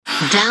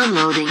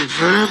Downloading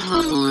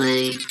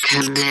Verbally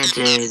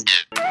Committed.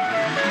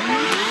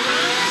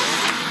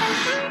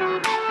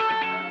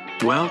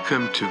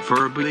 Welcome to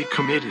Verbally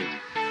Committed.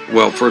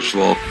 Well, first of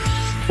all,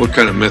 what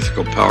kind of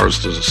mythical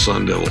powers does a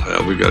sun devil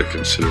have? We got to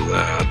consider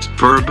that.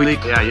 Verbally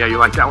Yeah, you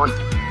like that one?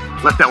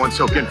 Let that one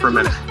soak in for a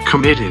minute.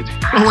 committed.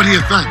 Well, what do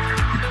you think?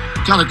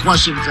 What kind of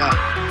question is that?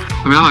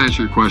 I mean, I'll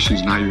answer your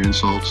questions, not your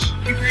insults.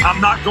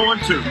 I'm not going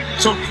to,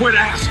 so quit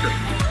asking.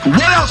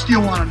 What else do you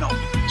want to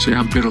know? See,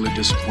 I'm bitterly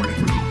disappointed.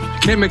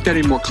 Can't make that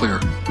any more clear.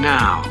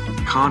 Now,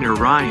 Connor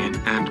Ryan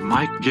and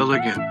Mike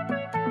Gilligan.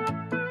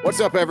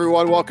 What's up,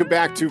 everyone? Welcome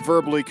back to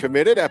Verbally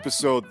Committed,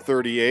 episode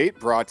 38,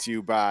 brought to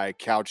you by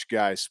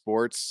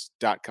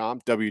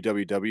CouchGuySports.com,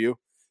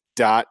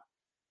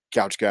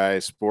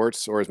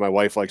 www.CouchGuySports, or as my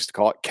wife likes to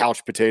call it,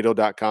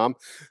 CouchPotato.com.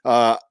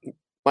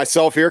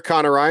 Myself here,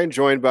 Connor Ryan,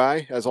 joined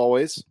by, as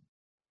always,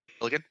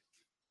 Gilligan.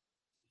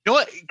 You know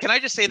what? Can I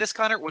just say this,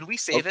 Connor? When we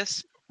say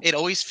this, it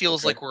always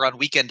feels like we're on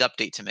Weekend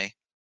Update to me.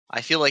 I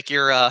feel like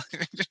you're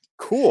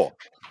cool.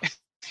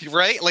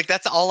 right? Like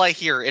that's all I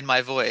hear in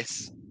my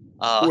voice.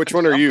 Which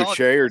one are you, calling-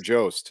 Che or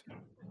Jost?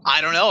 I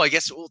don't know. I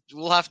guess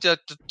we'll have to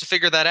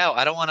figure that out.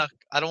 I don't want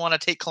to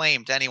take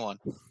claim to anyone.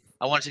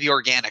 I want it to be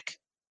organic.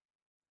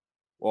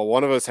 Well,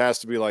 one of us has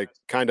to be like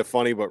kind of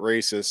funny but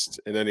racist,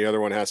 and then the other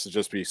one has to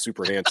just be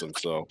super handsome.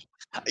 So,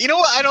 You know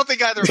what? I don't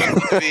think either of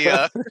us would be.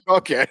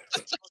 okay.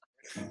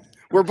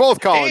 We're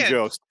both calling And-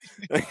 Jost.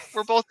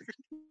 We're both.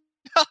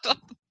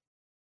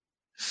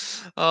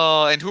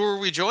 Oh, and who are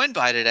we joined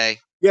by today?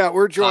 Yeah,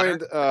 we're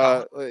joined.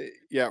 Connor?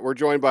 We're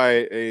joined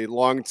by a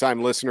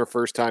longtime listener,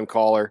 first-time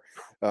caller,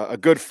 a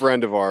good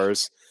friend of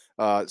ours,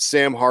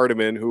 Sam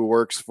Hardiman, who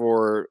works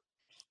for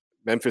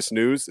Memphis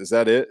News. Is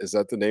that it? Is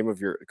that the name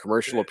of your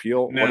commercial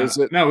appeal? No, what is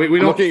it? No, we I'm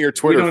don't. looking at your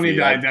Twitter We don't need feed.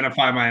 to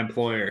identify my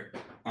employer.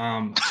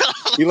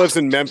 He lives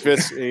in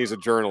Memphis, and he's a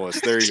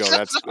journalist. There you go.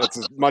 That's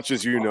as much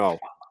as you know.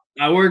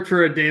 I work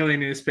for a daily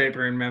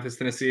newspaper in Memphis,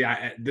 Tennessee.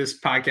 This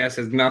podcast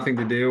has nothing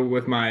to do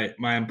with my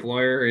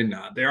employer, and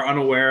they're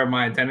unaware of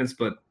my attendance,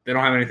 but they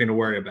don't have anything to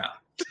worry about.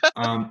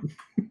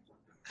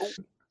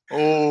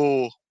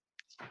 Oh,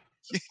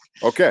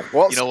 Okay.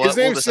 Well, you know what? his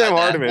name's decide Sam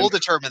that. Hardiman. We'll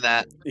determine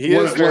that. He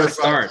is What a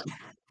start.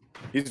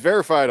 He's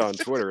verified on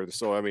Twitter.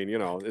 So, I mean,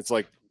 it's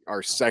like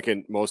our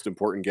second most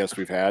important guest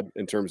we've had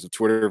in terms of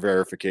Twitter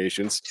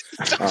verifications.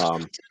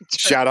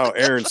 Shout out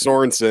Erin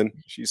Sorensen.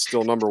 She's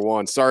still number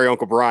one. Sorry,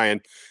 Uncle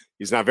Brian.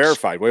 He's not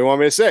verified. What do you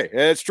want me to say?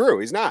 It's true.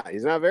 He's not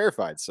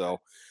verified. So,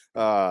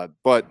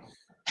 but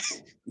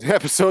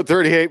episode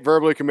 38,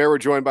 Verbally Committed, we're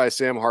joined by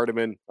Sam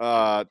Hardiman.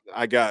 I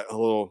got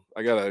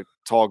a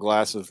tall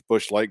glass of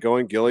Busch Light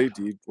going. Gilly,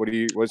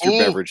 what's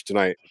your beverage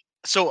tonight?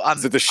 So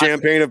Is it the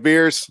champagne of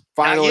beers?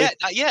 Finally,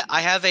 Not yet.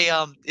 I have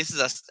this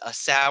is a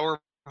sour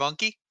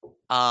monkey,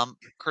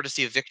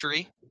 courtesy of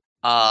Victory.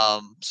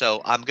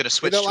 So I'm gonna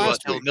switch that to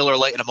last a week. Miller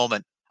Lite in a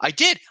moment. I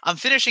did. I'm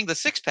finishing the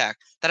 6-pack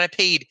that I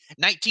paid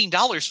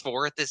 $19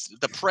 for at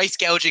the price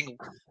gouging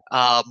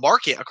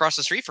market across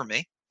the street from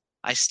me.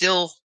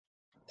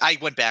 I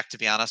went back, to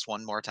be honest,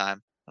 one more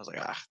time. I was like,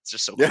 it's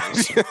just so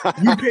close. You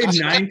paid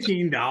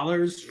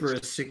 $19 for a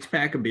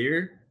 6-pack of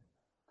beer?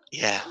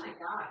 Yeah.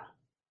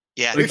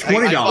 Yeah. Like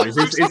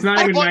 $20. It's not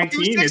I even bought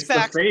 19. It's the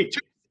 6-packs. fake.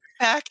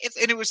 Pack,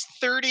 and it was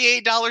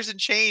 $38 and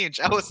change.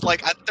 I was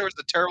like, there was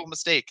a terrible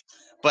mistake,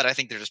 but I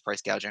think they're just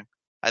price gouging.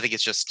 I think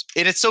it's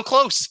it's so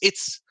close.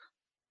 It's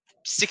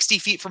 60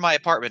 feet from my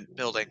apartment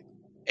building,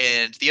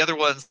 and the other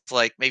one's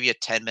like maybe a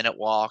 10-minute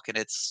walk, and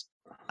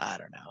I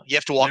don't know. You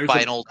have to walk There's by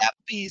a- an old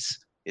Applebee's.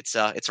 It's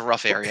a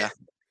rough area.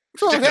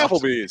 What's wrong with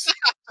Applebee's?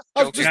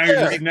 I was just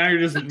there. Now you're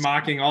just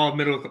mocking all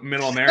middle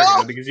America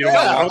No, because you don't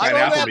want to walk by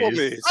I love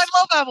Applebee's. I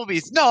love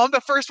Applebee's. No, I'm the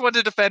first one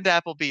to defend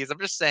Applebee's. I'm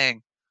just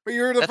saying But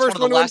you're the That's first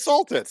one one of the to last-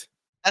 insult it.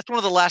 that's one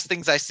of the last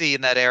things I see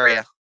in that area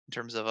in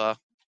terms of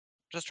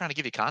just trying to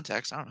give you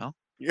context. I don't know.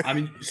 I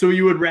mean, so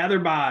you would rather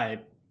buy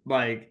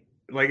like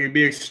it'd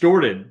be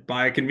extorted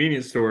by a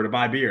convenience store to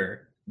buy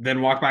beer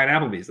than walk by an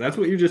Applebee's. That's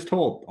what you just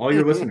told all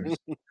your listeners.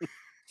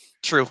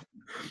 True.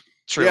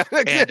 Yeah,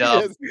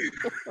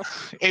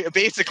 And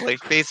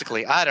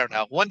basically, I don't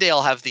know. One day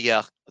I'll have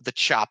the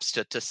chops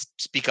to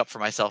speak up for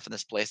myself in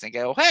this place and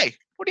go, hey,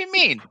 what do you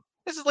mean?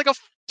 This is like a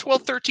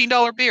 $12,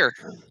 $13 beer.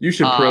 You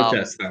should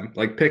protest them,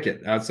 like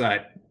picket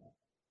outside.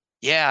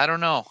 Yeah, I don't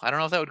know. I don't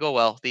know if that would go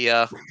well.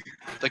 The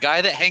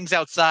guy that hangs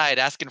outside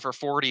asking for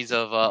 40s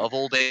of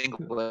Old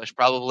English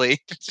probably.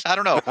 I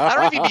don't know. I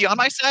don't know if he'd be on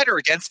my side or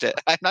against it.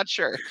 I'm not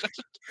sure.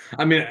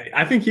 I mean,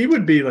 I think he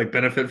would be like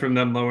benefit from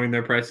them lowering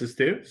their prices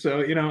too. So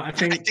I I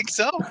think think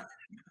so.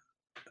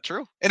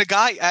 True. And a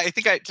guy,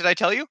 did I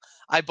tell you?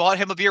 I bought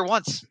him a beer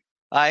once.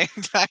 I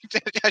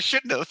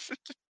shouldn't have.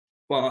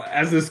 well,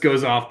 as this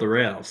goes off the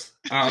rails,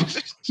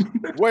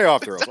 Way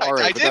off the rails. All I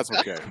right, but did. that's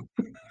okay.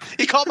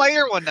 He caught my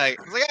ear one night.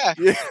 I was like, yeah.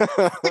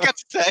 Yeah. I got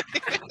to say.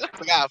 I was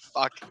like,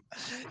 fuck.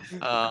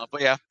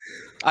 But yeah,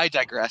 I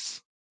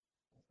digress.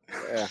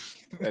 Yeah.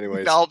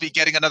 Anyways, I'll be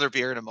getting another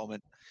beer in a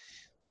moment.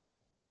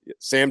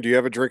 Sam, do you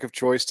have a drink of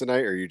choice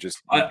tonight, or are you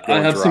just I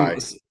going have dry?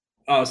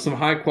 Some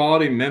high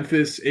quality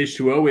Memphis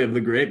H2O. We have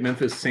the great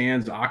Memphis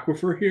Sands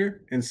Aquifer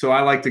here. And so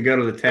I like to go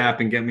to the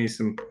tap and get me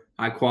some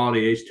high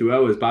quality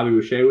H2O, as Bobby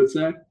Boucher would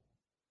say.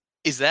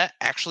 Is that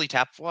actually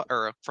tap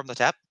water or from the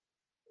tap?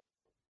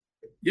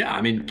 Yeah,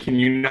 I mean, can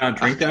you not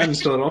drink that in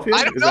Philadelphia?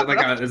 I don't Is know. that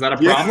like is that a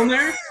problem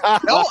there?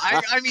 No,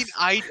 I mean,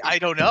 I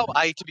don't know.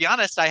 To be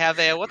honest, I have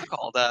a, what's it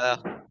called?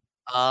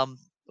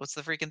 What's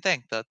the freaking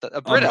thing?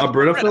 A Brita. A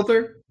Brita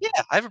filter? Yeah,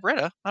 I have a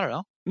Brita. I don't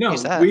know. No,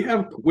 Use that.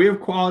 we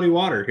have quality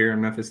water here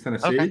in Memphis,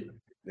 Tennessee. Okay.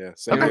 Yeah,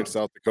 same here in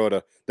South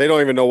Dakota. They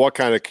don't even know what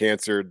kind of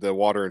cancer the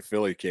water in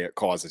Philly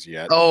causes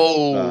yet.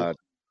 Oh,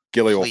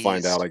 Gilly will please.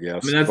 find out, I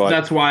guess. I mean,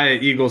 that's why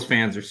Eagles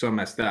fans are so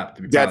messed up.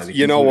 To be That's- completely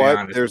you know what?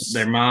 honest. There's-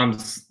 their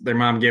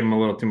mom gave them a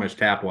little too much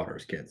tap water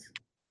as kids.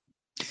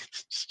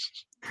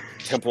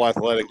 Temple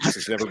Athletics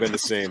has never been the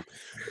same.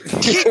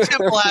 Keep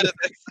Temple out of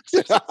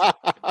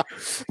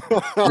this.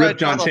 Rip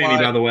John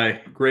Chaney, by the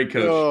way, great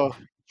coach. Oh,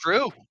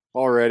 True.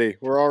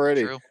 we're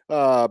already. True.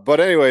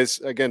 But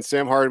anyways, again,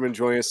 Sam Hardman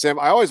joining us. Sam,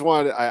 I always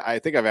wanted. I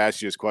think I've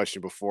asked you this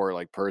question before,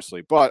 like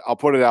personally, but I'll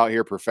put it out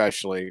here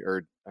professionally,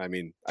 or I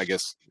mean, I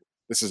guess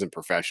this isn't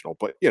professional,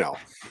 but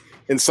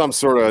in some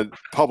sort of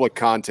public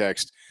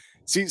context.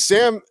 See,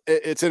 Sam,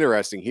 it's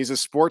interesting. He's a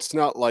sports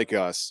nut like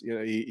us.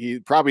 He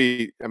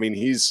probably, I mean,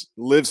 he's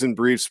lives and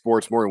breathes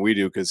sports more than we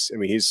do because, I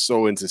mean, he's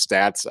so into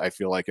stats, I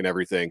feel like, and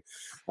everything,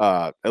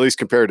 at least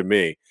compared to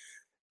me.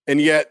 And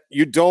yet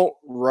you don't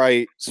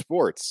write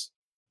sports.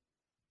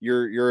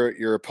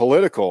 You're a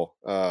political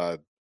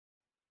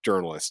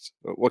journalist.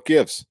 What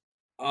gives?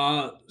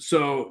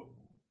 So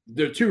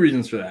there are two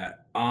reasons for that.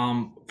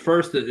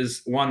 First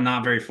is one,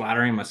 not very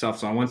flattering myself.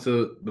 So I went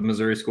to the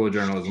Missouri School of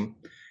Journalism.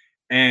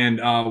 And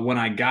when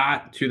I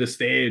got to the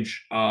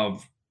stage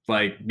of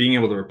like being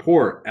able to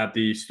report at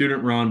the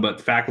student run,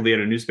 but faculty at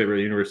a newspaper at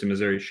the University of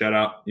Missouri, shout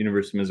out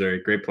University of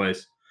Missouri, great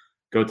place.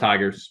 Go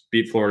Tigers,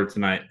 beat Florida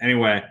tonight.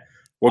 Anyway,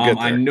 We'll get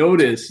there. I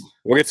noticed.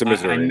 We'll get to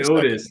Missouri. I in a second.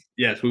 noticed.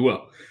 Yes, we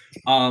will.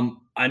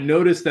 I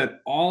noticed that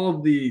all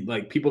of the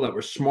like people that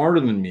were smarter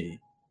than me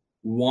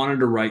wanted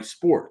to write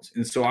sports,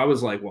 and so I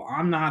was like, well,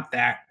 I'm not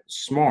that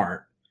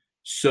smart.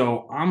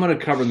 So I'm going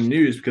to cover the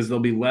news because there'll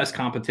be less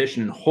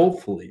competition and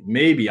hopefully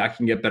maybe I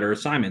can get better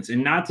assignments.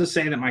 And not to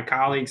say that my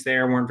colleagues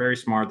there weren't very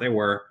smart. They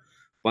were,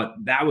 but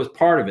that was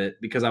part of it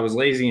because I was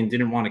lazy and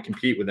didn't want to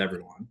compete with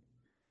everyone.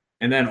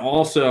 And then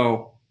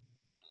also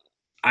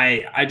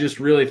I just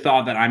really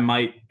thought that I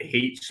might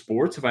hate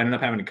sports if I ended up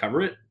having to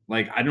cover it.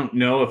 Like, I don't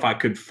know if I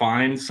could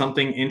find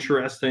something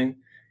interesting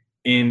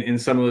in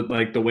some of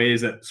the ways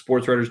that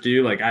sports writers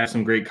do. Like, I have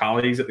some great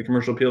colleagues at the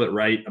Commercial Appeal that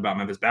write about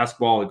Memphis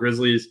basketball, the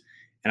Grizzlies.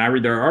 And I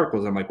read their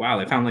articles. I'm like, wow,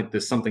 they found like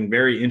this something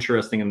very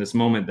interesting in this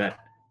moment that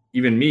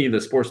even me,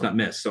 the sports nut,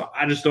 missed. So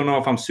I just don't know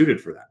if I'm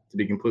suited for that, to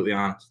be completely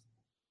honest.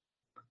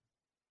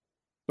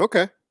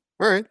 Okay.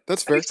 All right.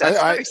 That's fair.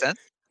 That makes sense.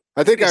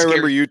 I think I remember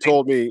scary you thing.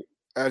 told me.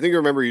 I think I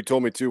remember you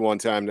told me too one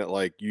time that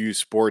like you use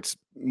sports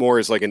more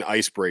as like an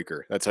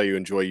icebreaker. That's how you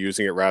enjoy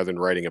using it rather than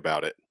writing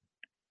about it.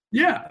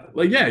 Yeah.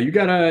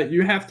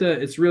 You have to,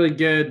 it's really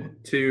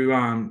good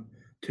to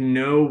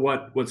know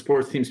what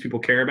sports teams people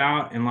care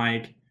about and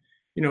like,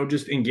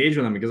 just engage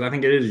with them because I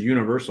think it is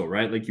universal,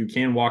 right? Like you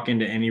can walk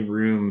into any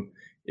room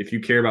if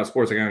you care about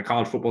sports, like on a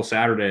college football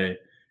Saturday,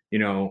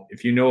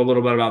 if you know a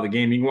little bit about the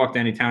game, you can walk to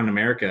any town in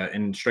America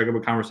and strike up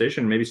a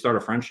conversation and maybe start a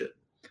friendship.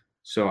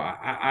 So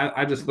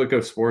I just look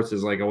at sports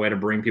as like a way to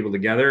bring people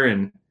together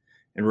and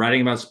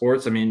writing about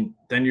sports. I mean,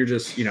 then you're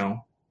just,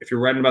 if you're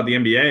writing about the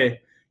NBA,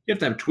 you have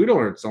to have tweet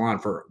alerts on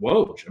for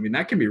Woj. I mean,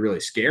 that can be really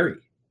scary.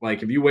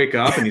 Like if you wake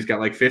up and he's got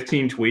like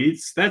 15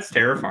 tweets, that's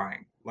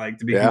terrifying. Like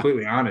to be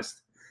completely honest.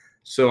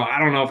 So I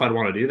don't know if I'd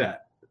want to do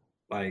that.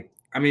 Like,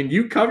 I mean,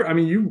 you cover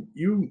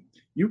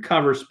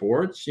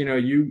sports,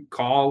 you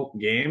call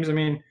games. I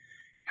mean,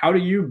 how do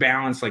you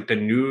balance like the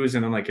news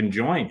and then like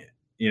enjoying it?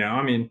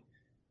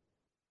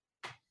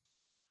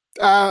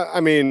 I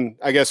mean,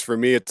 I guess for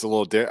me, it's a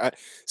little different.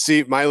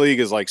 See, my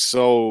league is like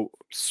so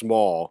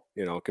small,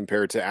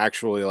 compared to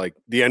actually like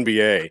the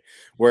NBA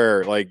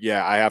where like,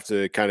 yeah, I have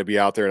to kind of be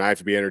out there and I have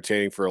to be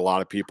entertaining for a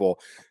lot of people.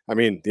 I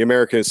mean, the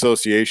American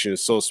Association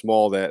is so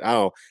small that I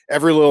don't know,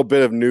 every little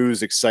bit of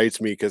news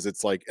excites me because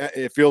it's like,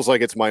 it feels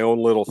like it's my own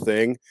little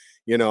thing,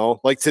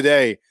 like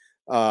today,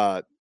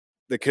 the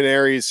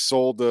Canaries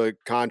sold the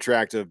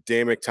contract of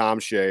Dame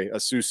McTomshay, a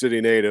Sioux City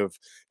native,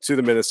 to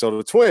the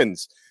Minnesota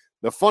Twins.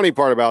 The funny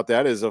part about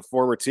that is a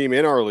former team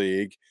in our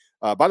league.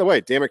 By the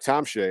way, Dame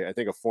McTomshay, I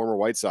think a former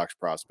White Sox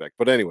prospect.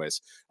 But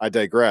anyways, I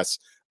digress.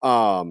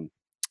 The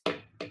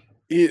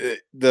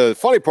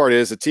funny part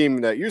is a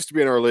team that used to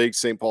be in our league,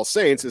 St. Paul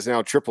Saints, is now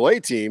a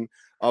AAA team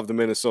of the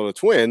Minnesota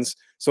Twins.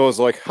 So it's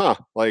like,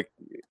 like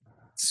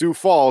Sioux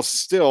Falls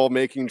still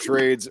making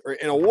trades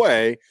in a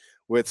way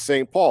with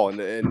St. Paul.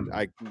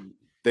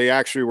 They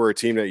actually were a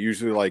team that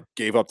usually like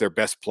gave up their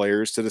best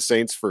players to the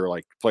Saints for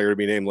like player to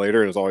be named later.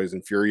 And it was always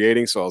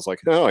infuriating. So I was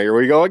like, oh, here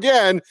we go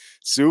again.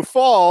 Sioux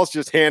Falls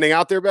just handing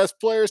out their best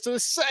players to the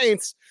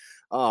Saints.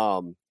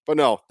 But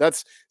no,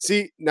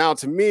 now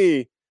to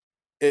me,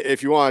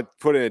 if you want to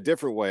put it in a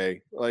different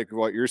way, like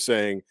what you're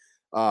saying,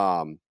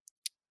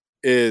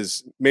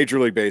 is Major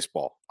League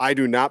Baseball. I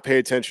do not pay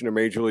attention to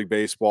Major League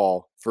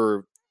Baseball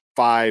for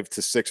 5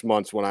 to 6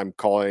 months when I'm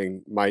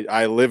calling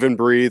I live and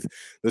breathe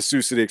the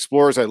Sioux City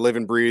Explorers. I live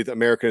and breathe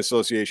American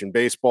Association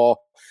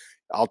Baseball.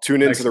 I'll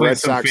tune into the Red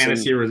Sox.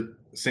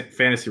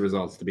 Fantasy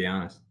results, to be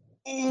honest.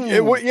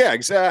 Yeah,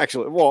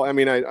 exactly. Well, I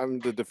mean, I'm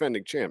the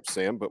defending champ,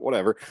 Sam, but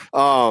whatever.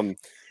 But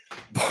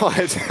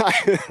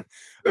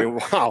I mean,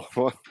 wow,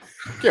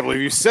 can't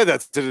believe you said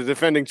that to the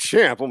defending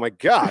champ. Oh my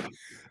God.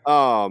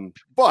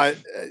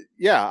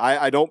 Yeah,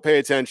 I don't pay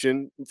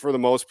attention for the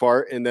most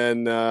part. And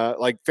then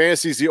like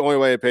fantasy is the only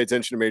way I pay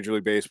attention to Major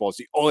League Baseball. It's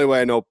the only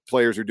way I know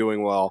players are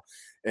doing well.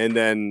 And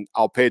then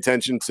I'll pay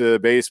attention to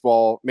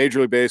baseball,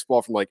 Major League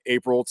Baseball, from like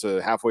April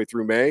to halfway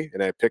through May,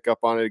 and I pick up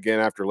on it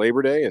again after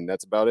Labor Day, and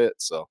that's about it.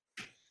 So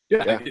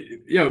yeah,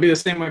 it'd be the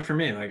same way for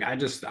me. Like I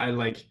use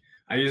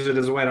it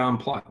as a way to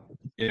unplug,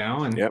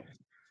 and yep.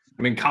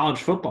 I mean, college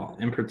football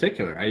in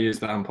particular, I use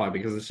to unplug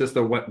because it's just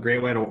a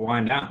great way to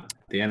wind down at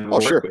the end of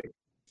the work week.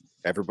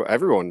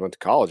 Everyone went to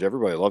college.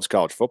 Everybody loves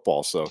college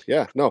football. So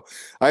yeah, no,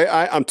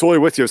 I'm totally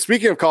with you.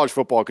 Speaking of college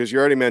football, because you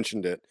already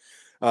mentioned it,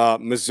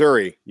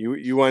 Missouri,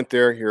 you went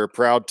there. You're a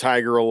proud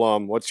Tiger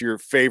alum. What's your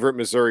favorite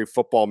Missouri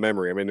football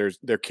memory? I mean,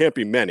 there can't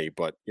be many,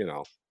 but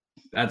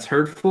that's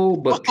hurtful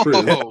but true.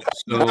 So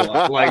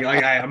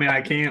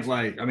I can't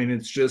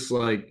it's just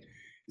like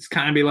it's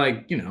kind of be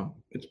like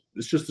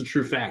it's just a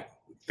true fact.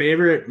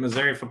 Favorite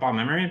Missouri football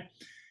memory?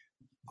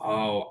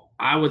 Oh,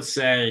 I would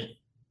say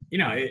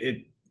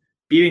it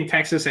beating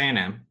Texas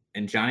A&M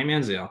and Johnny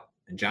Manziel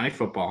and Johnny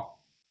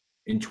Football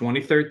in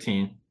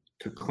 2013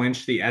 to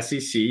clinch the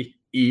SEC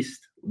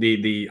East,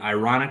 the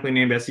ironically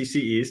named SEC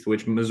East,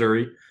 which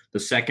Missouri, the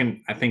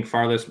second, I think,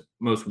 farthest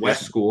most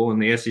west school in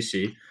the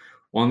SEC,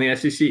 won the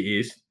SEC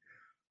East.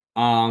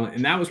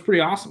 And that was pretty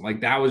awesome.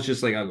 Like that was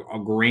just like a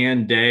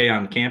grand day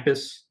on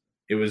campus.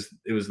 It was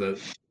the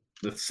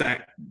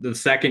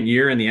second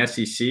year in the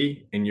SEC,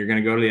 and you're going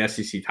to go to the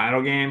SEC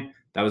title game.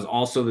 That was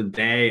also the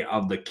day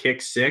of the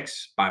kick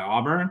six by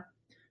Auburn.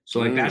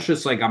 So that's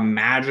just like a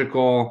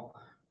magical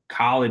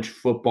college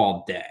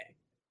football day.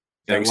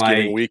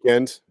 Thanksgiving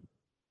weekend.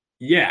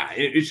 Yeah,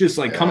 it's just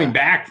like coming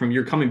back from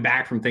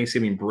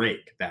Thanksgiving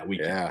break that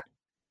weekend. Yeah.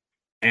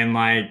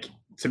 And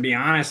to be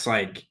honest,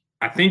 I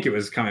think it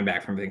was coming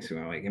back from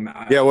Thanksgiving. It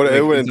would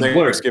have been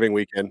Thanksgiving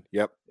weekend.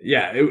 Yep.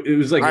 Yeah, it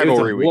was like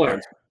rivalry it was a blur.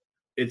 Weekend.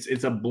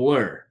 It's a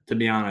blur, to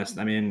be honest.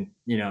 I mean,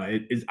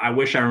 I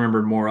wish I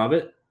remembered more of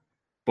it,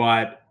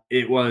 but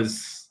that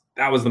was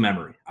the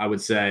memory, I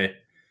would say.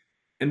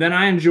 And then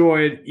I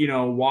enjoyed,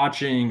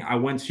 watching. I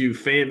went to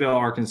Fayetteville,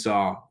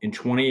 Arkansas in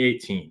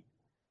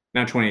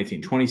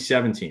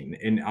 2017,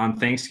 and on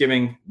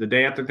Thanksgiving, the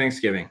day after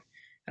Thanksgiving,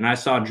 and I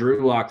saw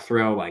Drew Lock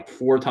throw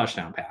 4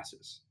 touchdown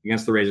passes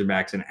against the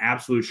Razorbacks, an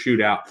absolute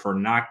shootout for a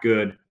not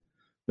good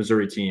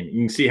Missouri team. You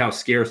can see how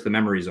scarce the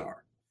memories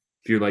are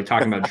if you're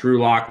talking about Drew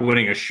Lock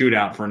winning a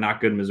shootout for a not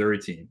good Missouri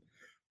team.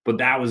 But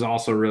that was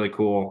also really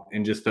cool,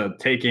 and just to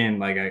take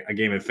in a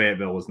game at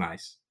Fayetteville was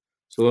nice.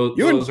 So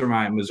those are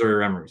my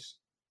Missouri memories.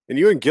 And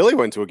you and Gilly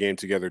went to a game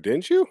together,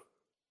 didn't you?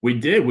 We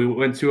did. We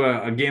went to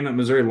a game that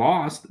Missouri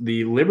lost,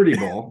 the Liberty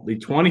Bowl,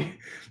 it's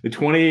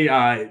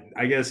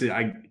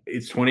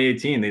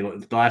 2018,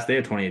 the last day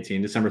of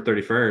 2018, December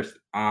 31st.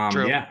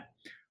 True.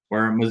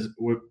 Where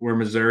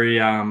Missouri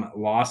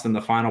lost in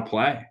the final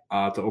play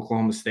to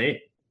Oklahoma State.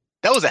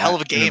 That was a hell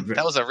of a game.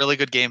 That was a really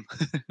good game.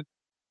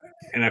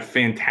 And a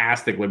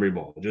fantastic Liberty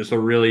Bowl. Just a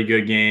really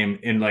good game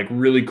in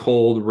really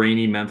cold,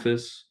 rainy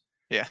Memphis.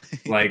 Yeah.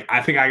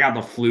 I think I got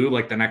the flu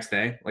the next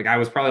day. I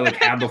was probably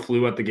had the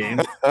flu at the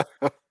game.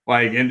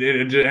 And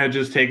it had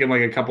just taken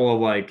a couple of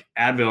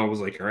Advil. I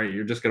was all right,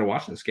 you're just gonna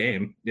watch this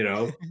game.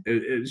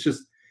 It's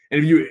just,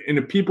 and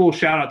if people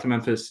shout out to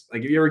Memphis,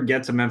 if you ever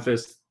get to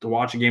Memphis to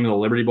watch a game of the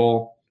Liberty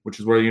Bowl, which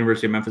is where the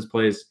University of Memphis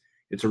plays,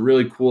 it's a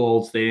really cool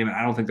old stadium. And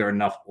I don't think there are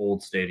enough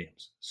old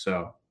stadiums.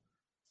 So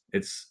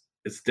it's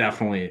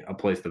definitely a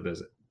place to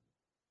visit.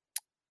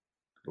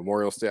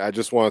 Memorial State. I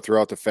just want to throw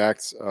out the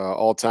facts.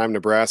 All-time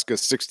Nebraska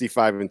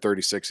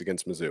 65-36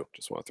 against Mizzou.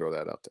 Just want to throw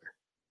that out there.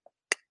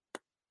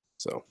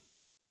 So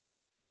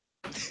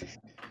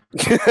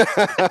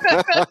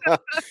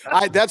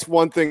that's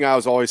one thing I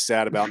was always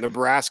sad about.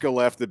 Nebraska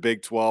left the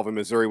Big 12 and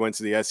Missouri went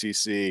to the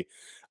SEC.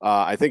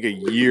 I think a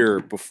year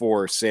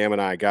before Sam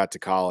and I got to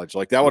college.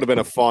 That would have been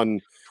a fun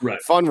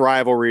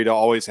rivalry to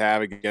always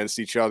have against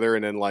each other.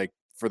 And then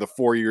for the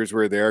 4 years we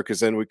were there, because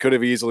then we could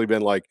have easily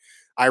been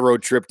I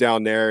road trip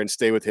down there and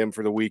stay with him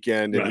for the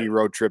weekend, and he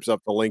road trips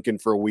up to Lincoln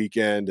for a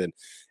weekend, and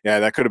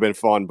that could have been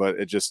fun, but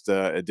it just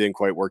it didn't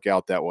quite work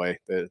out that way.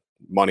 The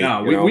money.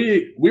 No,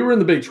 we were in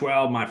the Big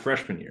 12 my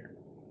freshman year,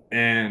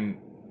 and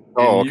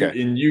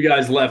you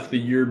guys left the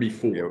year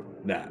before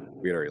that.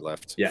 We had already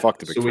left. Yeah, fuck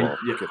the Big 12.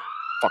 Get the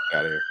fuck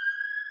out of here.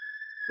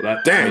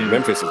 Well,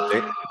 Memphis is.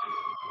 Is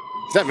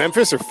that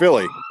Memphis or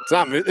Philly?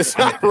 It's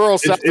not rural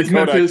South It's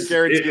Dakota. Memphis. I can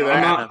guarantee you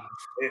that.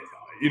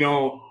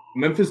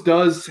 Memphis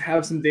does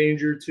have some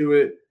danger to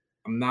it.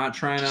 I'm not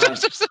trying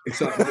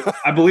to.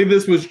 I believe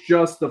this was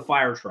just the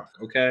fire truck,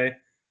 okay?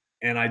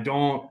 And I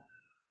don't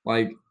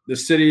Like the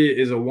city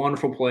is a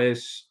wonderful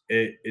place.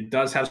 It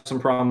does have some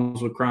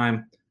problems with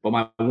crime, but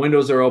my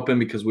windows are open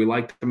because we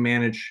like to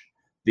manage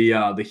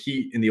the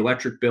heat and the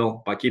electric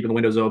bill by keeping the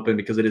windows open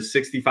because it is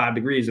 65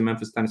 degrees in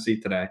Memphis, Tennessee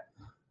today.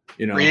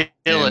 You know, Really?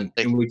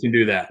 and we can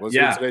do that. Was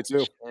it today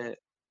too?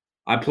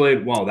 I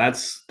played. Well,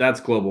 that's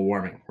global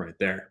warming right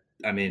there.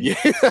 I mean, Yeah.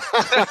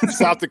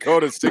 South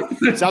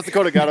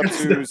Dakota got up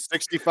to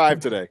 65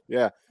 today.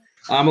 Yeah.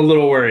 I'm a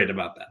little worried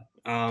about that.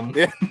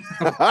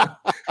 Yeah.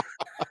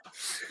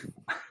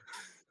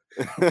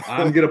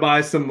 I'm gonna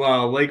buy some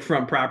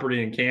lakefront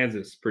property in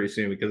Kansas pretty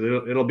soon because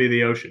it'll be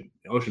the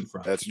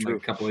oceanfront. That's in true. a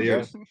couple of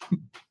years.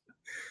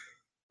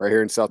 Right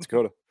here in South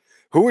Dakota.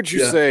 Who would you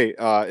Yeah. say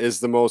is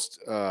the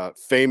most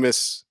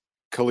famous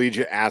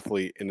collegiate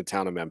athlete in the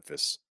town of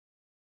Memphis?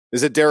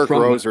 Is it Derrick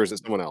From- Rose or is it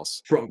someone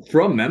else?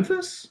 From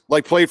Memphis?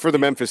 Like played for the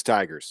Memphis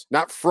Tigers,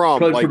 not from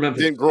Played like for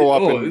Memphis. didn't grow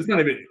up. It's not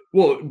even.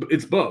 Well,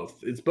 it's both.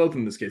 It's both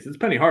in this case. It's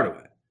Penny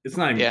Hardaway. It's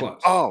not even Yeah.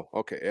 close. Oh,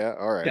 okay, yeah,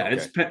 all right. Yeah,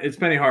 okay. it's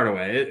Penny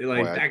Hardaway.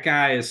 Boy, That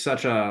guy is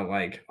such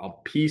a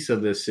piece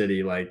of this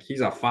city. Like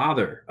he's a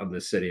father of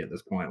this city at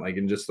this point. Like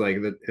and just like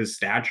his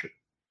stature,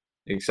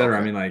 etc. I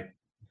Okay. mean, like,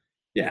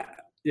 yeah,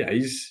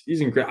 he's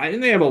incredible.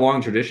 And they have a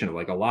long tradition of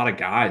like a lot of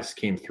guys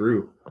came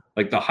through.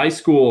 Like the high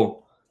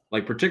school,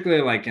 like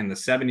particularly like in the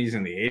 70s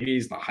and the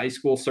 80s, the high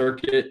school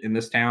circuit in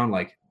this town,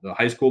 like the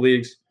high school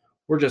leagues,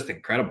 were just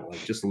incredible.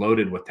 Like just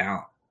loaded with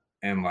talent.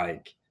 And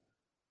like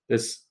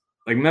this.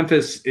 Like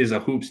Memphis is a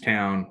hoops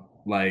town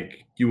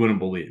like you wouldn't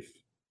believe,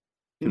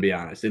 to be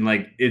honest. And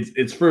like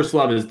its first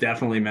love is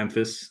definitely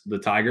Memphis, the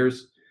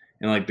Tigers,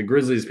 and like the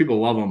Grizzlies.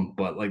 People love them,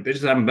 but like they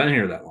just haven't been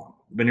here that long.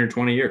 Been here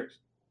 20 years.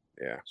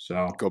 Yeah.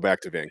 So Go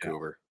back to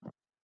Vancouver.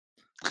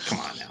 come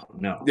on now,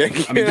 no. Yeah.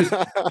 I mean, just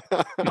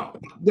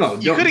no.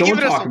 You Don't could have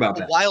given talk us about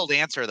a that. wild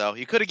answer, though.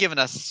 You could have given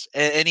us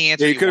any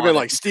answer. Yeah, you could have been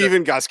wanted. like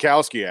Steven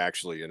Goskowski,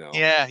 actually, you know.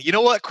 Yeah, you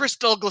know what? Chris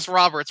Douglas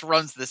Roberts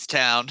runs this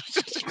town.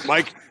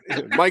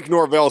 Mike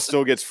Norvell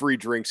still gets free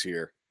drinks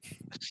here.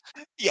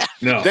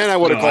 No. Then I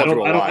would've called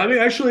you a I liar. mean,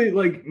 actually,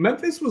 like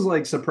Memphis was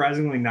like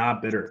surprisingly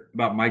not bitter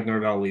about Mike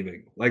Norvell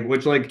leaving. Like,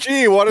 which like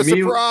Gee, what a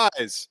me-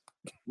 surprise.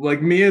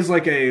 like me as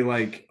like a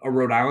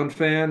Rhode Island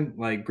fan,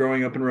 like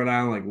growing up in Rhode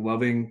Island, like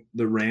loving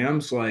the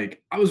Rams,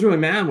 like I was really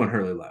mad when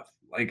Hurley left.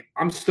 Like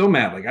I'm still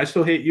mad. Like I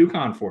still hate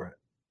UConn for it.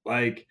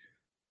 Like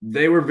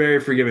they were very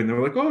forgiving. They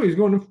were like, "Oh, he's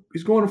going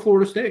to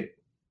Florida State."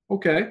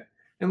 Okay.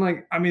 And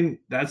like I mean,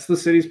 that's the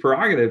city's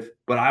prerogative,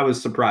 but I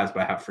was surprised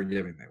by how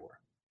forgiving they were.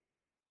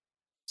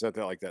 Is that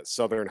like that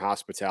Southern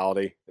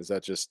hospitality? Is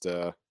that just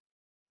So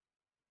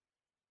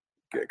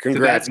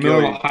congrats, that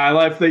Miller Gilly. High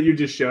Life that you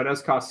just showed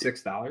us cost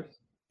 $6.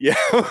 Yeah.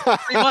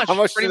 much, How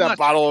much pretty did that much.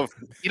 bottle of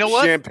You know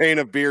what? champagne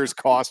of beers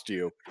cost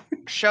you?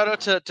 Shout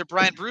out to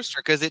Brian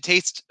Brewster because it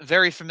tastes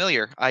very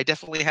familiar. I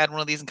definitely had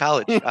one of these in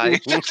college.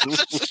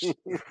 That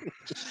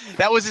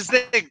was his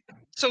thing.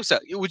 So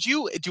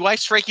do I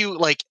strike you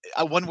like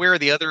one way or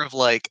the other of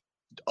like,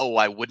 oh,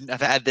 I wouldn't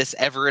have had this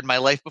ever in my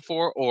life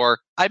before, or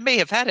I may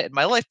have had it in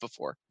my life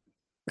before?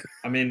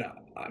 I mean,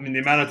 the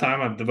amount of time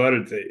I've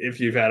devoted to if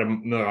you've had a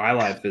Miller High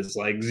Life is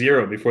like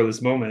zero before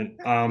this moment.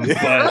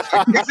 But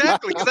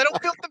Exactly, because I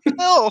don't feel the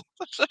pill.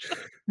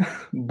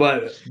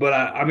 but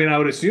I mean, I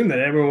would assume that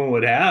everyone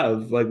would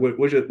have like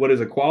what is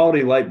a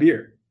quality light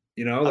beer,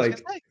 you know, I was like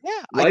gonna say,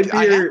 yeah, light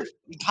I had beer. it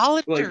in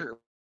college like- or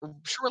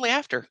shortly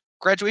after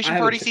graduation I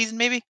have a party t- season,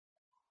 maybe.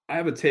 I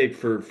have a take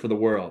for the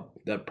world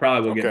that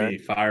probably will get Okay. me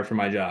fired from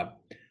my job.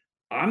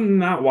 I'm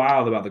not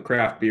wild about the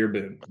craft beer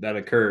boom that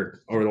occurred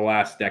over the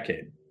last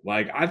decade.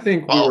 Like I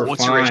think we Well, were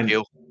what's your fine.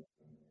 issue?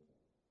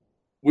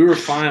 We were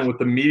fine with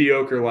the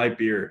mediocre light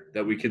beer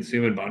that we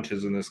consume in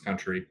bunches in this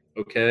country.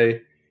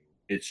 Okay.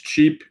 It's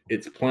cheap.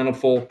 It's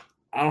plentiful.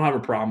 I don't have a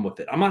problem with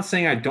it. I'm not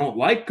saying I don't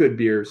like good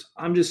beers.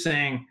 I'm just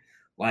saying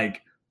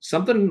like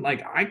something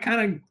like I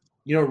kind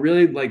of,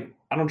 really like,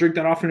 I don't drink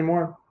that often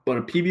anymore, but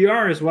a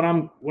PBR is what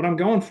I'm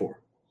going for.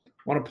 I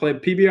want to play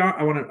PBR.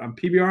 I want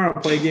to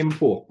play a game of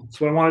pool. That's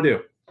what I want to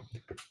do.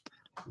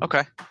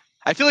 Okay.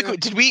 I feel like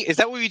is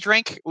that what we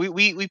drank?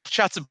 We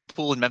shot some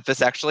pool in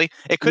Memphis actually.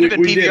 It could have been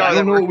We PBR. did. I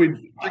don't know what we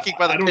drinking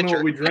by the I don't know pitcher.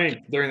 what we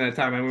drank during that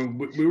time. I mean,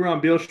 we were on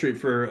Beale Street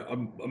for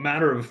a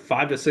matter of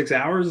 5 to 6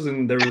 hours,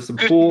 and there was some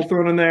pool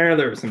thrown in there.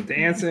 There was some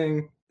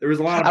dancing. There was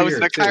a lot of I beer. was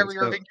in a too, Kyrie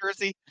so- Irving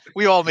jersey.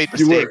 We all made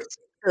You were. mistakes.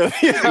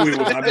 Yeah, We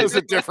will. I it was a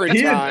mean, different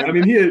He time.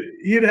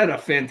 had a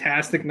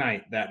fantastic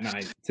night that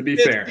night. To be He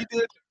did, fair, he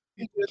did.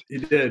 he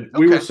did.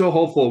 We were Okay. so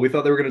hopeful. We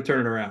thought they were going to turn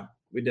it around.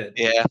 We did.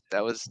 Yeah,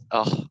 that was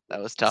tough.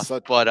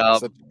 Such but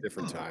a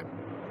different time.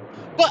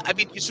 But I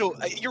mean, so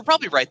you're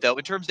probably right though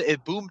in terms of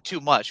it boomed too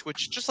much,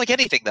 which just like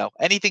anything though,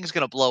 anything's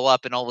gonna blow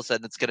up and all of a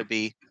sudden it's gonna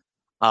be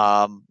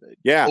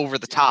Yeah, over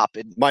the top.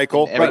 And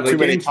Michael, and but Right, like too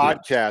many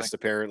GameStop. podcasts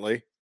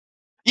apparently.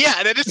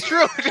 yeah, that is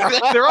true.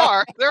 there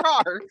are.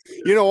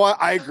 You know what?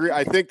 I agree.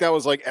 I think that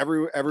was like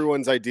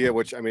everyone's idea,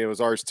 which I mean it was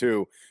ours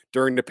too.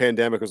 During the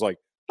pandemic, was like,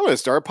 I'm going to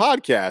start a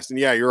podcast, and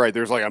yeah, you're right.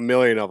 There's like a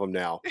million of them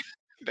now.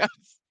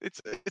 It's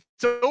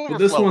overflow. But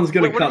this one's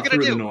going to What are we cut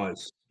gonna through the do?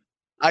 noise.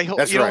 I hope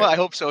That's you know right. what? I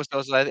hope so.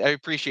 So I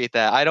appreciate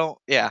that. I don't.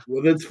 Yeah,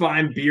 Well, let's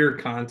find beer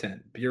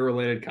content, beer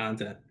related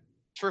content.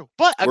 true.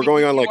 But I We're mean,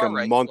 going you on like are a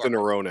right. month You in a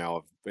are right. row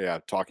now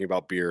of talking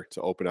about beer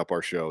to open up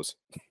our shows.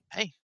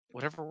 Hey,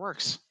 whatever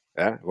works.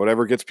 Yeah,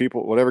 whatever gets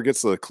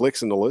the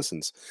clicks and the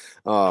listens.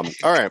 All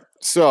right,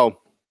 so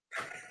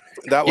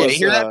that Yeah, was you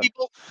hear that,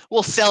 people?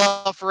 We'll sell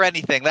out for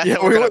anything. That's Yeah,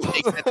 how we're we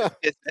gonna will.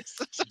 make this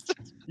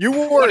business. you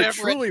wore a Whatever it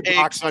truly takes.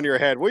 box on your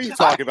head. What are you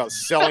talking about?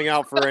 Selling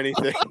out for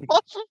anything?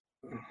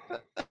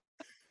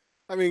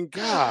 I mean,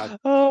 God,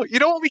 Oh, you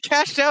know what? We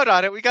cashed out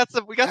on it. We got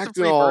some acting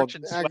free all merch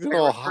and acting swag.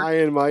 all high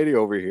and mighty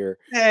over here.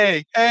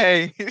 Hey.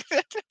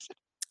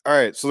 All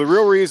right, so the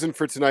real reason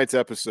for tonight's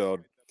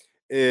episode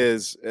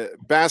is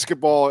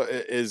basketball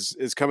is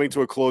coming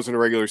to a close in the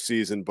regular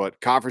season, but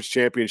conference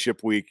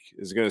championship week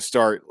is going to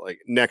start like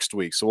next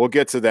week. So we'll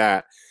get to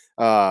that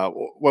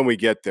when we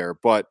get there.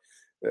 But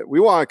we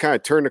want to kind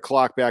of turn the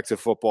clock back to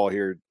football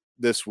here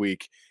this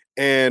week,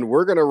 and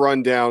we're going to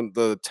run down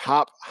the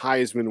top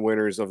Heisman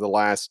winners of the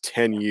last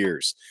 10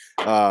 years.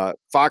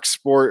 Fox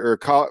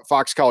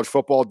College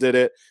Football did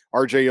it.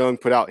 RJ Young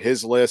put out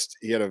his list.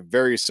 He had a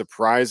very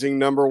surprising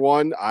number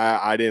one.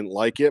 I didn't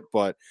like it,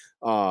 but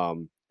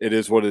it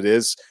is what it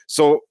is.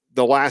 So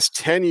the last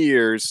 10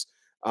 years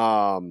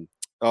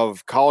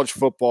of college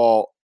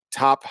football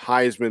top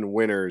Heisman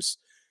winners.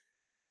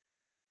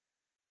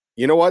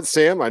 You know what,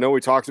 Sam? I know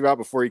we talked about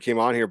before he came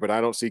on here, but I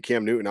don't see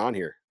Cam Newton on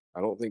here. I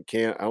don't think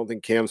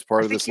Cam's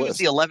part of this He was list.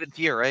 the 11th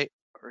year, right?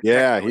 Or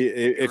Yeah, technically,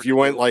 if you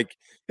went like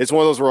it's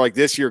one of those where like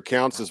this year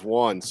counts as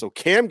one. So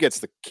Cam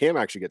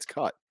actually gets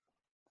cut.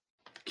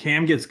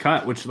 Cam gets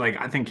cut, which like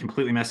I think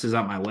completely messes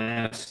up my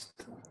list.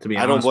 To be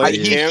I don't honest, blame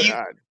with you.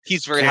 Cam.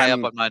 he's very high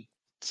Cam- up on mine.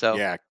 So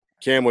Yeah,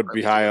 Cam would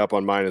be high up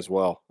on mine as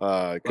well.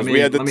 Because Let we me-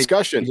 had the let me-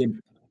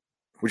 discussion.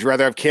 Would you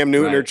rather have Cam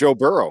Newton or Right. Joe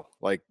Burrow,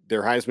 like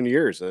their Heisman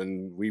years?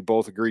 And we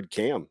both agreed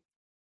Cam.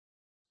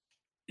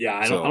 Yeah,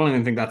 I So- don't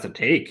even think that's a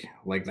take.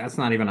 Like that's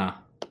not even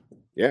a.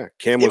 Yeah,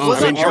 Cam It was.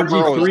 wasn't I mean,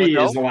 Joe Burrow. RG3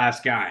 no? is the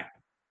last guy.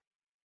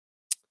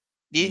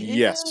 yeah.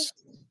 Yes.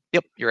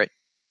 Yep, you're right.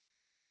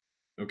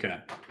 Okay.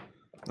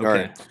 All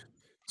right.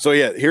 So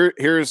yeah,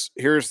 here's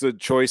the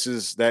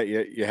choices that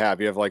you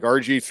have. You have like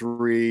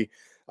RG3,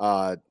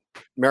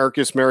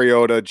 Marcus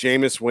Mariota,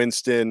 Jameis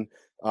Winston,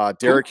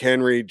 Derrick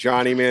Henry,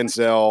 Johnny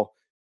Manziel,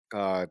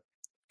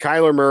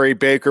 Kyler Murray,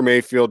 Baker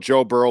Mayfield,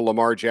 Joe Burrow,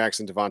 Lamar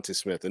Jackson, Devontae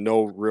Smith, in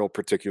no real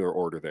particular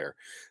order there.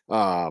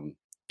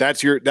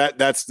 That's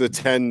the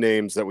 10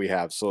 names that we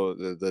have. So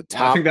the I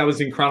top. think that was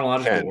in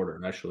chronological 10.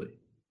 order, actually.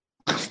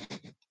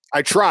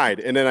 I tried,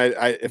 and then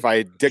I if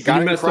I did got it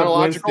in messed up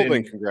chronological, then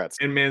Winston congrats.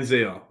 And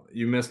Manziel.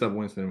 You messed up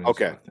Winston and Manziel,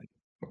 Okay. I think.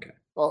 Okay.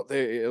 Well,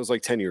 it was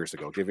like 10 years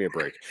ago. Give me a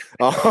break.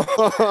 All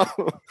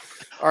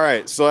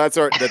right, so that's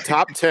the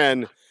top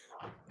 10.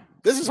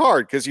 This is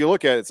hard because you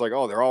look at it, it's like,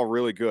 oh, they're all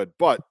really good.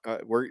 But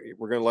we're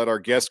going to let our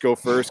guest go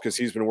first because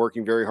he's been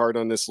working very hard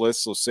on this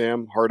list. So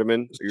Sam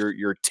Hardiman,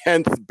 your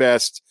 10th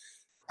best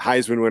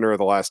Heisman winner of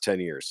the last 10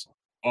 years.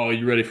 Oh,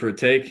 you ready for a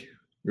take?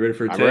 You ready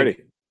for a I'm take? ready.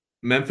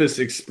 Memphis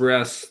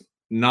Express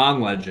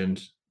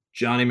non-legend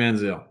Johnny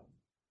Manziel.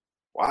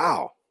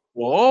 Wow.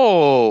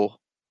 Whoa.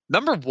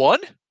 Number one?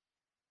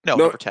 No,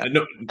 No, number 10.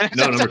 No,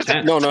 number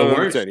 10. No, The number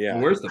worst. 10, yeah. The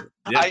worst of them.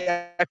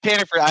 Yeah. I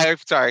panicked for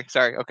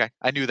sorry. Okay.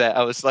 I knew that.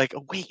 I was like,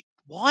 oh, wait,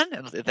 one?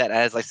 And that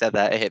as I said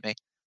that, it hit me.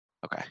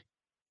 Okay.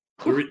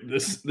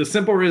 The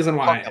simple reason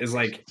why is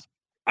like,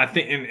 I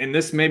think, and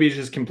this maybe is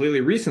just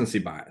completely recency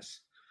bias,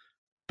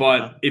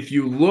 but if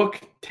you look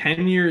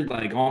 10 years,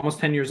 like almost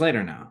 10 years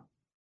later now,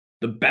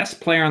 the best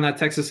player on that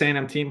Texas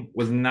A&M team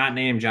was not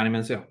named Johnny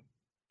Manziel.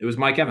 It was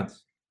Mike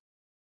Evans.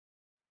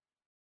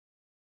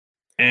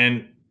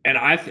 And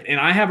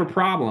I have a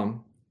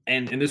problem,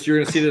 and this you're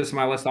going to see this in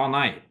my list all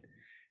night.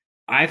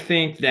 I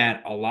think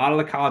that a lot of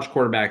the college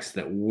quarterbacks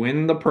that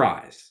win the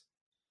prize,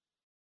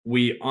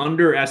 we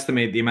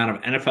underestimate the amount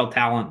of NFL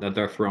talent that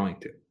they're throwing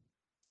to.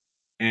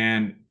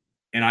 And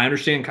I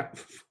understand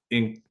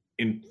in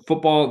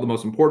football, the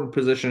most important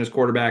position is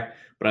quarterback,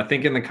 but I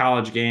think in the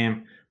college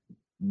game,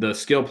 the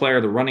skill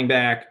player, the running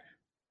back,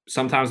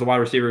 sometimes the wide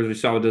receivers we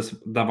saw with this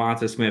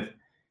Devontae Smith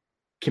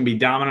can be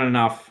dominant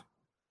enough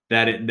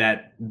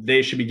that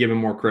they should be given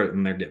more credit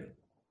than they're given.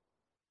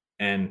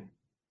 And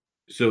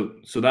so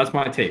that's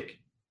my take.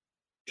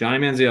 Johnny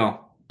Manziel,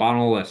 bottom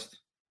of the list.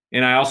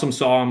 And I also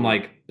saw him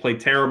like play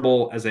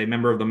terrible as a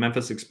member of the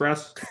Memphis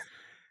Express,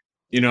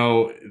 in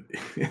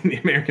the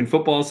American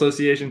Football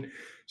Association.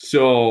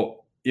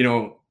 So,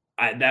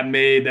 that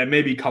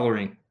may be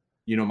coloring,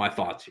 my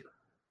thoughts here.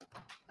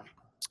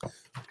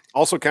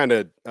 Also kind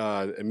of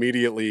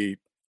immediately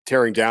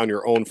tearing down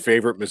your own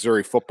favorite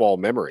Missouri football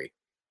memory.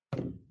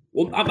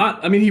 Well,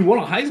 he won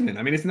a Heisman.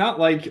 I mean, it's not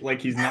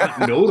like he's not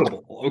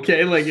notable.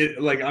 Okay.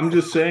 I'm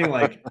just saying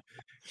like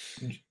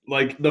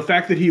the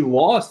fact that he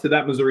lost to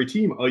that Missouri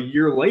team a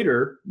year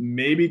later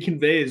maybe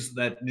conveys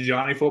that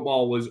Johnny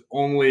football was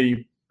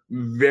only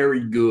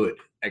very good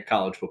at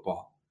college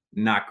football.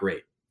 Not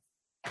great.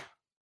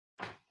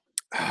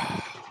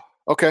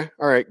 Okay.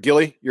 All right.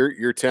 Gilly,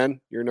 you're 10.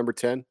 You're number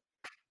 10.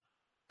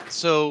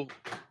 So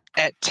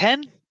At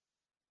 10,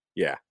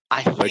 Yeah.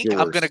 I Like think your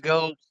I'm gonna worst.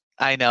 go.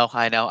 I know.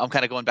 I'm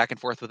kind of going back and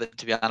forth with it,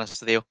 to be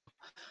honest with you.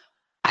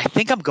 I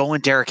think I'm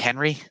going Derrick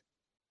Henry.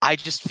 I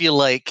just feel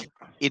like,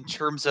 in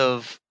terms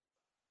of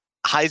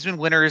Heisman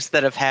winners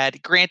that have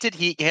had, granted,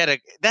 he had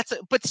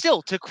but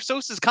still, to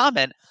Sosa's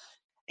comment,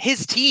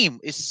 his team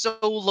is so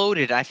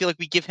loaded. I feel like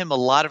we give him a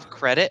lot of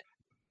credit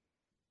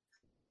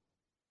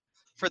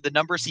for the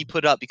numbers he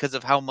put up because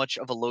of how much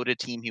of a loaded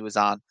team he was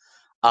on.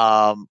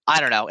 I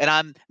don't know, and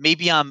I'm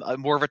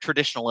more of a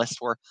traditionalist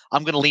where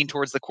I'm going to lean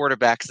towards the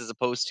quarterbacks as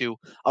opposed to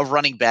a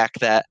running back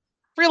that,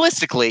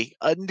 realistically,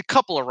 a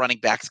couple of running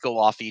backs go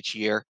off each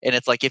year, and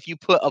it's like if you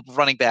put a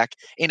running back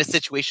in a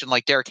situation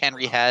like Derrick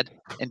Henry had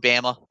in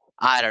Bama,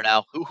 I don't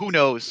know. Who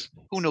knows?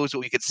 Who knows what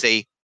we could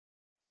see?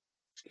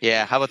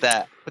 Yeah, how about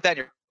that? Put that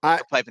in your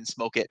pipe and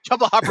smoke it.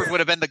 Chuba Hubbard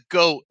would have been the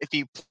GOAT if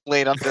he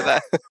played under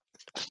that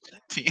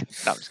team.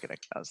 No, I'm just kidding.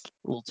 That was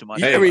a little too much.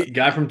 Hey,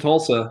 guy from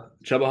Tulsa,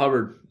 Chuba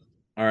Hubbard.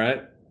 All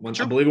right.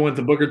 I believe he went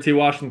to Booker T.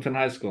 Washington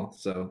High School.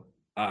 So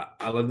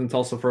I lived in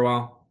Tulsa for a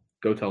while.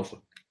 Go Tulsa.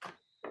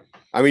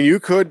 I mean, you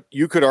could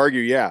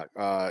argue, yeah.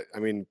 I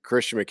mean,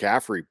 Christian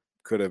McCaffrey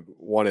could have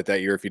won it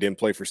that year if he didn't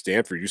play for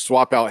Stanford. You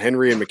swap out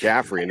Henry and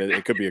McCaffrey, and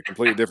it could be a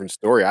completely different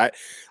story.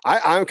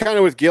 I'm kind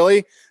of with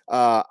Gilly.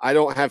 I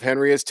don't have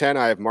Henry as 10.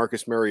 I have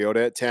Marcus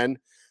Mariota at 10.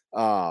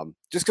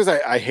 Just because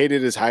I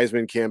hated his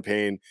Heisman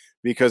campaign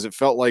because it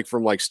felt like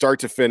from like start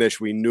to finish,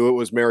 we knew it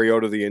was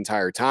Mariota the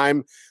entire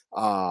time.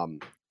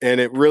 And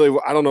it really,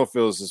 I don't know if it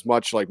was as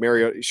much like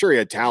Mariota. Sure, he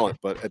had talent,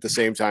 but at the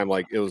same time,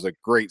 like it was a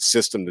great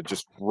system to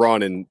just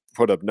run and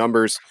put up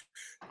numbers.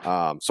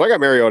 So I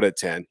got Mariota at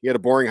 10. He had a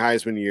boring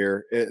Heisman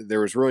year. There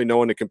was really no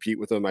one to compete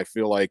with him, I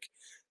feel like.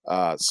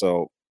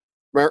 So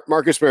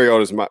Marcus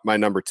Mariota is my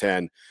number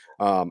 10.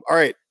 All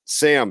right,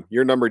 Sam,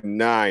 you're number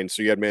 9.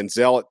 So you had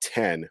Manziel at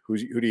 10. Who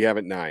do you have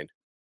at 9?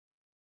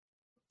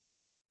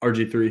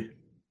 RG3.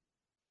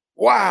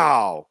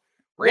 Wow.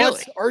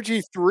 Really? What?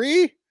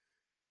 RG3?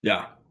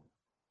 Yeah.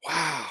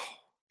 Wow.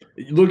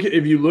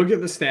 If you look at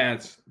the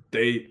stats,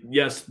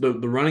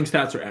 the running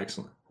stats are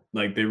excellent.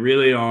 Like they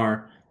really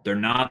are. They're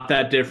not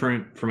that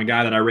different from a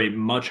guy that I rate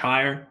much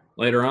higher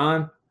later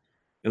on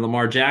in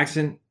Lamar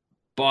Jackson.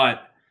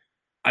 But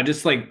I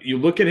just you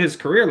look at his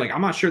career, like I'm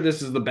not sure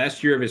this is the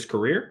best year of his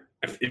career.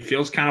 It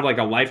feels kind of like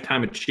a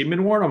lifetime achievement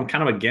award. I'm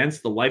kind of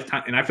against the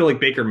lifetime. And I feel like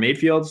Baker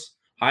Mayfield's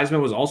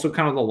Heisman was also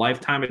kind of the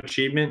lifetime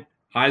achievement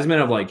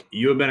Heisman of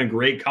you have been a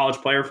great college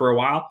player for a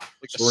while.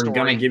 So we're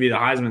going to give you the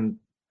Heisman.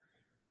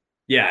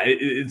 Yeah,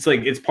 it's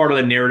it's part of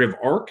the narrative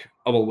arc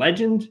of a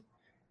legend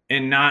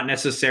and not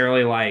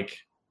necessarily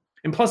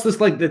and plus this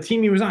the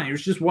team he was on,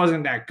 just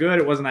wasn't that good.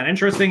 It wasn't that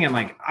interesting. And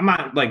I'm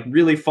not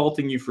really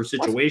faulting you for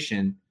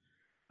situation.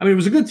 I mean, it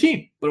was a good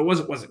team, but it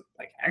wasn't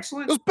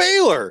excellent. It was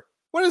Baylor.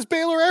 When has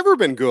Baylor ever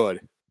been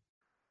good?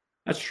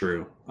 That's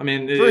true. I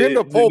mean, for him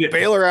to pull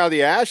Baylor out of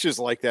the ashes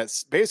like that,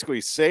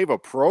 basically save a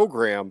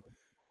program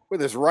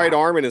with his right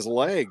arm and his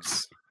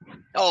legs.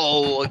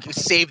 Oh,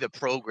 save the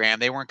program.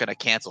 They weren't going to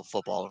cancel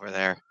football over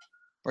there.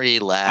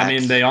 Relax. I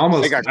mean, they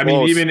almost.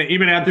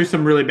 Even after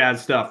some really bad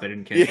stuff, they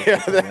didn't cancel.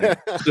 Yeah,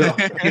 so,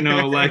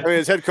 I mean,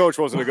 his head coach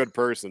wasn't a good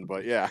person,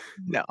 but yeah,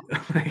 no.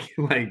 I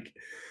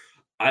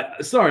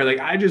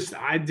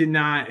did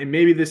not, and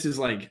maybe this is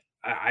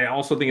I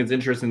also think it's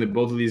interesting that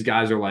both of these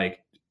guys are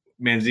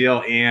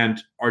Manziel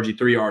and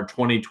RG3 are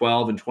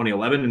 2012 and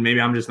 2011, and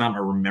maybe I'm just not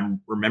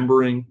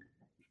remembering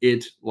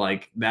it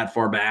that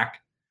far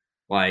back.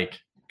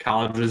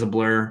 College is a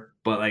blur,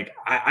 but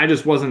I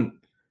just wasn't.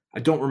 I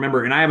don't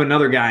remember, and I have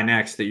another guy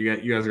next that you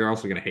guys are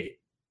also going to hate.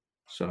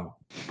 So,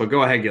 but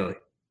go ahead, Gilly.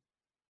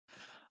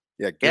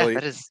 Yeah, Gilly.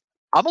 Yeah, that is.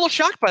 I'm a little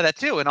shocked by that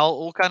too, and I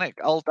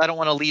don't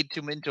want to lead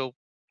too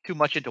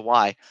much into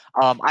why.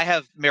 I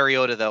have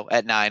Mariota though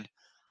at 9.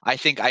 I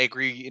think I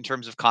agree in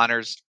terms of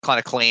Connor's kind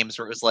of claims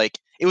where it was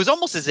it was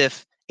almost as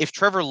if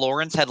Trevor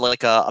Lawrence had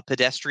a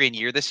pedestrian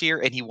year this year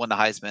and he won the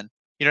Heisman.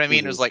 You know what I mean?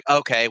 Mm-hmm. It was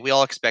okay, we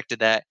all expected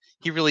that.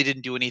 He really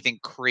didn't do anything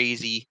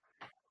crazy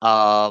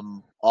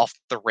off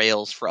the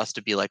rails for us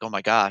to be oh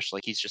my gosh,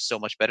 he's just so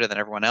much better than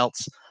everyone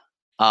else.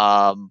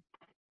 Oregon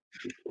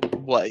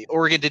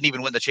didn't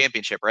even win the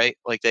championship, right?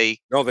 They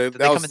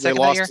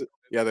lost.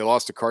 Yeah, they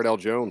lost to Cardell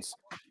Jones.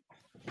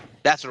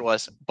 That's what it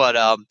was.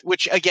 But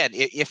which again,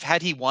 if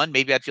had he won,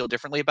 maybe I'd feel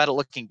differently about it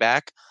looking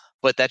back.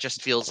 But that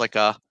just feels like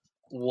a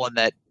one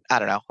that I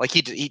don't know.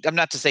 I'm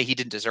not to say he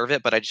didn't deserve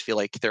it, but I just feel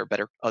like there are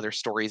better other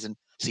stories and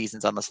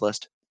seasons on this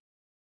list.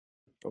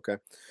 Okay.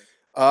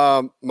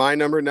 My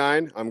number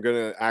 9, I'm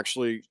gonna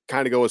actually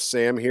kind of go with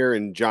Sam here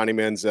and Johnny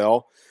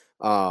Manziel.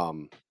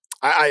 When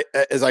I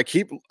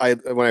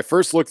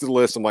first looked at the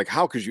list, I'm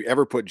how could you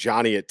ever put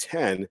Johnny at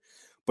 10?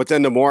 But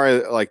then the more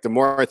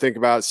I think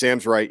about it,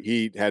 Sam's right.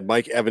 He had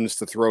Mike Evans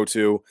to throw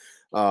to.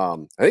 I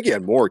think he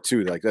had more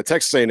too. The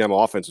Texas A&M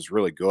offense was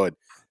really good.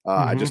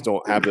 I just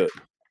don't have the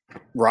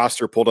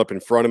roster pulled up in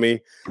front of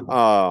me.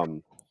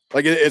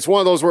 It's one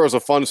of those where it was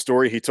a fun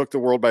story. He took the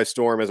world by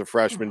storm as a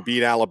freshman,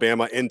 beat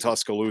Alabama in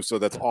Tuscaloosa.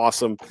 That's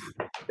awesome.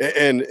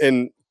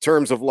 And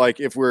terms of like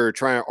if we're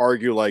trying to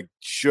argue like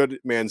should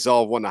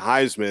Manziel have won the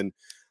Heisman,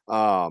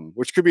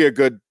 which could be a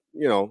good,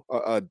 you know,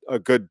 a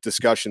good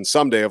discussion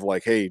someday of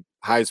like, hey,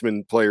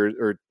 Heisman players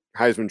or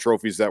Heisman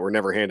trophies that were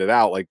never handed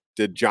out. Like,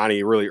 did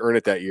Johnny really earn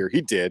it that year?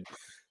 He did.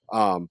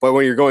 But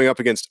when you're going up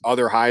against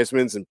other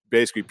Heismans and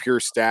basically pure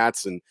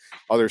stats and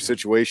other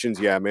situations,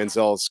 yeah,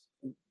 Manziel's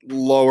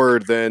lower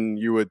than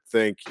you would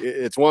think.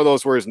 It's one of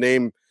those where his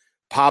name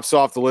pops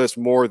off the list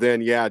more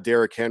than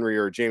Derrick Henry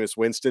or Jameis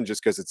Winston,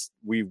 just because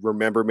we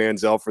remember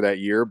Manziel for that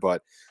year.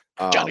 But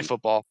Johnny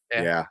football.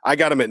 Yeah, I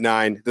got him at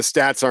 9. The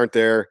stats aren't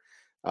there.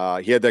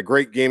 He had that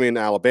great game in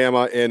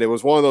Alabama, and it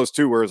was one of those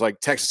two where it was like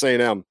Texas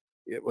A&M.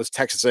 It was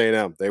Texas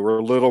A&M. They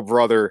were little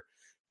brother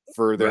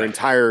for their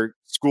entire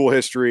school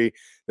history.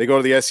 They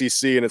go to the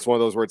SEC, and it's one of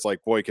those where it's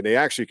like, boy, can they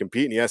actually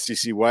compete in the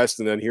SEC West?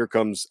 And then here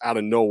comes out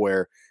of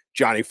nowhere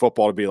Johnny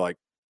football to be like,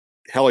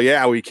 hell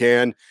yeah, we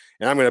can.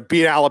 And I'm going to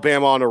beat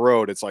Alabama on the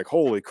road. It's like,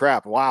 holy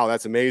crap. Wow,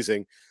 that's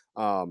amazing.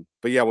 But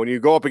yeah, when you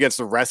go up against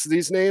the rest of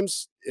these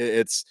names,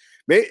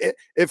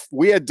 if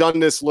we had done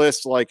this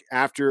list like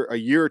after a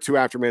year or two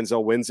after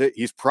Manziel wins it,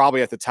 he's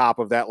probably at the top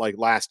of that like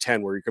last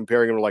 10 where you're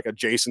comparing him to like a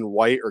Jason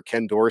White or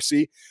Ken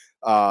Dorsey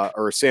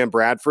or Sam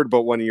Bradford.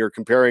 But when you're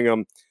comparing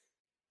him,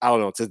 I don't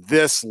know, to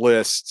this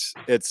list,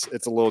 it's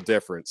a little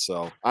different.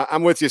 So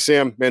I'm with you,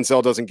 Sam.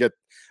 Manziel doesn't get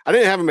 – I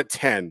didn't have him at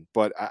 10,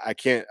 but I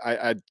can't –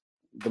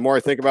 the more I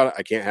think about it,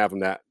 I can't have him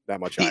that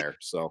much higher.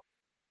 So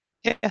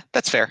yeah,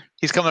 that's fair.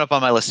 He's coming up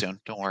on my list soon.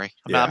 Don't worry.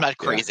 I'm not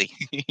crazy.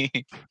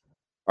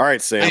 All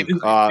right, Sam.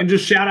 And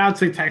just shout out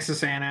to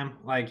Texas A&M.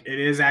 Like, it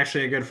is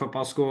actually a good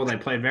football school. They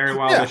played very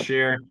well this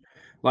year.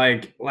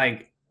 Like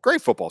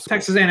great football school.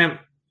 Texas A&M,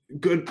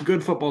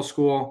 good football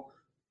school.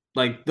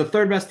 Like the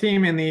third best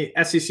team in the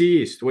SEC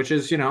East, which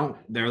is, you know,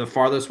 they're the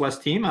farthest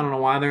west team. I don't know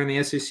why they're in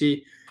the SEC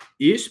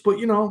East, but,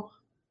 you know,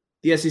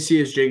 the SEC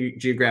is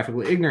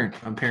geographically ignorant,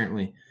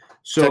 apparently.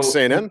 So Texas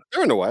A&M,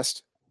 they're in the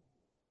West.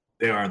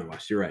 They are in the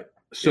West. You're right.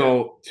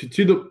 So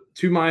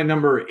to my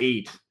number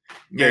 8,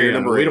 Mariota.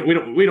 Number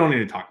 8. We don't need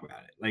to talk about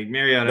it. Like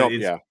Mariota,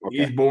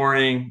 he's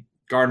boring,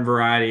 garden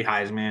variety,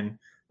 Heisman.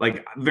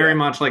 Like very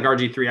much like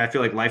RG3. I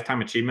feel like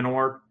lifetime achievement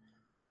award.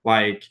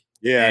 Like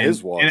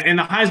his was. And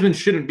the Heisman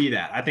shouldn't be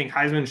that. I think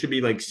Heisman should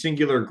be like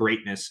singular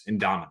greatness and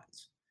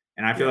dominance.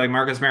 And I feel like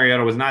Marcus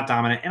Mariota was not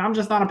dominant. And I'm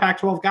just not a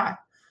Pac-12 guy.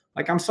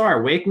 Like, I'm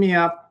sorry. Wake me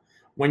up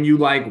when you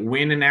like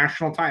win a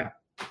national title.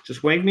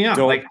 Just wake me up.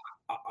 Like,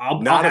 I'll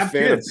have a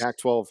fan kids. of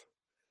Pac-12.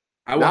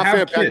 I will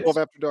have kids.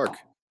 Pac-12 after dark.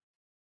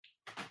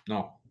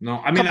 No.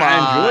 I mean,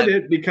 I enjoyed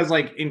it because,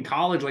 like, in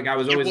college, like, I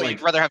was always like,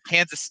 you'd rather have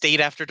Kansas State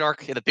after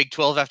dark and the Big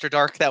 12 after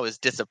dark. That was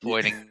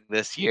disappointing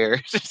this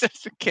year.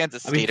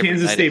 Kansas State. I mean,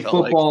 Kansas State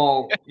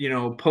football, you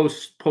know,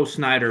 post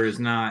Snyder is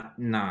not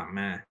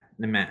man.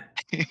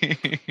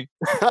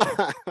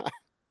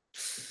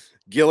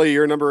 Gilly,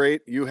 you're number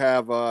 8. You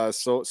have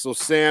so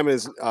Sam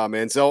is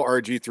Manziel,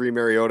 RG3,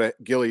 Mariota.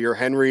 Gilly, you're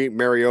Henry,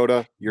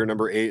 Mariota. You're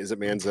number 8. Is it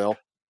Manziel?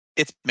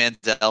 It's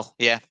Manziel,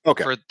 yeah.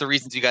 Okay. For the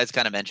reasons you guys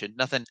kind of mentioned.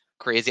 Nothing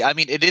crazy. I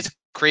mean, it is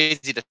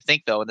crazy to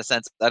think, though, in the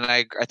sense, and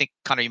I think,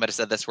 Connor, you might have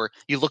said this, where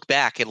you look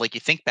back and, like,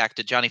 you think back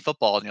to Johnny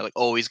Football, and you're like,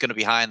 oh, he's going to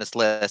be high on this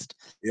list.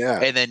 Yeah.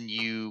 And then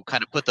you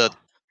kind of put the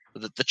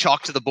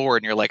chalk to the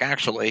board, and you're like,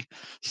 actually,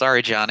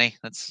 sorry, Johnny.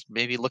 That's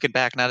maybe looking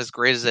back not as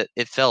great as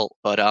it felt,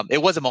 but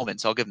it was a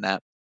moment, so I'll give him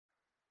that.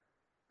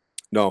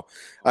 No,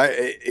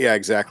 yeah,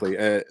 exactly.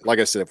 Like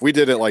I said, if we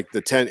did it like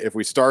if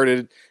we started,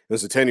 it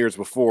was the 10 years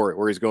before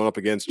where he's going up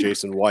against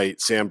Jason White,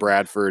 Sam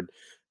Bradford,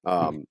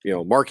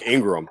 Mark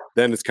Ingram,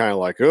 then it's kind of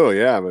like, oh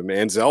yeah, I mean,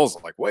 Manziel's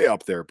like way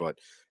up there, but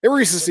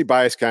recency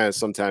bias kind of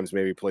sometimes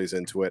maybe plays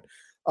into it.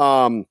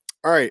 All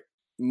right,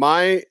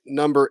 my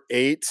number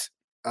 8.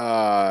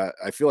 I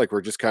feel like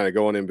we're just kind of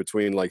going in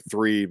between like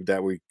 3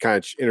 that we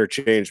kind of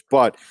interchanged,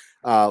 but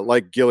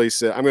like Gilly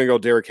said, I'm going to go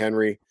Derrick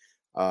Henry.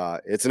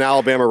 It's an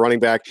Alabama running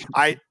back.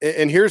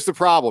 And here's the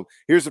problem.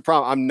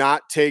 I'm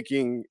not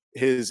taking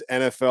his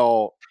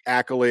NFL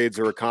accolades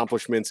or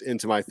accomplishments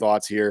into my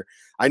thoughts here.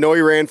 I know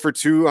he ran for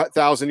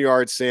 2,000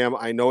 yards, Sam.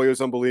 I know he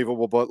was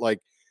unbelievable, but like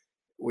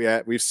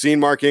we've seen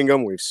Mark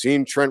Ingram, we've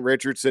seen Trent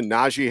Richardson,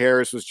 Najee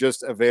Harris was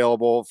just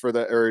available in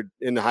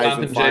the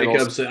Heisman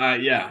finals.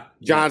 Jacobs,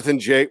 Jonathan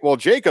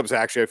Jacobs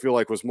actually I feel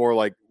like was more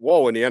like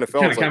whoa in the NFL.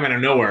 Kind of come out of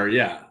nowhere,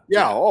 yeah.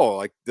 Oh,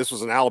 like this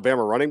was an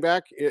Alabama running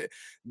back.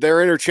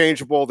 They're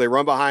interchangeable. They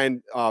run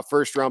behind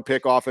first-round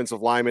pick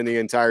offensive linemen the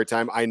entire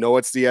time. I know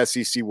it's the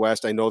SEC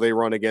West. I know they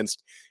run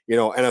against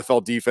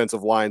NFL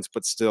defensive lines,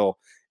 but still,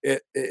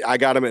 I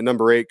got him at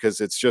number 8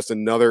 because it's just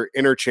another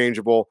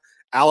interchangeable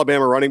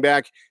Alabama running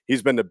back.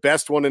 He's been the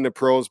best one in the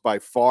pros by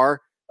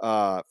far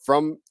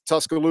from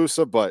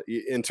Tuscaloosa, but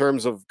in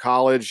terms of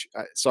college,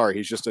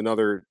 he's just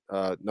another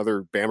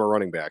Bama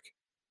running back.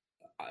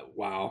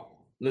 Wow,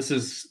 this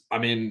is, I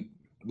mean.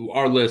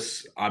 Our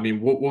list, I mean,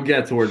 we'll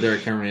get to where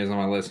Derrick Henry is on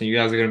my list, and you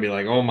guys are going to be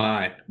like, oh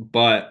my.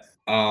 But,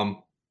 I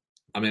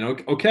mean,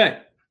 okay.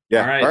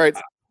 Yeah. All right.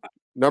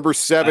 Number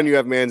 7, you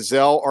have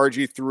Manziel,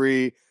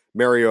 RG3,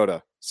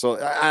 Mariota. So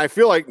I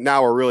feel like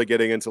now we're really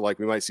getting into like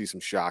we might see some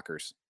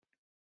shockers.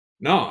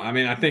 No, I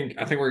mean, I think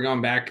we're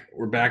going back.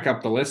 We're back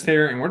up the list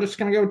here, and we're just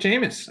gonna go with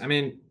Jameis. I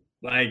mean,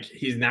 like,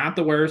 he's not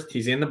the worst.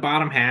 He's in the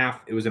bottom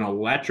half. It was an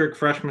electric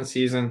freshman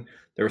season.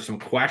 There were some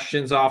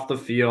questions off the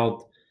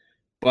field,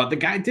 but the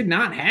guy did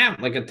not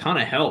have like a ton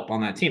of help on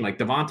that team. Like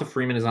Devonta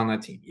Freeman is on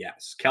that team.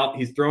 Yes,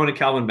 he's throwing to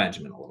Kelvin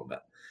Benjamin a little bit,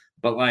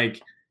 but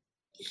like,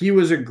 he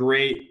was a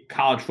great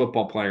college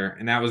football player,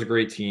 and that was a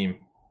great team.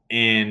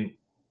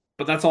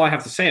 But that's all I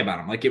have to say about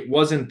him. Like, it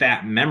wasn't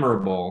that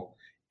memorable,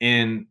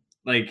 and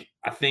like,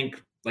 I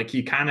think like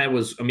he kind of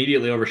was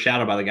immediately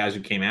overshadowed by the guys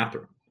who came after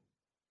him.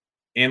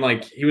 And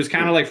like, he was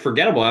kind of like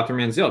forgettable after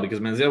Manziel, because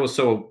Manziel was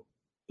so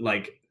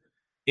like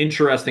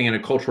interesting and a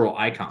cultural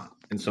icon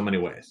in so many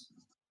ways.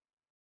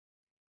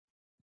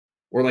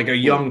 Or like a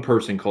young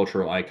person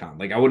cultural icon.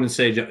 Like, I wouldn't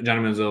say Johnny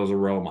Manziel was a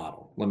role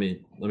model. Let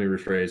me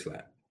rephrase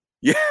that.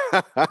 Yeah.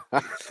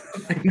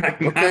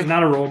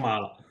 not a role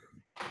model.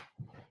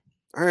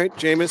 All right,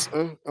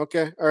 Jameis.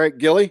 Okay. All right,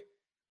 Gilly.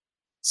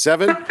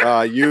 7.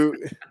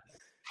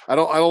 I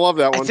don't love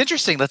that one. It's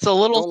interesting. That's a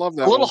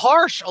little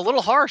harsh. A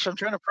little harsh. I'm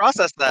trying to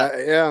process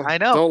that. Yeah, I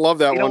know. Don't love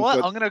that one. You know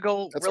what? I'm going to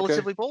go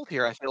relatively bold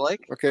here, I feel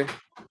like. Okay.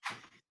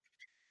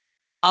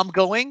 I'm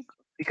going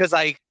because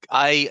I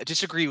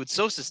disagree with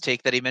Sosa's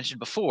take that he mentioned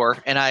before,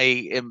 and I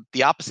am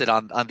the opposite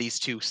on these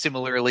two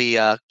similarly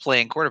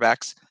playing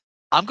quarterbacks.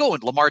 I'm going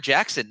Lamar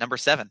Jackson, number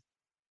 7.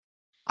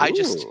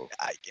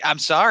 I'm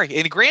sorry.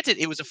 And granted,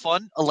 it was a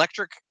fun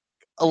electric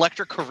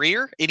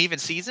career and even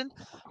season,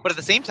 but at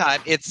the same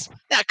time,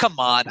 come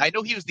on. I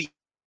know he was the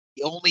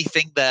only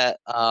thing that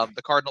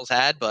the Cardinals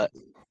had, but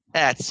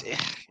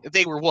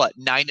they were what,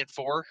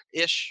 9-4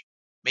 ish,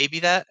 maybe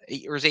that,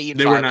 or was 8-5?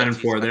 They were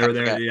 9-4. They were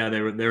there. Yeah,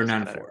 they were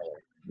 9-4.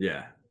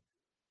 Yeah,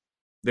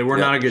 they were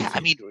not a good team. I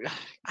mean,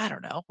 I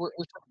don't know.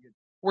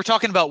 We're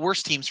talking about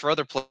worse teams for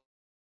other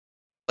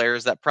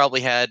players that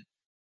probably had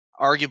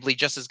arguably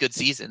just as good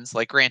seasons.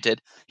 Like,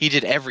 granted, he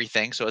did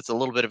everything, so it's a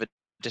little bit of a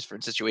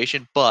different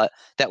situation, but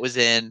that was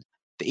in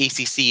the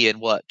ACC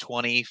in what,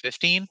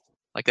 2015?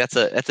 Like, that's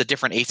a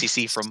different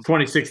ACC from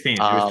 2016. It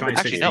was 2016.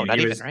 Actually, no, not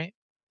even, right?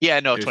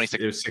 Yeah, no,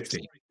 2016. It was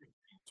 16.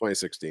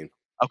 2016.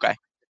 Okay.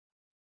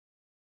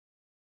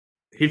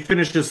 He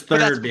finished his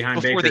third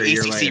behind Baker. Before the a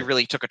year ACC later.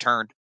 really took a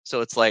turn, so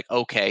it's like,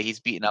 okay, he's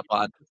beaten up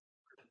on.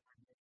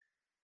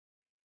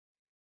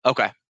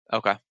 Okay,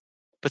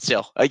 but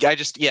still, the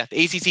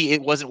ACC,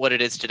 it wasn't what it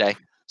is today,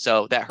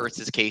 so that hurts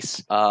his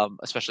case,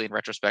 especially in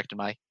retrospect in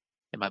my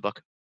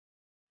book.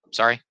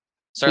 Sorry,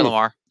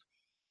 Lamar.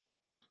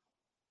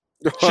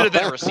 Should have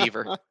been a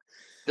receiver.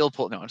 Bill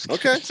Pull. No, I'm just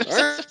kidding.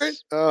 Okay,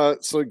 all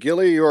right. So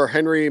Gilly, you are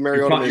Henry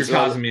Mariota. You're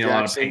causing me a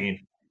lot of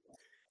pain.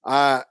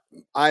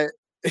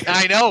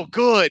 I know.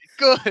 Good.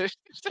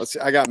 Let's see.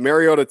 I got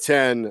Mariota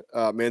 10,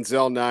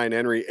 Manziel 9,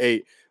 Henry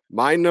 8.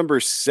 My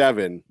number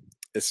 7.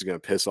 This is going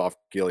to piss off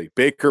Gilly.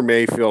 Baker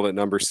Mayfield at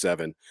number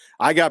 7.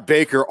 I got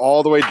Baker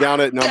all the way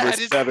down at number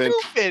 7.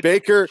 Stupid.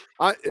 Baker,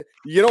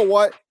 you know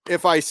what?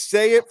 If I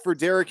say it for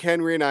Derrick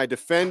Henry and I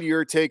defend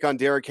your take on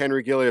Derrick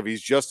Henry, Gilly, if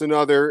he's just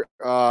another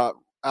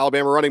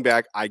Alabama running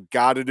back, I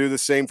got to do the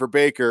same for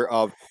Baker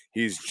of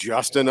he's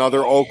just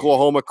another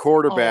Oklahoma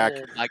quarterback.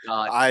 Oh, my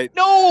God.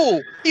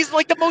 No! He's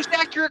like the most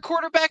accurate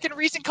quarterback in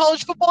recent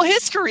college football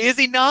history, is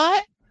he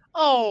not?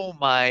 Oh,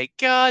 my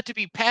God. To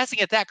be passing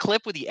at that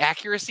clip with the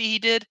accuracy he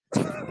did.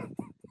 And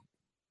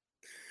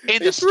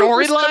the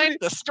storyline.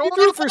 He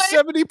threw for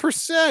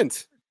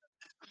 70%.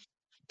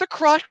 The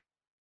crotch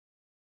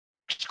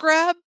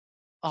grab.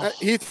 Oh.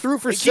 He threw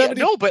for 70%.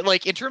 No, but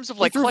like in terms of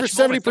like he threw for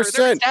 70%.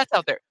 There are stats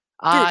out there.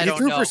 Dude, he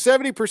threw for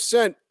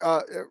 70%.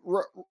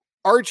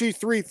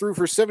 RG3 threw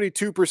for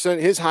 72%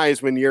 his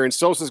Heisman year, and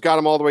Sosa's got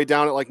him all the way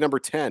down at like number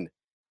 10.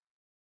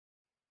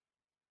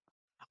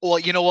 Well,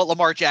 you know what?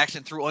 Lamar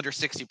Jackson threw under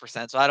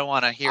 60%, so I don't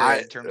want to hear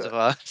it in terms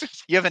of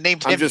you haven't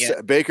named him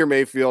yet. Baker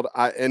Mayfield,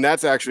 and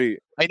that's actually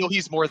I know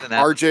he's more than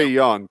that. RJ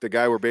Young, the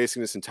guy we're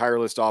basing this entire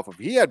list off of.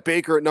 He had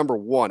Baker at number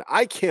 1.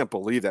 I can't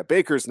believe that.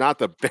 Baker's not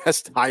the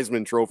best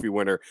Heisman Trophy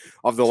winner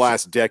of the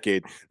last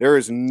decade. There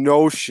is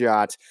no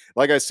shot.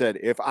 Like I said,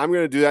 if I'm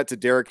going to do that to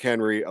Derrick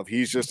Henry, of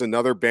he's just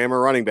another Bama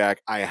running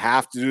back, I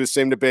have to do the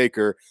same to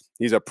Baker.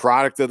 He's a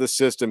product of the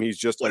system. He's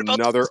just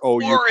another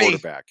OU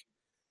quarterback.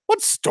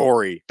 What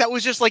story? That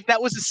was a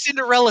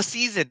Cinderella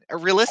season.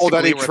 Realistically,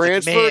 that he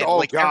transferred.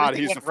 God,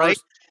 he's the first. Right?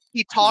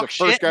 He talks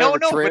shit. No,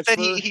 but then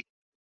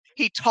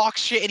he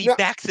talks shit and he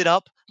backs it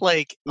up.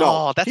 Like,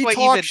 that's why he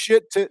talks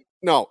shit.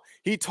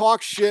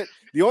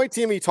 The only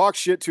team he talked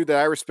shit to that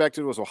I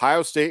respected was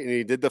Ohio State, and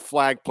he did the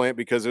flag plant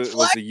because it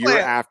was the year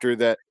after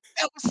that.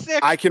 That was sick.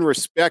 I can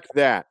respect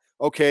that.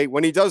 Okay,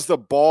 when he does the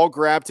ball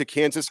grab to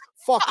Kansas.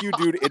 Fuck you,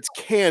 dude. It's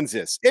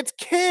Kansas. It's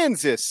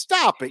Kansas.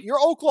 Stop it.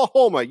 You're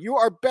Oklahoma. You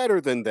are better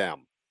than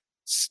them.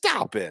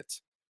 Stop it.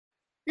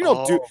 You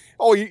don't do.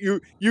 Oh, you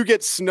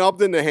get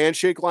snubbed in the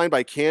handshake line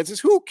by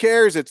Kansas. Who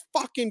cares? It's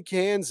fucking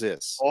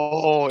Kansas.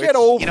 Oh, get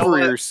over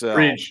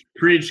yourself.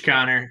 Preach,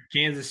 Connor.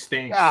 Kansas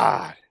stinks.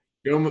 God.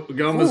 Go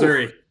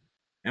Missouri.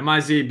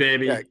 MIZ,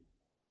 baby.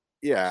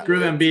 Yeah. Screw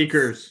them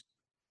Beakers.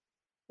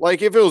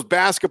 Like if it was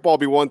basketball,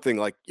 it'd be one thing.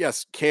 Like,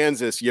 yes,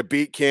 Kansas, you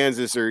beat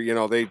Kansas, or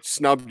they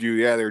snubbed you.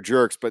 Yeah, they're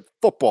jerks. But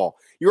football,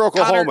 you're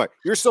Oklahoma. Connor,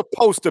 you're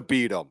supposed to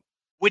beat them.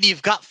 When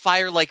you've got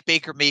fire like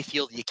Baker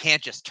Mayfield, you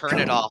can't just turn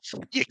it off.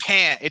 You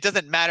can't. It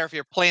doesn't matter if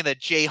you're playing the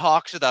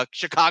Jayhawks or the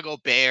Chicago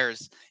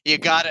Bears. You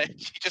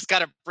just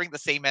gotta bring the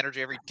same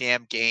energy every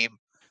damn game.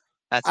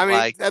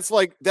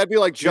 That'd be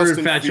like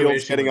Justin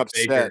Fields getting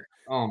upset. Baker.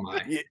 Oh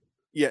my.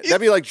 Yeah,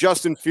 that'd be like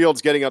Justin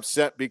Fields getting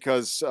upset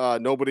because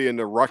nobody in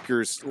the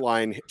Rutgers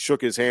line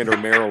shook his hand, or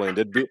Maryland.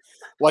 It'd be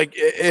like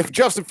if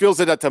Justin Fields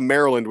did that to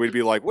Maryland, we'd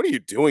be like, "What are you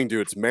doing,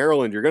 dude? It's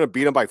Maryland. You're going to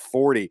beat them by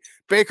 40."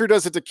 Baker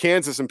does it to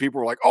Kansas, and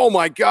people were like, "Oh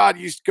my God,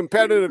 he's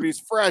competitive. He's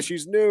fresh.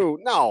 He's new."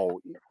 No,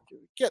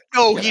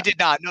 he did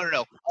not.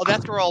 No. Oh,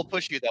 that's where I'll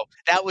push you though.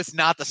 That was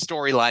not the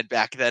storyline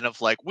back then.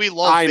 Of like, we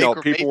love. I know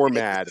Baker people were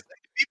Mayfield. mad.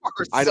 People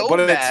were so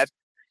mad.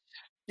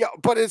 Yeah,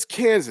 but it's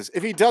Kansas.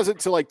 If he does it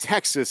to like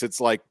Texas, it's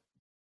like,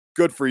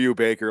 good for you,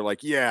 Baker.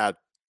 Like, yeah,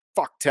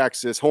 fuck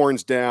Texas,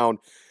 horns down.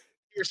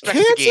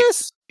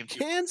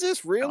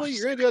 Kansas, really?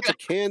 You're gonna do that to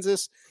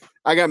Kansas?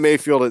 I got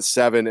Mayfield at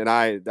 7, and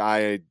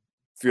I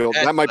feel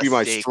that might be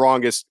my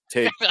strongest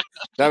take.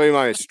 That'd be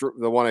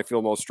the one I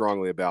feel most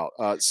strongly about.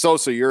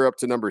 Sosa, you're up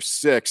to number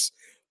 6.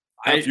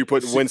 After you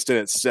put Winston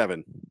at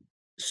 7.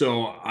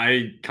 So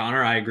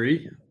Connor, I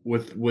agree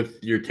with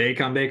your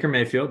take on Baker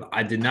Mayfield.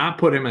 I did not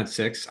put him at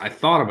 6. I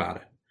thought about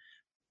it,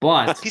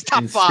 but he's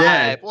top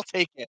 5. We'll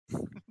take it.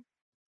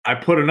 I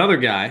put another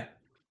guy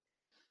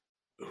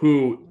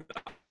who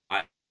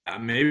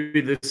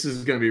maybe this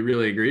is going to be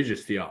really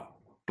egregious to y'all,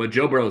 but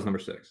Joe Burrow is number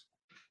 6.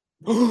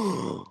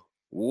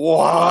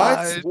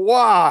 What?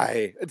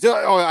 Why?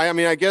 I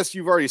mean, I guess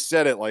you've already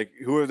said it. Like,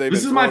 who have they been?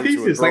 This is my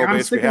thesis. Like,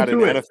 I'm sticking had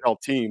to an it.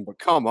 NFL team, but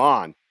come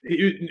on.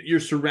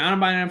 You're surrounded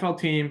by an NFL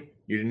team.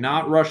 You did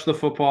not rush the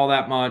football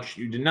that much.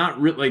 You did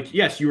not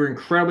yes, you were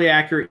incredibly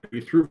accurate.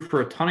 You threw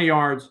for a ton of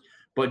yards.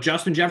 But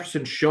Justin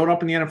Jefferson showed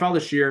up in the NFL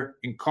this year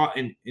and caught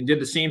and did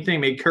the same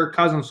thing, made Kirk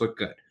Cousins look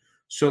good.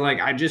 So,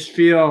 like, I just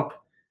feel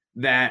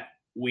that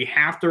we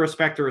have to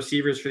respect the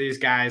receivers for these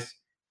guys.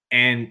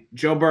 And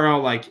Joe Burrow,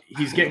 like,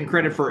 he's getting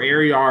credit for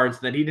air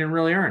yards that he didn't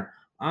really earn.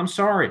 I'm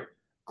sorry.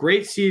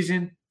 Great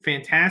season,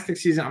 fantastic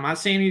season. I'm not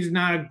saying he's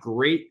not a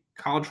great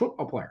college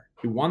football player.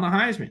 He won the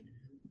Heisman.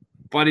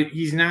 But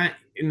he's not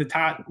in the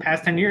top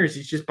past 10 years.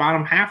 He's just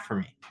bottom half for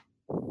me.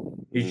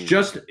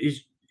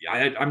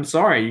 I'm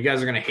sorry, you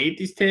guys are going to hate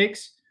these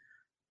takes,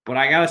 but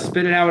I got to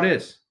spit it how it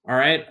is. All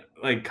right.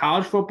 Like,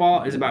 college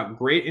football is about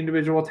great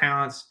individual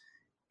talents,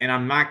 and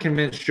I'm not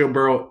convinced Joe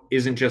Burrow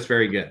isn't just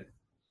very good.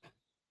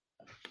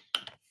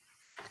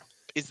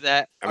 Is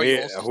that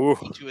you also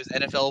speaking to his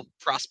NFL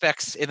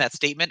prospects in that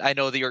statement? I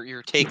know that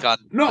your take on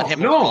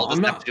him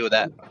doesn't have to do with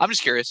that. I'm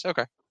just curious.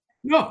 Okay.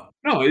 No.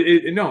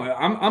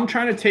 I'm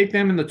trying to take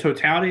them in the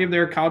totality of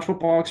their college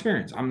football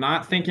experience. I'm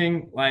not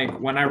thinking like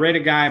when I rate a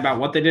guy about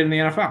what they did in the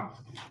NFL.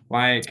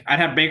 Like, I'd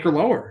have Baker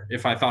lower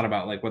if I thought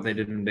about like what they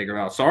did in Baker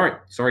Valley.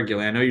 Sorry,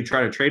 Gilly. I know you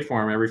try to trade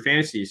for him every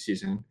fantasy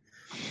season,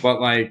 but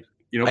like,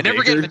 I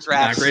never get in the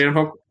draft. Not great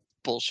NFL.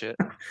 Bullshit.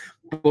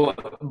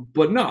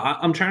 But no,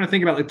 I'm trying to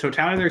think about the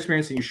totality of their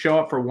experience. And you show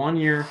up for 1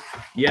 year.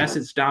 Yes,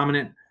 it's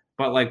dominant,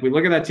 but like we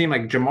look at that team,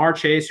 like Jamar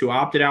Chase, who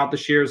opted out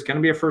this year, is going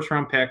to be a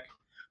first-round pick.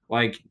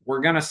 Like,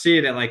 we're going to see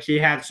that like he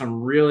had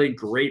some really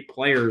great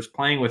players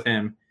playing with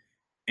him,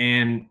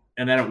 and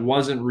that it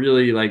wasn't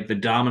really like the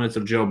dominance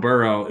of Joe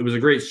Burrow. It was a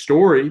great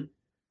story,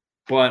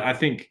 but I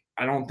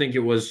don't think it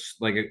was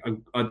like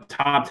a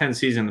top 10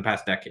 season in the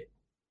past decade,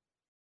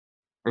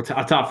 or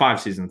a top 5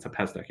 season in the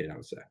past decade, I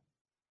would say.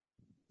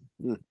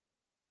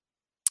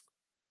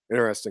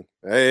 Interesting.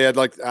 Hey,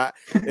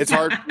 it's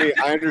hard for me.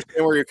 I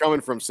understand where you're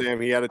coming from,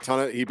 Sam. He had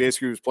he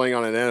basically was playing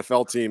on an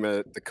NFL team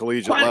at the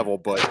collegiate level,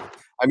 but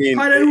I mean,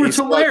 Clyde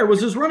Edwards-Helaire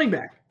was his running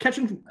back,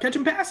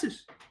 catching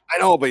passes. I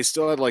know, but he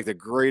still had like the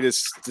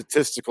greatest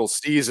statistical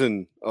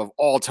season of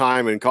all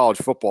time in college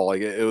football.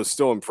 Like, it was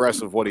still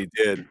impressive what he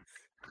did,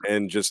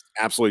 and just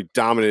absolutely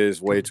dominated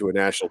his way to a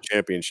national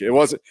championship.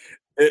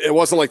 It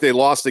wasn't like they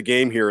lost a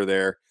game here or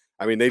there.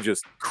 I mean, they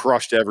just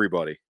crushed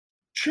everybody.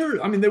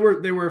 Sure. I mean, they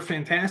were a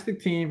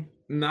fantastic team,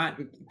 not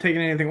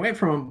taking anything away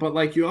from them, but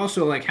like, you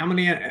also like how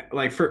many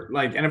like for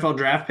like NFL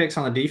draft picks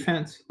on the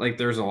defense, like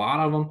there's a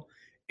lot of them.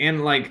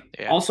 And like,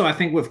 also I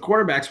think with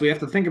quarterbacks, we have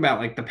to think about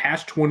like the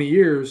past 20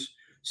 years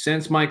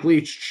since Mike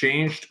Leach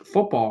changed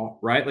football,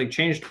 right? Like,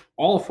 changed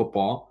all of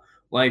football.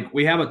 Like,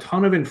 we have a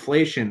ton of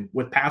inflation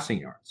with passing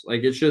yards.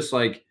 Like, it's just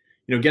like,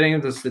 getting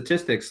into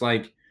statistics,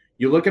 like,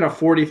 you look at a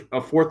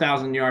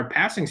 4,000 yard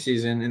passing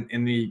season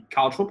in the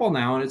college football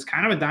now, and it's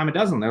kind of a dime a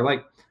dozen. They're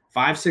like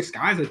 5-6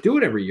 guys that do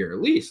it every year,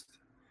 at least.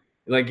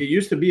 Like, it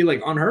used to be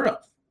like unheard of.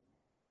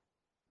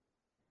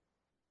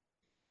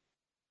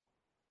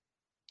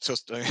 So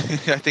I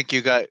think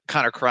you got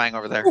Connor crying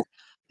over there.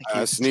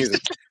 Sneezing.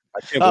 I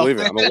can't believe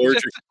it.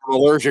 I'm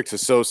allergic to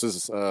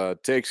Sosa's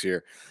takes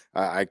here.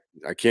 I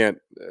can't.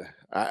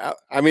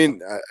 I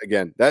mean,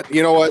 again, that,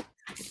 you know what?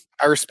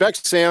 I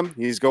respect Sam.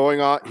 He's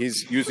going on.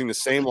 He's using the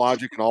same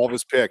logic in all of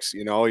his picks.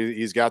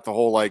 He's got the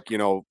whole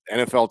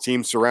NFL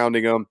team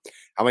surrounding him.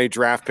 how many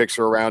draft picks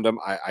are around him.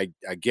 I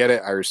get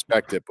it. I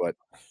respect it, but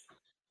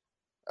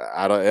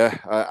I don't.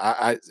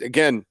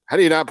 Again, how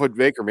do you not put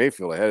Baker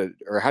Mayfield ahead,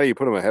 or how do you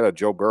put him ahead of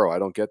Joe Burrow? I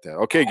don't get that.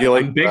 Okay,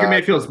 Gilly. Baker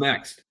Mayfield's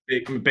next.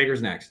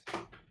 Baker's next.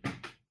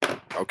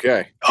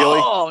 Okay,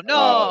 Gilly. Oh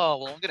no!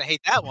 Well, I'm gonna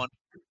hate that one.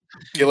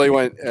 Gilly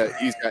went.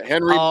 He's got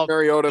Henry,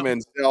 Mariota,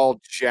 Manziel,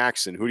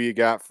 Jackson. Who do you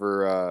got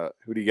for?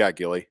 Who do you got,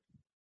 Gilly?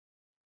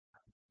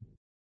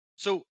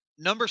 So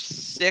number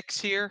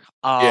 6 here.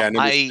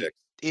 Number 6.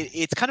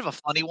 It's kind of a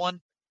funny one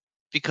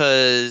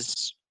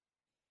because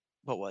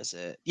what was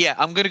it? Yeah,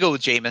 I'm gonna go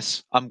with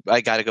Jameis.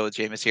 I gotta go with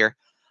Jameis here.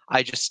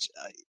 I just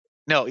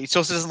no.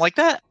 Sosa doesn't like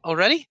that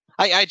already.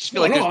 I just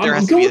feel like there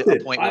has to be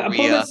a point where I'm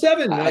at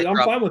 7. I'm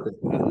fine with it.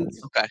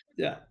 Okay.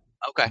 Yeah.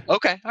 Okay. All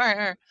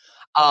right.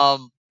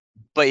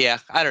 But yeah,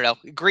 I don't know.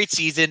 Great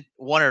season,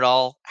 won it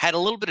all. Had a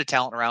little bit of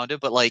talent around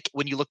it, but like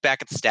when you look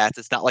back at the stats,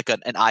 it's not like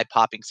an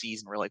eye-popping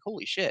season. We're like,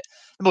 holy shit.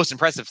 The most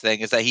impressive thing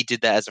is that he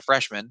did that as a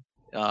freshman.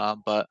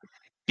 But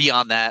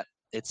beyond that,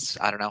 it's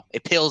I don't know.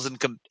 It pales in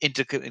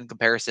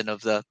comparison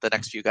of the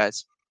next few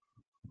guys.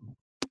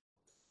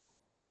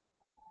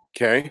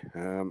 Okay.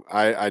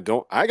 I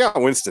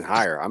got Winston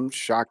higher. I'm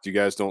shocked you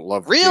guys don't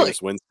love Really?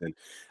 Jameis Winston.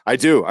 I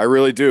do. I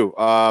really do.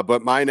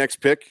 But my next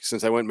pick,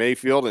 since I went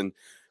Mayfield, and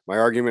my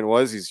argument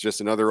was he's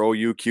just another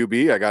OU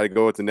QB, I got to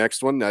go with the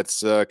next one.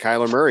 That's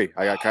Kyler Murray.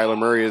 I got Kyler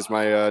Murray as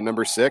my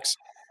number 6.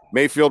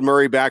 Mayfield,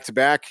 Murray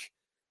back-to-back.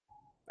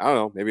 I don't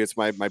know. Maybe it's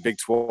my Big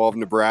 12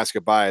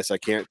 Nebraska bias. I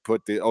can't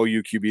put the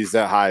OU QBs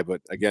that high,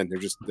 but again,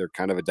 they're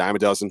kind of a dime a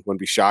dozen. Wouldn't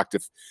be shocked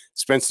if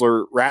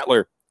Spencer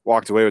Rattler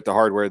walked away with the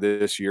hardware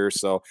this year.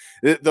 So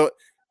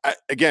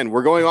again,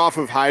 we're going off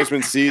of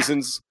Heisman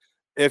seasons.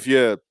 If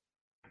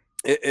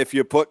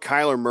you put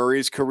Kyler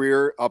Murray's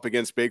career up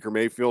against Baker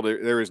Mayfield,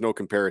 there is no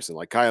comparison.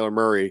 Like Kyler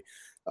Murray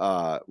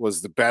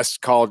was the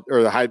best college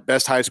or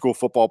best high school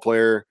football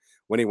player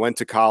when he went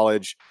to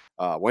college.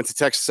 Went to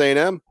Texas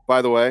A&M,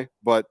 by the way,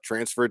 but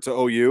transferred to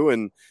OU,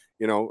 and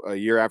a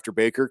year after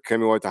Baker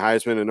came away with the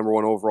Heisman, a number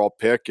 1 overall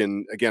pick.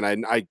 And again,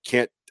 I'm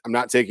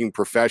not taking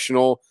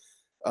professional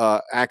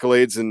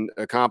accolades and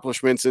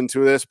accomplishments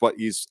into this, but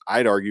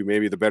I'd argue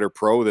maybe the better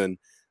pro than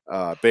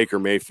Baker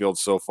Mayfield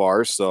so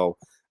far. So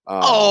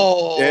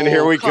and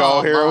here we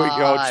go.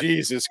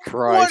 Jesus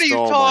Christ. What are you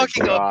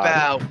talking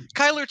about?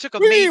 Kyler took a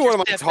major what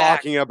am I step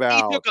talking back.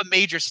 about? He took a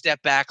major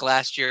step back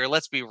last year.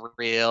 Let's be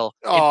real.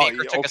 Okay.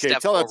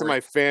 Step Tell that to forward. my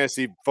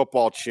fantasy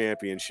football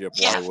championship.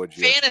 Yeah, Why would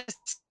you? fantasy.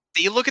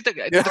 You look at did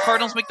the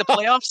Cardinals make the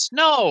playoffs?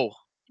 No.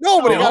 No,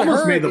 but They he got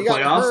almost hurt. made the He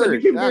got playoffs. hurt. Like,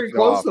 he came very Knocked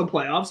close off. to the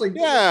playoffs. Like,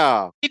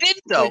 Yeah. He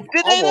didn't though.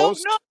 Did they though?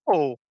 Almost.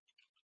 No.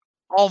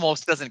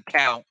 Almost doesn't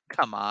count.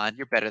 Come on,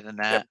 you're better than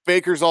Yeah, that.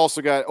 Baker's also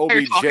got You're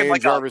OBJ, talking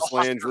like a Jarvis Husker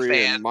Landry,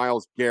 fan. and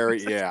Myles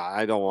Garrett. Yeah,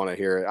 I don't want to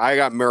hear it. I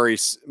got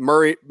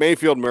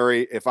Mayfield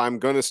Murray. If I'm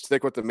going to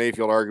stick with the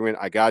Mayfield argument,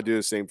 I got to do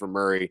the same for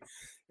Murray.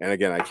 And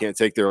again, I can't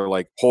take their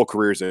whole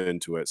careers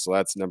into it. So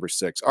that's number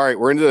 6. All right,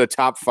 we're into the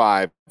top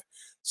 5.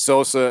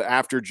 Sosa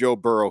after Joe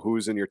Burrow.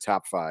 Who's in your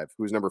top 5?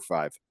 Who's number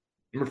 5?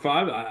 Number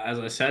 5, as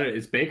I said,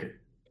 it's Baker.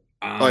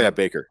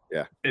 Baker.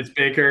 Yeah, it's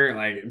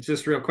Baker.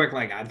 Just real quick,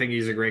 I think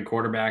he's a great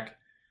quarterback.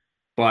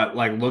 But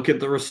look at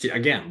the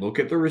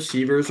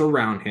receivers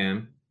around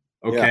him.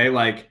 Okay,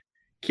 Yeah.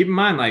 Keep in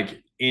mind,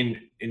 in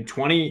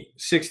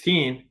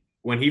 2016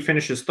 when he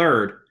finishes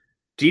 3rd,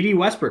 D.D.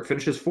 Westbrook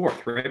finishes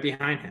 4th, right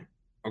behind him.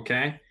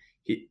 Okay,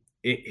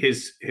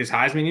 his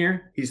Heisman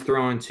year, he's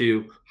throwing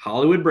to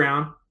Hollywood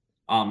Brown,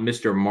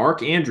 Mr.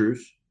 Mark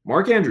Andrews.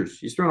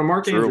 He's throwing to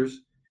Mark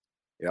Andrews.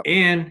 Yep.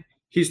 And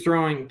he's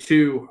throwing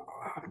to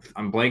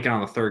I'm blanking on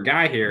the 3rd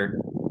guy here.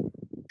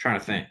 I'm trying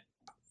to think.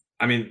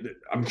 I mean,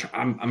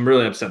 I'm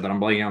really upset that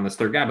I'm blanking on this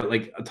 3rd guy, but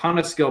a ton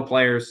of skill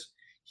players.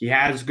 He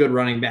has good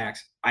running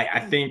backs. I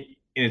think,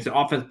 and it's an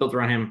offense built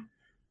around him.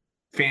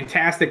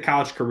 Fantastic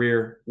college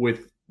career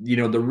with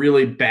the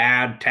really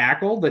bad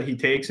tackle that he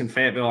takes in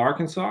Fayetteville,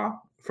 Arkansas,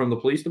 from the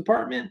police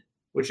department,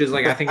 which is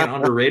I think an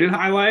underrated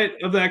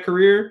highlight of that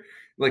career.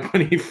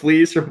 When he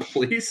flees from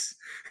police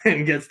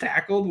and gets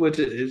tackled, which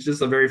is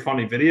just a very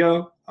funny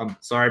video. I'm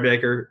sorry,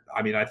 Baker.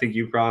 I mean, I think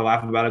you probably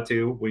laugh about it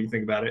too when you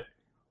think about it.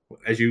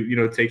 As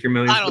you take your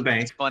millions I to don't the think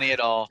bank. it's funny at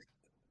all.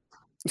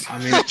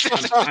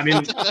 I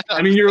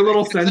mean, you're a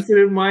little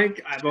sensitive,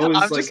 Mike. I've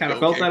always kind of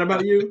felt that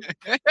about you.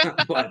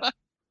 but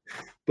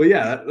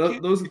yeah,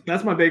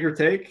 that's my Baker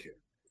take.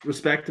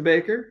 Respect to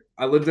Baker.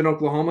 I lived in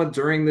Oklahoma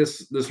during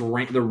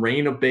the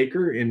reign of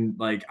Baker, and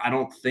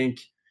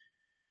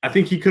I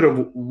think he could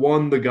have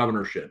won the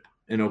governorship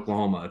in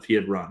Oklahoma if he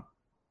had run.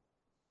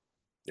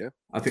 Yeah,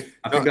 I think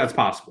that's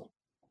possible.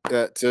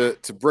 To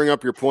bring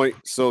up your point,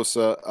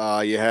 Sosa,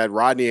 you had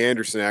Rodney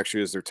Anderson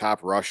actually as their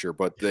top rusher,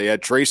 but they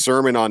had Trey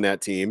Sermon on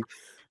that team.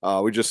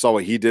 We just saw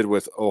what he did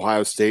with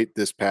Ohio State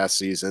this past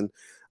season.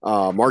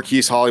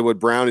 Marquise Hollywood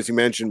Brown, as you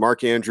mentioned,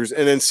 Mark Andrews,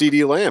 and then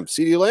CeeDee Lamb.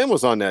 CeeDee Lamb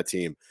was on that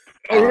team.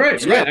 Oh, right.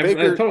 So yeah, I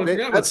totally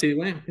forgot about CeeDee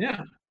Lamb.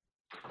 Yeah.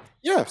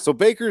 Yeah, so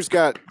Baker's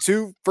got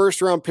 2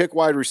 first-round pick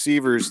wide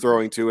receivers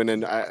throwing to, and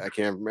then I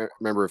can't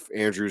remember if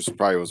Andrews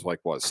probably was like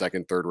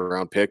second, third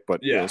round pick,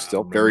 but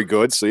still very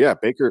good. So yeah,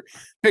 Baker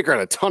had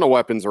a ton of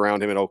weapons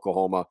around him in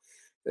Oklahoma.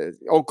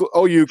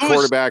 OU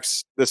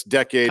quarterbacks this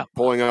decade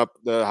pulling up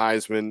the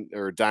Heisman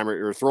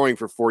or throwing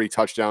for 40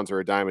 touchdowns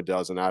or a dime a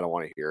dozen. I don't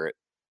want to hear it.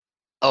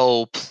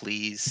 Oh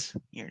please,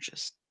 you're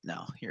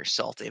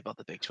salty about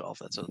the Big 12.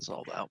 That's what it's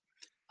all about.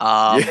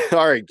 Yeah,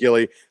 all right,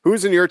 Gilly.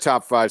 Who's in your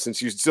top 5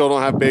 since you still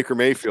don't have Baker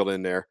Mayfield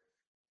in there?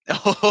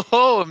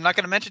 Oh, I'm not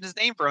going to mention his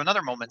name for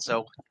another moment,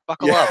 so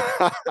buckle up.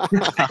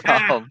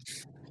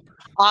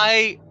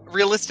 I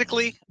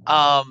realistically,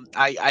 I'm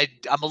a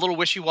little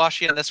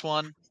wishy-washy on this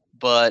one,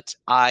 but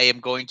I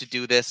am going to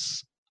do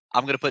this.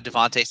 I'm going to put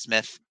Devontae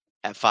Smith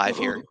at 5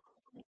 here.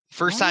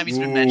 First time he's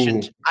been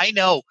mentioned. I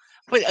know,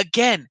 but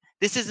again,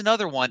 this is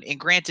another one. And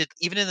granted,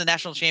 even in the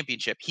national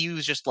championship, he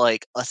was just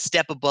like a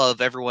step above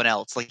everyone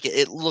else. Like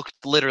it looked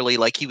literally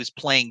like he was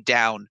playing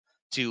down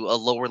to a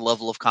lower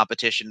level of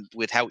competition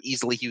with how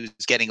easily he was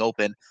getting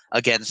open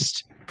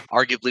against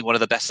arguably one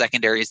of the best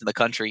secondaries in the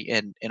country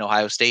in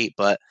Ohio State.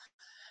 But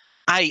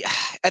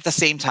at the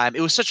same time,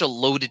 it was such a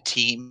loaded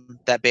team,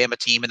 that Bama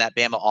team and that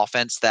Bama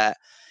offense, that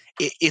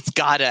it's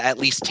got to at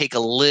least take a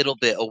little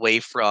bit away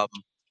from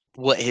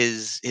what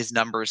his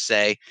numbers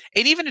say.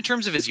 And even in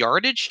terms of his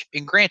yardage,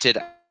 and granted,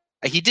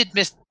 he did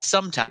miss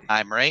some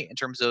time, right? In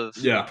terms of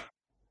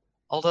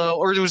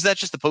or was that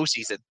just the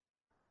postseason?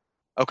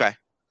 Okay.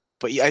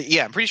 But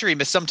yeah, I'm pretty sure he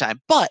missed some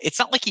time. But it's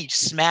not like he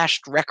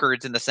smashed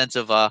records in the sense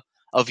of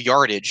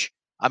yardage.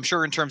 I'm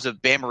sure in terms of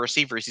Bama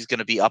receivers, he's going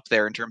to be up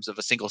there in terms of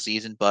a single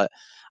season. But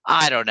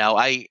I don't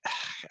know.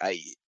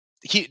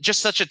 He just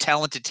such a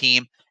talented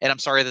team, and I'm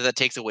sorry that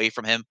takes away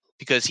from him,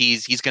 because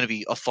he's going to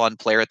be a fun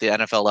player at the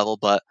NFL level.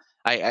 But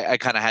I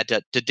kind of had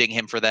to ding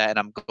him for that, and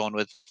I'm going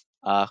with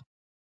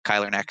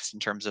Kyler next in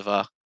terms of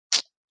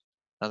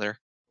another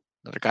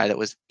guy that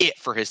was it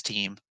for his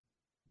team.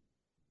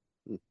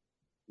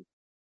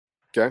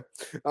 Okay.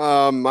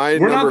 We're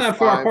not that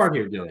far apart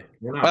here, Gilly.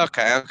 We're not.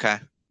 Okay.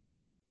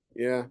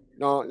 Yeah.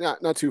 No,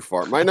 not too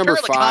far. My number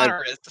 5.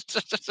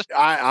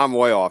 I'm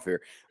way off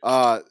here.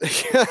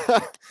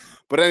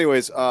 But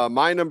anyways,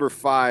 my number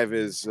 5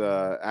 is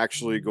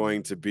actually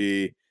going to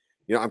be,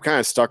 I'm kind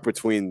of stuck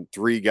between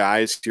 3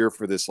 guys here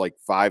for this like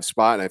 5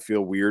 spot, and I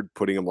feel weird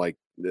putting them like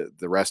the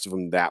rest of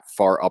them that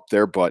far up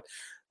there. But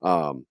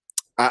I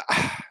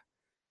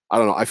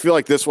don't know. I feel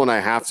like this one I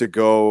have to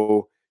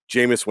go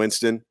Jameis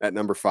Winston at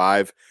number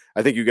 5.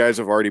 I think you guys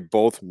have already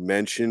both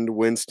mentioned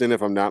Winston,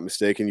 if I'm not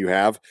mistaken. You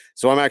have.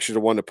 So I'm actually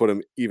the one to put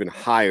him even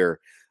higher.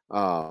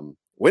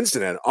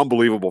 Winston had an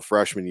unbelievable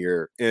freshman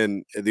year.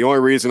 And the only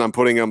reason I'm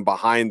putting him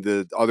behind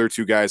the other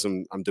 2 guys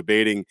I'm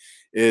debating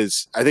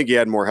is I think he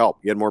had more help.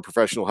 He had more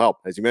professional help.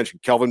 As you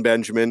mentioned, Kelvin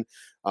Benjamin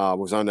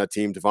was on that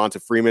team.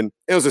 Devonta Freeman.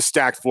 It was a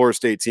stacked Florida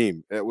State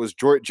team. It was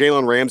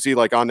Jalen Ramsey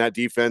like on that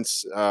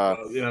defense. Yeah,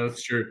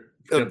 that's true.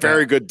 A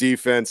very good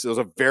defense. It was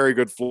a very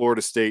good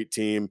Florida State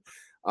team.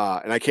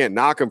 And I can't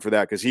knock him for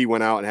that because he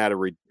went out and had a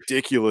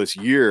ridiculous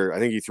year. I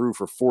think he threw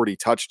for 40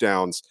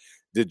 touchdowns,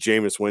 did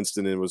Jameis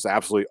Winston, and was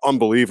absolutely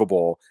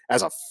unbelievable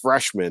as a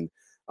freshman.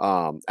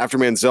 After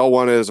Manziel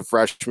won it as a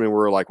freshman, we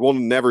were like, we'll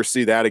never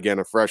see that again,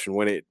 a freshman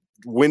win it.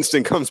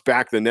 Winston comes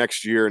back the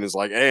next year and is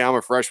like, hey, I'm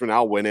a freshman,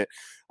 I'll win it.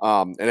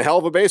 And a hell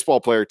of a baseball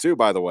player too,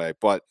 by the way.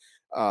 But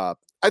I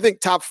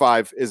think top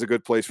 5 is a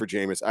good place for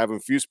Jameis. I have him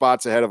a few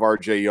spots ahead of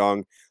RJ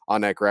Young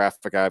on that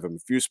graphic. I have him a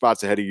few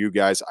spots ahead of you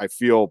guys. I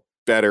feel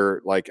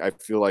better. Like I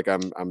feel like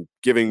I'm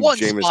giving one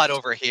Jameis spot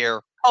over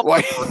here. Pump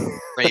the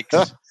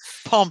brakes.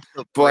 Pump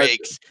the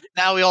brakes.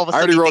 Now we all of a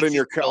sudden. I already wrote in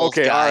your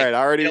okay. Guy.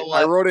 All right.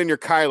 I wrote in your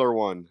Kyler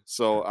one,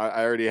 so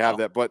I already have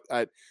that. But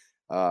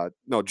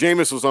no,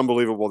 Jameis was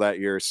unbelievable that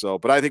year. So,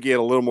 but I think he had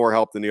a little more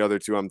help than the other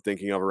 2 I'm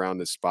thinking of around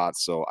this spot.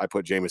 So I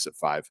put Jameis at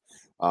 5.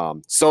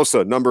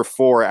 Sosa number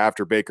 4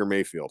 after Baker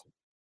Mayfield.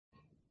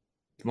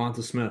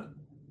 Devonta Smith.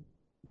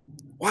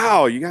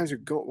 Wow, you guys are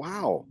going.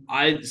 Wow.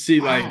 I see.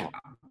 Wow.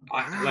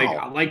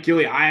 Like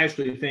Gilly. I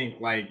actually think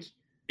like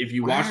if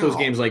you watch those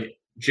games, like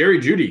Jerry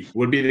Jeudy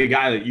would be the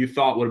guy that you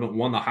thought would have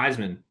won the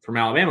Heisman from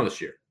Alabama this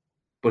year,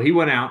 but he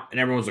went out and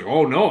everyone's like,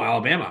 "Oh no,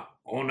 Alabama!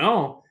 Oh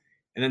no!"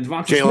 And then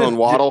Devonta Smith, Jalen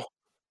Waddle.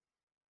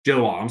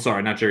 Jalen Waddle. I'm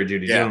sorry, not Jerry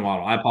Jeudy. Yeah. Jalen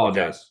Waddle. I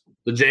apologize.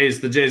 Okay.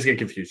 The Jays get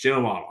confused.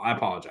 Jalen Waddle. I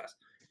apologize.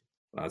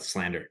 That's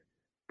slander.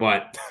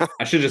 But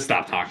I should just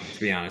stop talking, to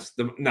be honest.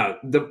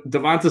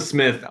 Devonta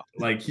Smith,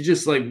 like he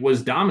just like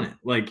was dominant.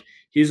 Like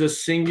he's a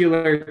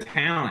singular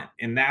talent,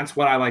 and that's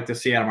what I like to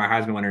see out of my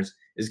Heisman winners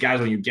is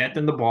guys when you get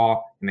them the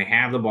ball and they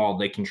have the ball,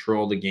 they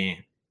control the game,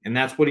 and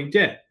that's what he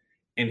did.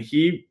 And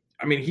he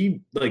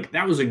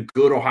that was a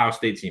good Ohio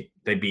State team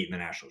they beat in the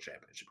national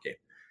championship game.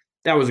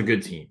 That was a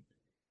good team,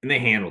 and they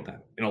handled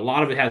them, and a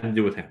lot of it had to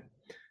do with him.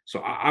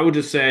 So I would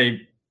just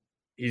say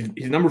he's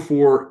number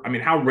 4. I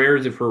mean, how rare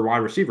is it for a wide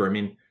receiver? I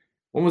mean,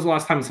 when was the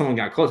last time someone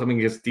got close? I mean,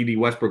 I guess D.D.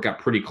 Westbrook got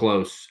pretty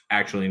close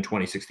actually in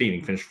 2016.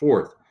 He finished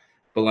 4th.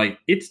 But like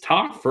it's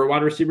tough for a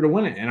wide receiver to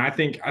win it. And I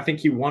think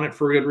he won it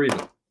for a good reason.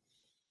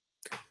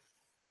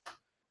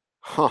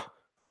 Huh.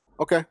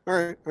 Okay.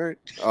 All right.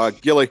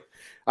 Gilly,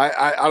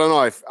 I don't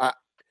know.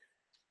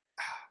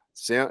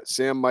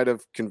 Sam might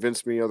have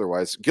convinced me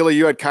otherwise. Gilly,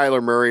 you had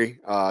Kyler Murray.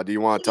 Do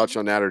you want to touch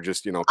on that, or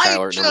just Kyler I at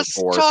number just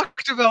 4?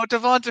 talked about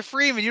Devonta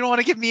Freeman. You don't want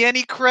to give me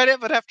any credit,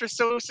 but after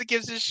Sosa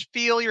gives his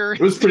spiel, It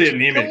was pretty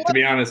anemic, to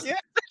be honest. Yeah.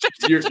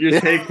 Your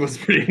take was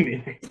pretty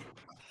anemic.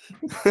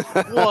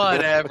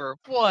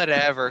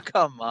 Whatever.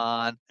 Come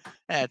on,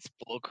 that's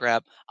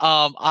bullcrap.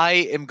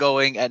 I am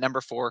going at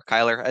number 4,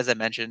 Kyler, as I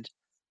mentioned.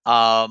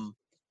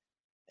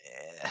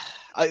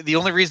 The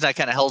only reason I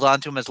kind of held on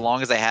to him as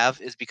long as I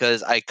have is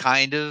because I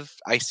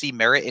see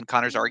merit in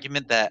Connor's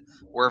argument that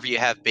wherever you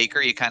have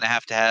Baker, you kind of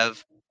have to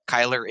have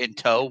Kyler in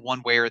tow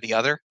one way or the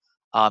other.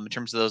 In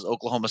terms of those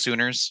Oklahoma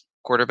Sooners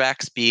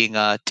quarterbacks being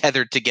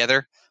tethered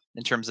together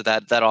in terms of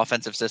that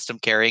offensive system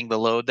carrying the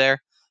load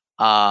there.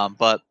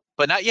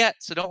 But not yet,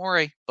 so don't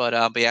worry. But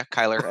yeah,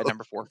 Kyler at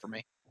number 4 for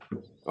me.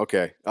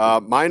 Okay.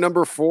 My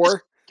number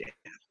 4.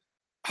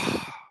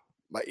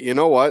 You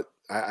know what?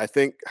 I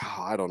think,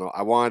 I don't know.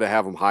 I wanted to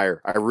have him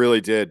higher. I really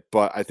did.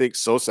 But I think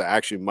Sosa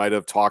actually might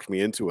have talked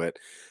me into it.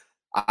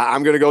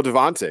 I'm going to go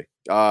Devontae.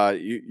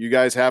 You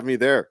guys have me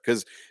there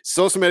because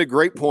Sosa made a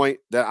great point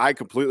that I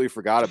completely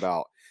forgot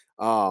about.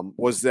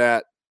 Was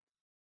that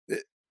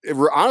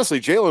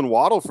honestly, Jalen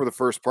Waddle for the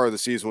first part of the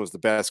season was the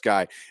best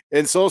guy.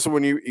 And Sosa,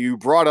 when you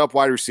brought up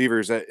wide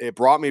receivers, it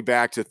brought me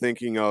back to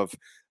thinking of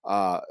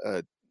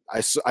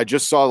I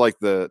just saw like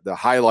the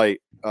highlight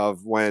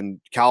of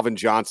when Calvin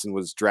Johnson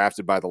was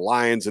drafted by the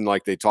Lions, and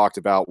like they talked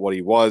about what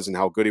he was and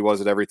how good he was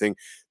at everything.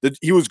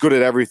 He was good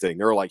at everything.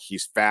 They were like,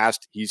 he's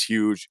fast, he's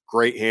huge,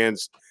 great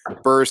hands,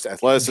 burst,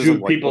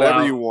 athleticism, like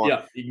whatever you want.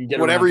 Yeah, you can get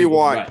whatever you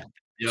want. Right.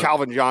 Yep.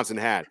 Calvin Johnson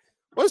had.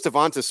 What does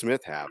Devonta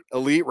Smith have?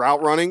 Elite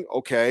route running.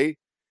 Okay.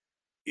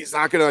 He's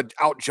not going to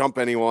out jump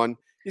anyone.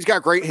 He's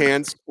got great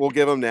hands. We'll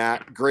give him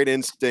that. Great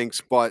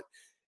instincts, but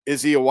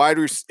is he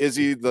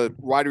the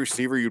wide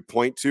receiver you'd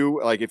point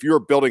to? Like if you were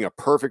building a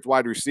perfect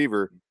wide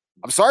receiver,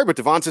 I'm sorry, but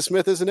Devonta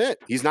Smith isn't it.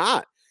 He's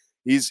not.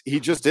 He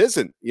just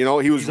isn't. He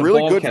was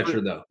really good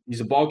catcher though.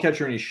 He's a ball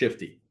catcher and he's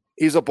shifty.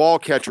 He's a ball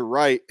catcher,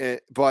 right?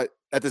 But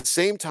at the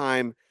same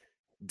time,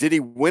 did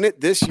he win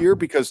it this year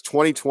because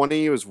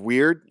 2020 was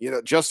weird?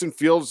 Justin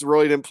Fields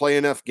really didn't play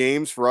enough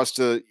games for us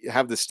to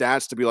have the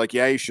stats to be like,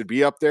 yeah, he should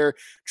be up there.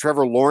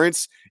 Trevor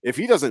Lawrence, if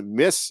he doesn't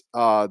miss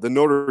the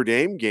Notre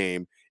Dame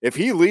game, if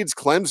he leads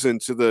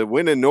Clemson to the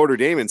win in Notre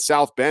Dame in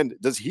South Bend,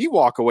 does he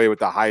walk away with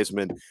the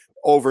Heisman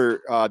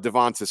over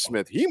Devonta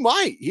Smith? He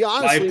might. He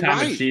honestly Lifetime might.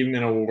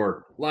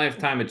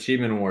 Lifetime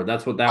Achievement Award.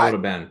 That's what that would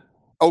have been.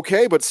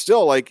 Okay, but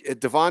still, like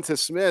Devonta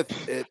Smith,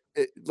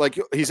 like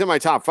he's in my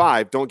top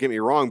 5. Don't get me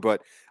wrong,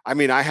 but I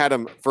mean, I had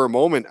him for a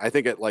moment. I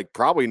think at like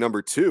probably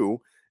number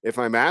 2, if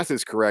my math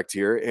is correct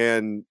here.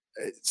 And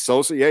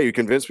Sosa, yeah, you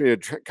convinced me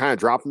to kind of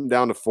drop him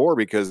down to 4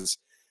 because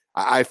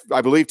I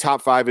believe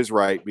top 5 is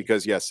right.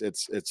 Because yes,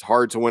 it's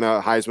hard to win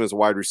a Heisman as a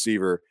wide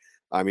receiver.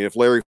 I mean, if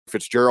Larry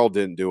Fitzgerald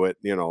didn't do it,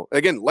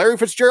 again, Larry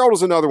Fitzgerald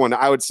was another one.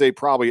 I would say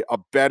probably a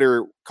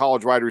better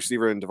college wide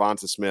receiver than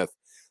Devonta Smith.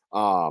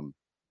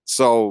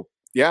 So.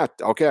 Yeah,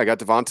 okay, I got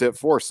Devonta at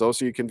 4. So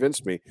you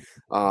convinced me.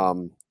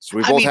 So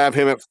we both have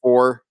him at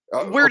 4.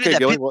 Where did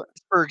that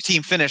Pittsburgh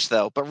team finish,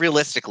 though? But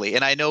realistically,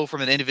 and I know from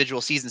an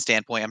individual season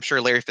standpoint, I'm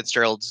sure Larry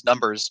Fitzgerald's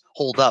numbers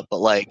hold up. But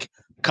like,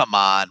 come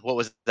on, what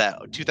was that?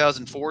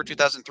 2004,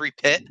 2003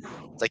 Pitt?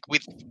 It's like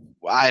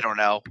I don't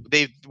know.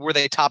 Were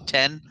they top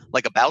 10?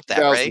 Like about that,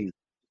 right?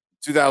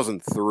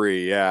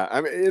 2003, yeah. I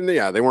mean,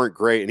 yeah, they weren't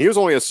great, and he was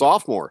only a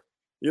sophomore.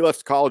 He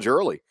left college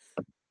early,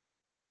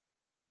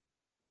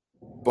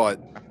 but.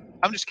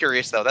 I'm just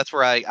curious though. That's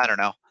where I don't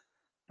know,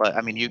 but I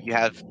mean, you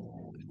have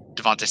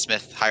Devonta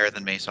Smith higher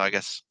than me, so I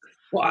guess.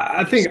 Well,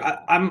 I think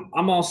I'm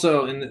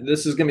also, and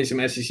this is gonna be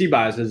some SEC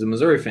bias as a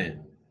Missouri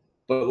fan,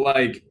 but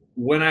like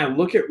when I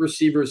look at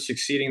receivers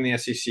succeeding in the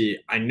SEC,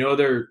 I know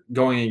they're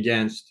going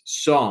against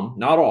some,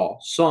 not all,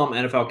 some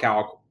NFL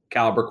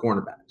caliber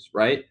cornerbacks,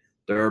 right?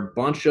 There are a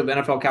bunch of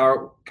NFL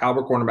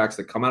caliber cornerbacks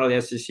that come out of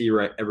the SEC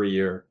every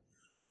year,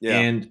 yeah.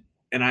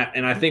 And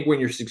I think when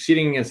you're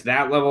succeeding against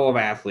that level of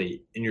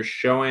athlete and you're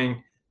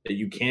showing that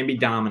you can be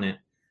dominant,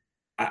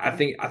 I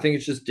think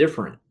it's just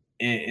different.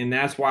 And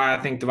that's why I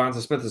think Devonta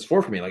Smith is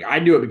 4 for me. Like I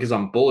do it because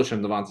I'm bullish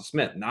on Devonta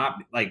Smith,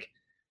 not like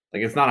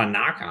it's not a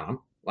knock on him.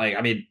 Like,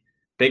 I mean,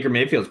 Baker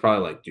Mayfield's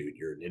probably like, dude,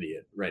 you're an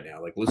idiot right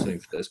now, like listening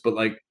to this. But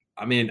like,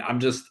 I mean,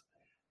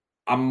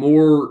 I'm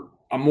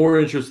more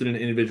interested in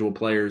individual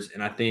players.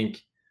 And I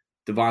think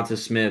Devonta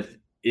Smith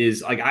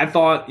is like, I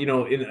thought, in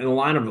the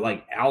line of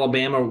like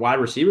Alabama wide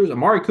receivers,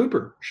 Amari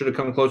Cooper should have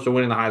come close to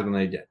winning the Heisman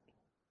than he did,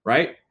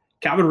 right?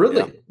 Calvin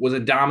Ridley was a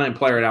dominant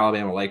player at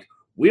Alabama. Like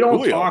we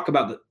don't talk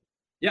about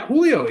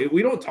Julio.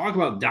 We don't talk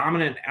about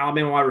dominant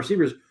Alabama wide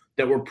receivers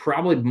that were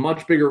probably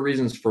much bigger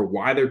reasons for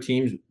why their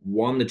teams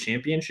won the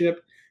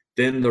championship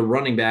than the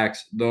running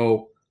backs.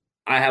 Though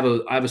I have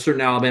a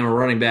certain Alabama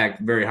running back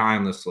very high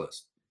on this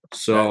list.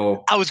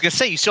 So I was gonna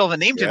say you still haven't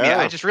named him yet.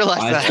 I just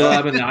realized that.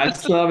 I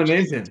still haven't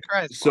named him.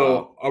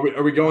 So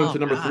are we going to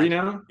number 3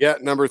 now? Yeah,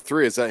 number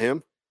 3. Is that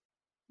him?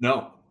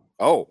 No.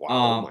 Oh wow!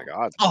 Oh my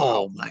God!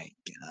 Oh my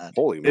God!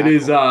 Holy It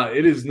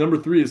mackerel. is number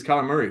 3 is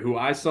Kyler Murray, who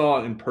I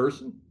saw in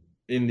person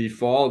in the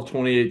fall of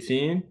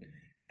 2018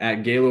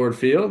 at Gaylord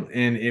Field,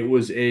 and it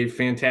was a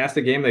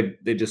fantastic game.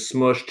 They just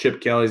smushed Chip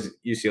Kelly's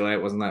UCLA.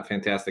 It wasn't that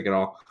fantastic at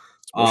all.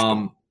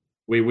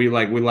 We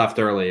left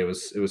early. It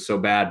was so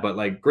bad, but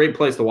like great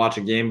place to watch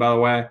a game, by the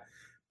way.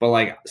 But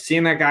like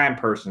seeing that guy in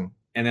person,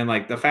 and then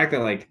like the fact that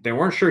like they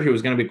weren't sure he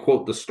was going to be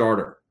quote the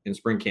starter in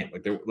spring camp,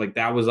 like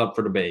that was up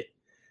for debate.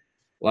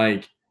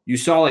 Like you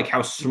saw like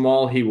how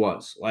small he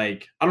was.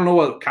 Like I don't know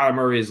what Kyler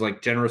Murray is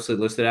like generously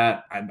listed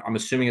at. I'm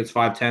assuming it's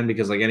 5'10"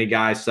 because like any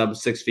guy sub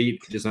 6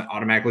 feet just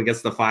automatically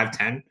gets the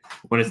 5'10"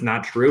 when it's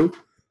not true.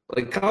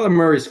 Like Kyler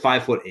Murray is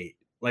 5'8".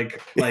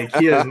 Like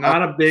he is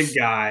not a big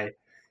guy,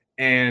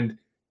 and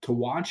to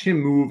watch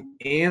him move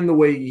and the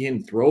way he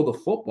can throw the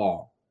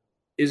football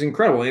is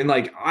incredible. And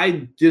like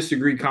I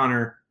disagree,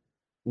 Connor,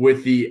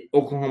 with the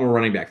Oklahoma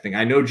running back thing.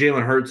 I know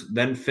Jalen Hurts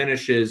then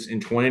finishes in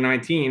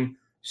 2019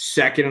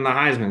 second in the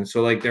Heisman.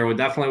 So like there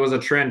definitely was a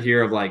trend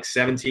here of like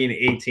 17,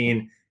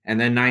 18, and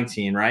then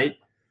 19, right?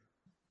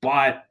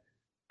 But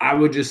I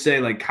would just say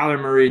like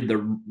Kyler Murray,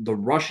 the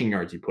rushing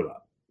yards he put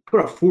up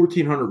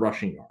 1,400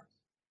 rushing yards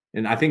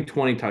and I think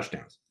 20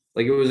 touchdowns.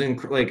 Like it was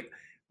like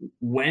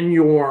when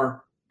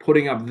you're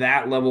putting up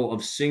that level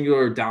of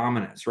singular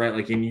dominance, right?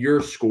 Like in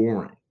your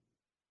scoring,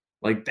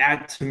 like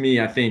that to me,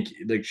 I think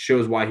like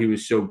shows why he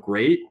was so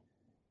great.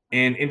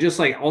 And just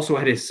like also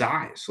at his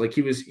size, like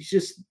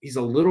he's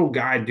a little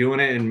guy doing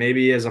it. And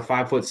maybe as a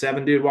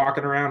 5'7" dude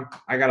walking around,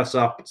 I got a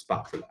soft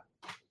spot for that.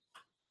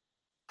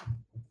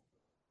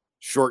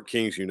 Short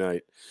Kings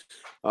unite.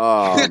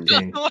 All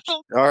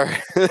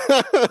right.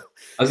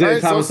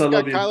 Isaiah Thomas, I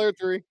love you. Kyler at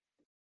 3.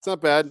 It's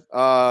not bad.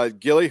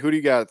 Gilly, who do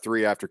you got at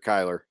 3 after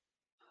Kyler?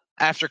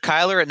 After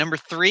Kyler at number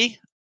 3,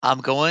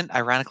 I'm going,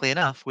 ironically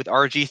enough, with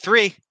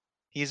RG3.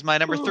 He's my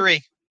number 3.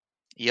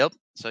 Yep.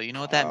 So you know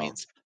what that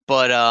means.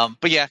 But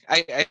yeah,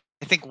 I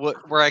think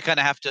where I kind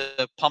of have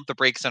to pump the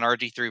brakes on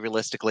RG3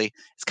 realistically,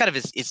 it's kind of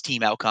his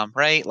team outcome,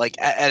 right? Like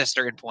at a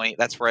certain point,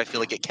 that's where I feel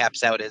like it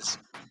caps out his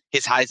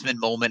Heisman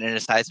moment and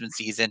his Heisman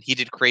season. He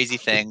did crazy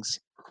things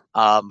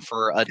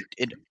for a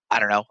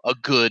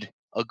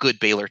good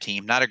Baylor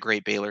team, not a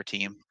great Baylor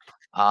team.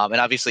 And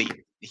obviously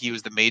he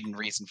was the main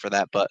reason for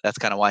that, but that's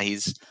kind of why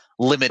he's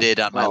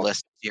limited on my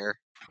list here.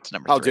 It's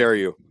number 3. How dare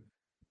you?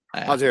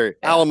 How dare you?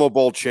 Alamo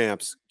Bowl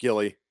champs,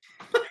 Gilly.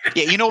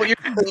 Yeah, you know what? You're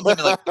going to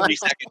limit like 30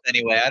 seconds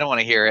anyway. I don't want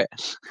to hear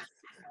it.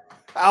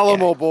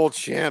 Alamo Bowl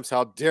champs.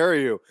 How dare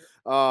you?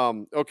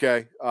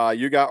 Okay.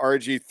 You got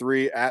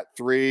RG3 at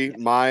 3.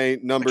 My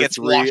number against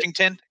 3.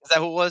 Washington? Is that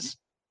who it was?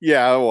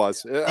 Yeah, it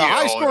was. A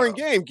high-scoring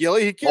game,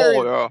 Gilly. He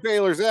carried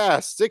Baylor's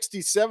ass.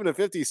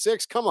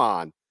 67-56. Come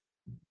on.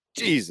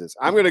 Jesus.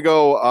 I'm going to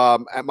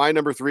go at my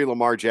number 3,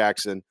 Lamar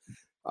Jackson.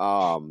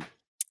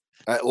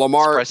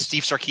 Lamar.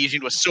 Steve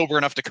Sarkisian was sober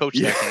enough to coach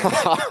that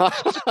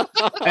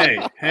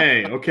game.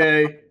 Hey,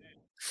 okay.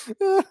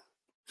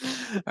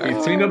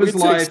 He's cleaned up his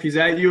life. He's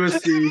at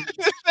USC.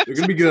 They're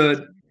gonna be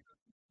good.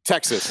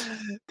 Texas.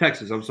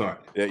 I'm sorry.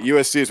 Yeah,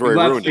 USC is where he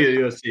ruined it.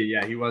 USC.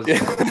 Yeah, he was.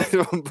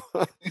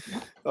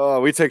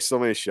 Oh, we take so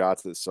many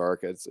shots at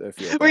Sark.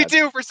 We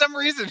do for some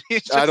reason.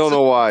 I don't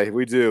know why.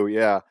 We do.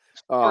 Yeah.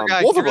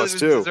 Both of us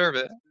too. Deserve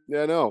it.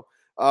 Yeah, no.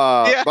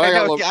 Yeah,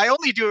 I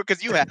only do it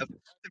because you have.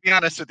 To be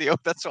honest with you,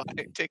 that's why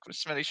I take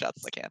as many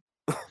shots as I can.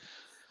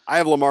 I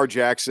have Lamar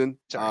Jackson.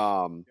 He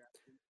and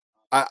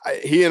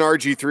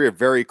RG3 are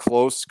very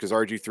close because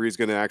RG3 is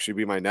going to actually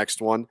be my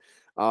next one.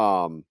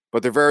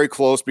 But they're very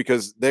close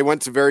because they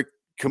went to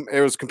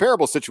it was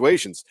comparable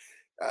situations.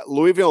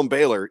 Louisville and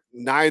Baylor,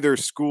 neither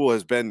school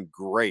has been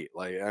great.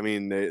 Like, I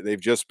mean,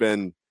 they've just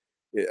been.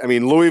 I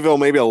mean, Louisville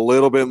maybe a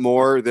little bit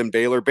more than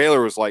Baylor.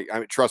 Baylor was like, I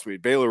mean, trust me,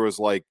 Baylor was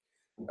like.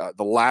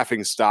 The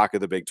laughing stock of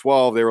the Big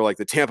 12. They were like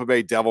the Tampa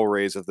Bay Devil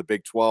Rays of the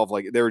Big 12.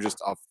 Like they were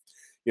just,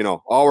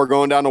 we're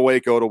going down to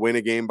Waco to win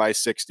a game by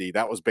 60.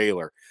 That was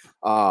Baylor.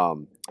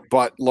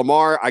 But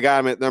Lamar, I got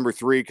him at number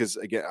 3 because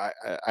again,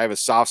 I have a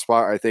soft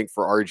spot, I think,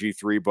 for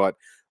RG3. But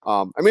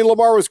I mean,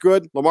 Lamar was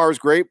good. Lamar was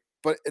great.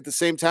 But at the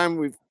same time,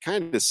 we've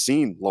kind of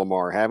seen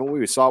Lamar, haven't we?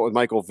 We saw it with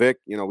Michael Vick.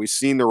 We've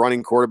seen the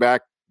running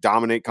quarterback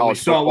dominate college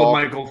football. We saw it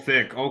with Michael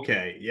Vick.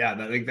 Okay, yeah,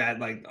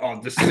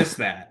 dismiss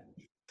that.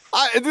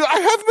 I have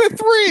him at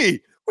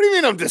 3. What do you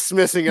mean I'm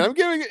dismissing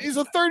it? He's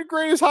the 3rd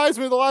greatest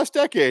Heisman of the last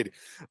decade.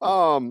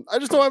 I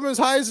just don't have him as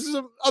high as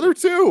the other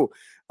 2.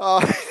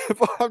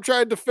 I'm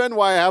trying to defend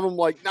why I have him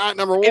like not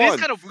number 1. It is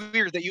kind of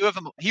weird that you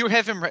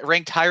have him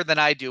ranked higher than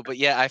I do, but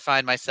yeah, I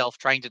find myself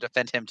trying to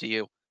defend him to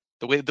you.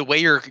 The way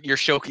you're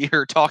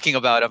talking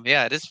about him,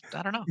 yeah, it is.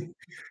 I don't know.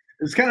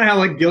 It's kind of how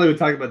like Gilly would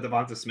talk about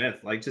Devonta Smith,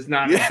 like just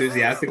not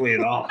enthusiastically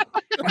at all.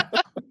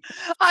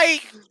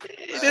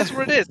 It is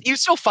what it is.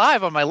 He's still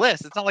 5 on my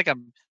list. It's not like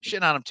I'm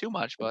shitting on him too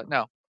much, but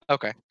no.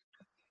 Okay.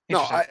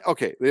 No,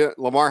 okay.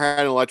 Lamar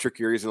had an electric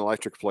year. He's an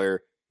electric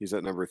player. He's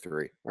at number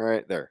 3. All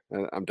right, there.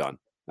 I'm done.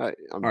 All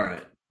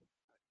right.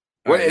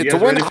 To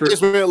win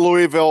Heisman at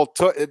Louisville,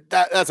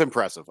 that's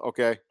impressive.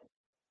 Okay.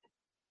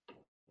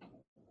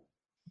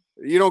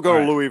 You don't go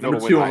to Louisville.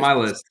 Number 2 on my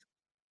list.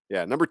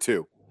 Yeah, number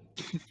 2.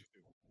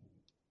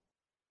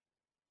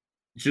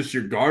 Just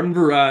your garden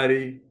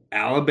variety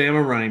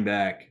Alabama running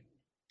back,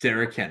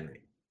 Derrick Henry.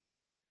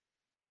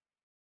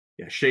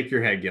 Yeah, shake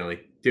your head,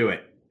 Gilly. Do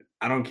it.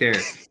 I don't care.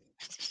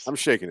 I'm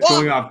shaking it. It's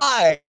going off.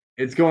 Why?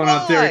 It's going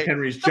off Derrick Why?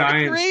 Henry's Number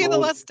giant 3 in the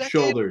last decade.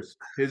 shoulders.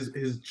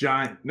 His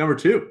giant number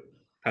 2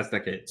 past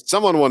decade.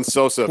 Someone won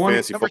Sosa a 20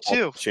 fantasy number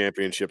football 2.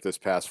 championship this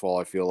past fall,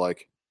 I feel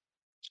like.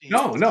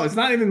 No, it's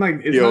not even like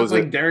it's He not owes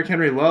like it. Derrick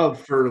Henry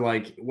love for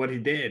like what he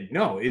did.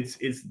 No, it's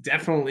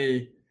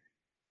definitely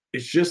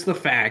it's just the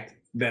fact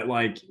that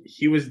like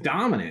he was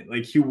dominant.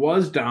 Like he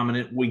was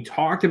dominant. We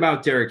talked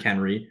about Derrick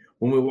Henry.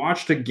 When we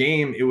watched a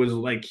game, it was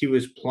like he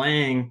was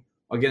playing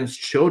against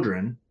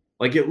children.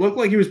 Like it looked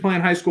like he was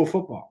playing high school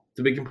football,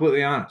 to be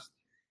completely honest.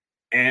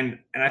 And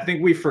I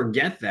think we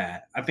forget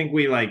that. I think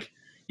we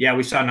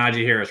we saw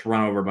Najee Harris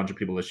run over a bunch of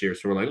people this year.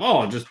 So we're like,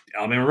 oh, just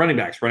Alabama running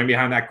backs running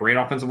behind that great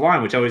offensive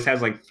line, which always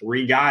has like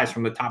 3 guys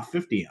from the top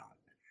 50 on it,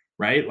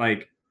 right?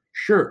 Like,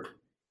 sure,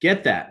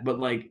 get that. But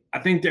like, I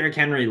think Derrick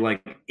Henry,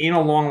 like in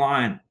a long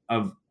line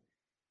of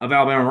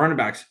Alabama running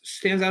backs,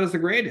 stands out as the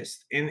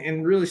greatest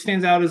and really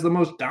stands out as the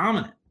most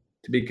dominant,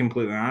 to be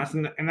completely honest.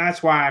 And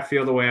that's why I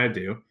feel the way I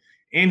do.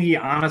 And he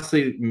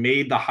honestly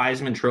made the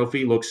Heisman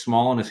Trophy look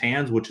small in his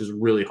hands, which is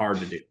really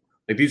hard to do.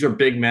 Like these are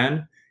big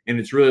men, and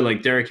it's really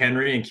like Derrick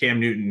Henry and Cam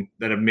Newton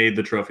that have made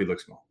the trophy look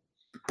small.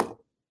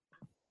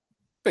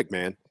 Big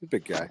man,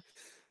 big guy.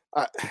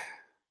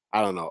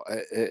 I don't know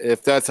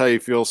if that's how you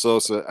feel,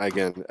 Sosa.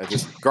 Again,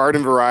 just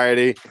garden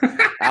variety,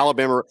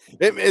 Alabama.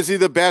 Is he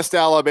the best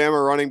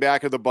Alabama running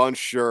back of the bunch?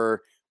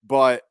 Sure,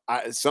 but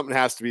something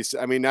has to be.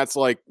 I mean, that's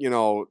like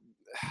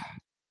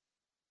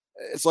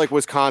it's like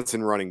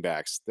Wisconsin running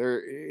backs.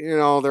 They're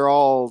all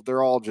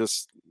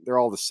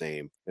the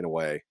same in a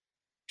way.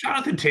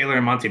 Jonathan Taylor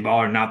and Monty Ball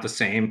are not the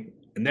same,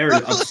 and they're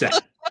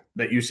upset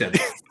that you said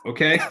that.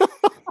 Okay.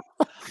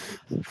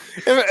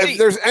 If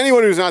there's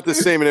anyone who's not the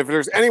same, and if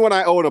there's anyone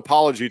I owe an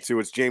apology to,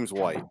 it's James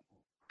White.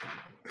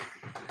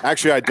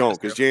 Actually, I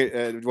don't,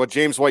 because what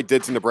James White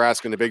did to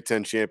Nebraska in the Big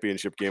Ten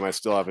championship game, I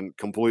still haven't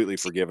completely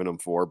forgiven him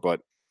for.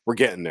 But we're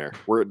getting there.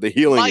 The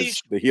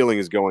healing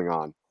is going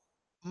on.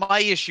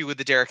 My issue with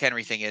the Derrick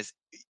Henry thing is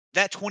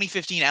that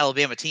 2015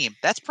 Alabama team.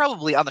 That's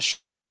probably on the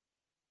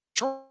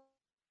short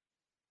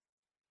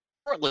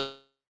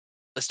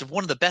list of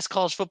one of the best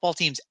college football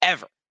teams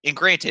ever. And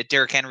granted,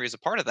 Derrick Henry is a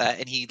part of that,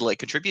 and he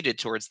contributed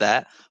towards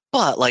that.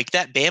 But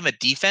that Bama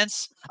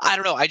defense, I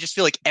don't know. I just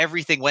feel like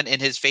everything went in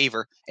his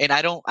favor, and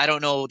I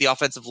don't know the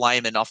offensive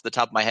linemen off the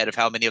top of my head of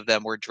how many of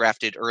them were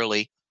drafted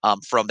early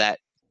from that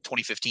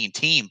 2015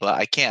 team. But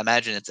I can't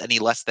imagine it's any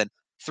less than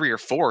 3 or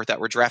 4 that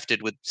were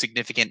drafted with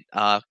significant,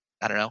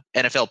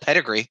 NFL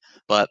pedigree.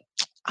 But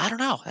I don't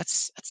know.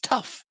 That's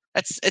tough.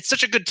 It's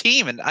such a good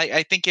team, and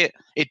I think it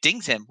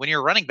dings him when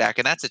you're a running back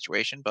in that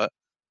situation. But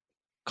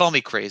call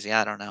me crazy.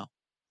 I don't know.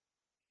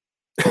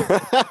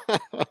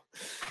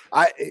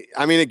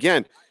 I mean,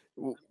 again,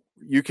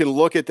 you can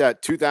look at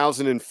that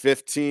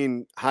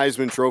 2015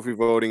 Heisman Trophy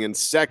voting, and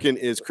second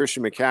is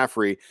Christian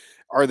McCaffrey.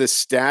 Are the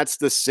stats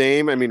the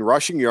same? I mean,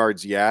 rushing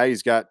yards, yeah,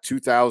 he's got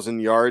 2,000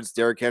 yards.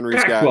 Derrick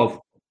Henry's got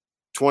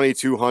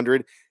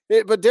 2,200.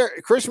 But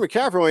Christian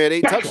McCaffrey only had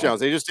 8 touchdowns.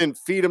 They just didn't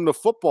feed him the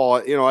football,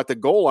 at the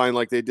goal line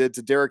like they did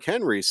to Derrick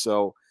Henry.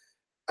 So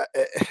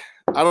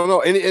I don't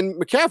know. And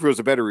McCaffrey was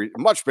a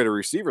much better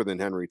receiver than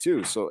Henry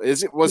too. So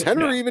was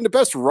Henry even the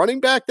best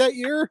running back that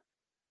year?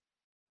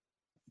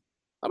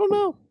 I don't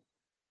know.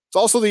 It's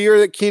also the year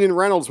that Keenan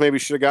Reynolds maybe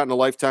should have gotten a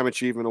Lifetime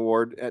Achievement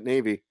Award at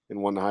Navy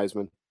and won the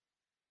Heisman.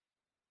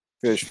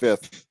 Finished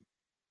 5th.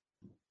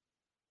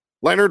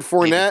 Leonard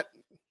Fournette.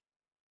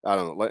 I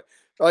don't know.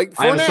 Like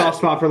I have a soft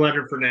spot for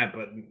Leonard Fournette,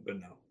 but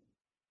no.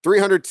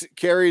 300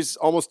 carries,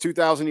 almost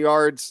 2,000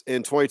 yards,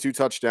 and 22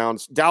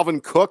 touchdowns.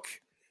 Dalvin Cook.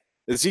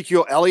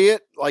 Ezekiel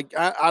Elliott, I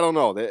don't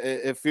know.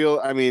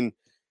 I mean,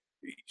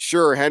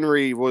 sure,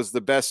 Henry was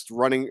the best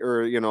running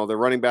the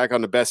running back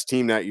on the best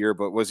team that year,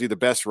 but was he the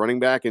best running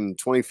back in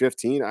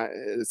 2015?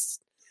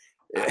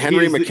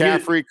 Henry,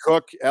 McCaffrey,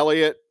 Cook,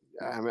 Elliott.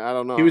 I mean, I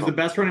don't know. He was the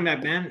best running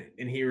back then,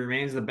 and he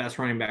remains the best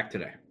running back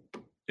today.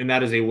 And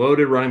that is a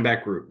loaded running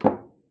back group.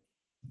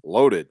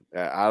 Loaded.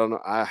 I don't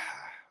know.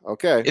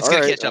 Okay. It's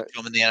going to catch up to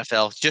him in the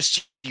NFL.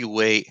 Just you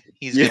wait.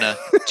 He's going to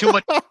too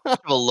much of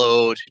a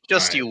load.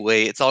 Just you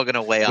wait. It's all going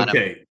to weigh on him.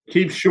 Okay.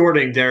 Keep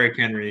shorting Derrick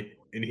Henry,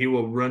 and he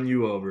will run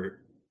you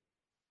over.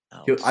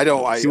 I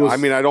don't. He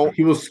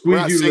will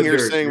squeeze you. We're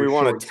not saying we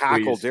want to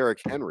tackle Derrick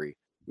Henry.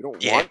 We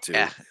don't want to.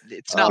 Yeah.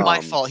 It's not my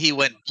fault. He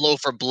went blow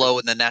for blow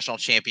in the national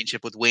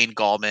championship with Wayne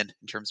Gallman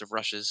in terms of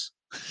rushes.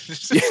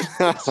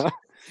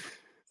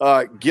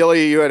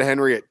 Gilly, you had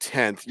Henry at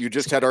 10th. You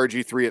just had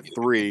RG3 at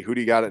 3. Who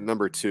do you got at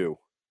number 2?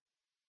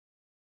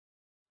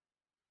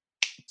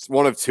 It's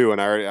one of 2,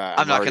 and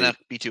I'm not going to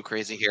be too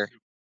crazy here.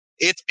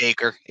 It's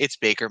Baker. It's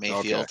Baker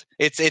Mayfield.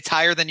 Okay. It's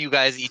higher than you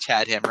guys each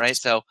had him, right?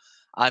 So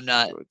I'm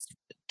not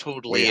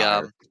totally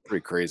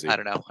pretty crazy. I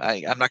don't know.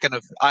 I'm not going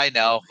to. I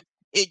know.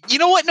 You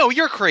know what? No,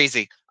 you're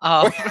crazy.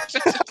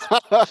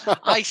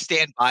 I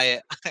stand by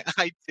it.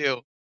 I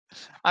do.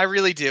 I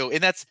really do.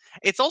 And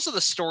it's also the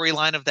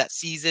storyline of that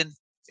season.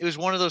 It was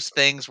one of those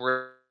things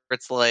where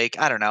it's like,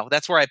 I don't know.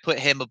 That's where I put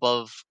him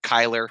above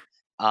Kyler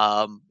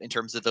in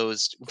terms of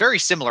those very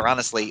similar,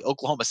 honestly,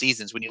 Oklahoma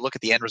seasons. When you look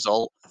at the end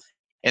result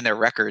and their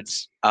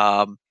records,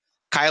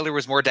 Kyler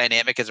was more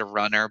dynamic as a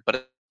runner,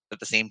 but at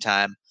the same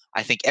time,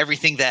 I think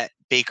everything that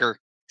Baker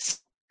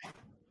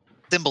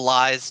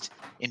symbolized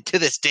and to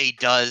this day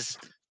does,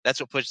 that's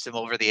what pushes him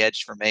over the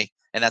edge for me.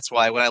 And that's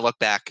why when I look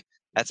back,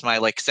 that's my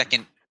like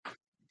second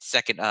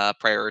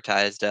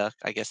prioritized,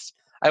 I guess.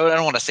 I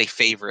don't want to say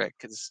favorite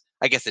because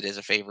I guess it is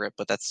a favorite,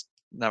 but that's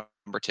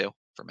number 2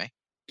 for me.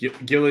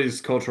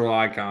 Gilly's cultural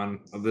icon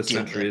of this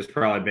century is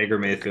probably Baker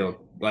Mayfield.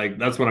 Like,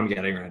 that's what I'm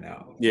getting right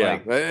now. Yeah.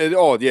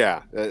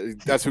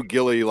 That's who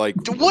Gilly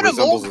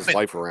resembles his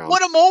life around.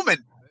 What a moment,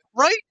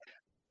 right?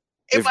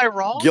 Am I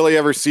wrong? Gilly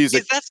ever sees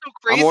Is that so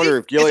crazy? I'm wondering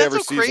if Gilly ever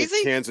so sees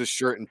crazy? a Kansas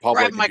shirt in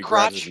public Grab my and he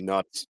grabs his crotch.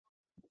 nuts.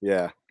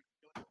 Yeah.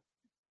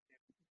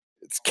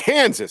 It's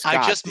Kansas. I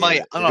God just damn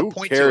might. it. I'm gonna Who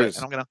point cares? to it,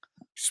 and I'm gonna.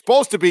 You're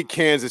supposed to beat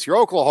Kansas. You're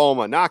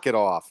Oklahoma. Knock it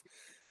off.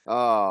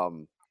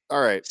 All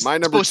right. My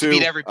number supposed 2. to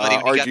beat everybody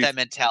when you got that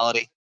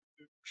mentality.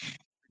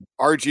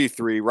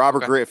 RG3.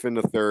 Robert Griffin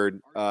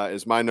III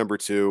is my number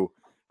 2.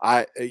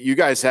 You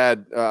guys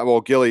had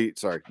Gilly.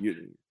 Sorry,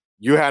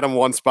 you had him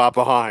one spot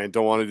behind.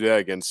 Don't want to do that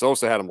again.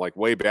 Sosa had him like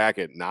way back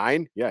at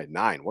 9. Yeah,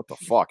 9. What the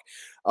fuck?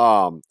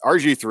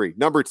 RG3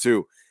 number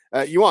 2.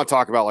 You want to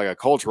talk about like a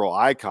cultural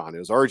icon? It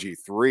was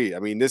RG3. I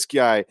mean, this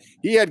guy,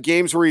 he had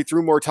games where he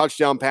threw more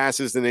touchdown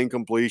passes than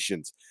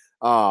incompletions.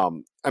 I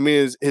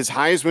mean, his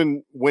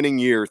Heisman winning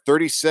year,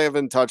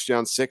 37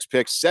 touchdowns, 6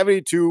 picks,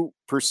 72%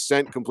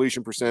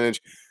 completion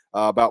percentage,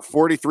 about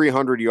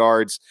 4,300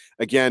 yards.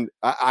 Again,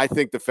 I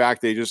think the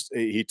fact that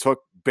he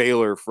took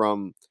Baylor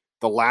from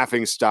the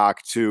laughing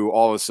stock to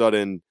all of a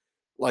sudden,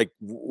 like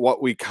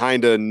what we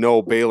kind of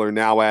know Baylor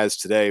now as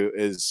today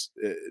is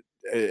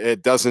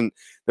it doesn't,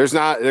 there's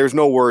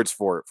no words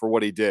for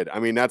what he did. I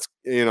mean, that's,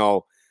 and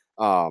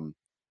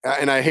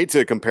I hate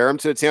to compare him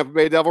to the Tampa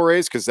Bay Devil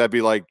Rays because that'd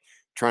be like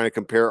trying to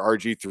compare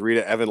RG3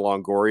 to Evan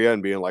Longoria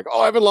and being like,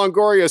 oh, Evan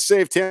Longoria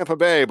saved Tampa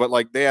Bay, but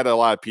like they had a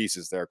lot of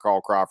pieces there, Carl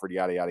Crawford,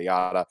 yada, yada,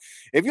 yada.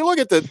 If you look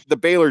at the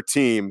Baylor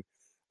team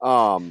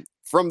from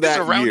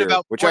that year,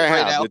 which I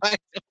have, right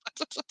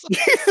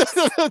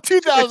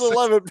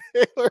 2011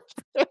 Baylor.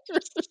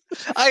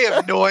 I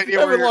have no idea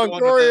where Evan you're Longoria.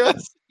 going with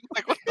this.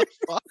 Like, what the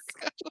fuck?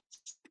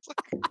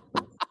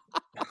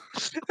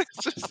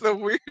 It's just the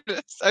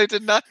weirdest. I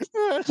did not.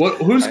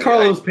 Who's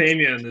Carlos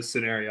Pena in this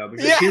scenario?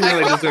 Because he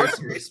really deserves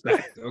some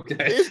respect.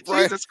 Okay,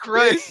 Jesus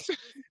Christ.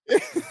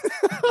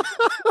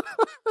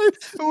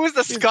 Who was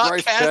the Scott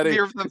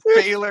Kazmir of the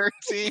Baylor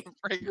team?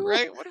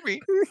 Right? What are we?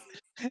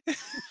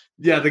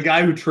 Yeah, the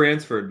guy who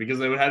transferred because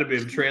they had to be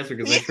transferred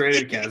because they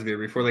traded Kazmir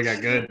before they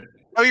got good.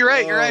 Oh, you're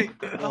right. You're right.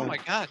 Oh my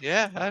God.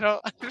 Yeah, I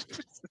don't.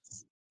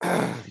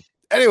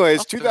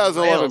 Anyways,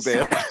 2011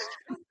 Baylor.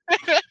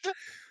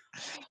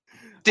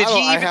 Did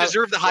he even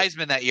deserve the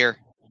Heisman that year?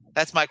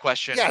 That's my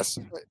question. Yes.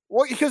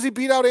 Well, because he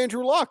beat out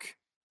Andrew Luck.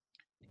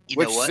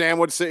 Which Sam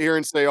would sit here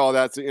and say, "Oh,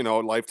 that's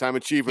lifetime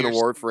achievement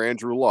award for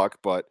Andrew Luck."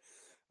 But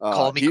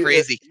call me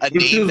crazy.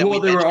 This is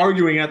what they were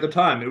arguing at the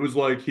time. It was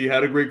like he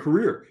had a great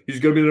career. He's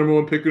going to be the number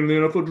 1 pick in the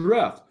NFL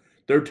draft.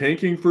 They're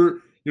tanking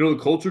for the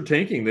culture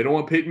tanking. They don't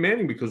want Peyton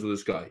Manning because of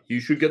this guy. He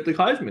should get the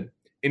Heisman,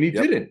 and he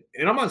didn't.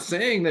 And I'm not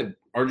saying that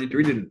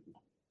RG3 didn't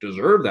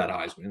deserve that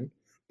Heisman,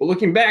 but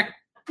looking back,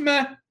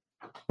 meh.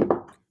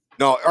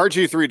 No,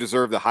 RG3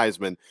 deserved the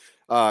Heisman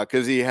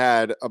because he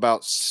had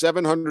about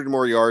 700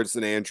 more yards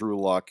than Andrew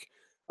Luck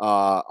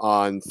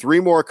on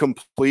 3 more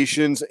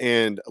completions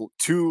and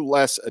 2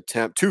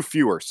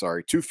 fewer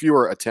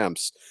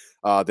attempts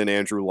than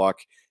Andrew Luck.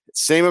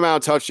 Same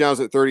amount of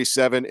touchdowns at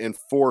 37 and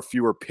 4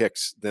 fewer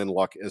picks than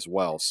Luck as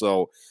well.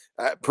 So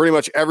pretty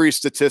much every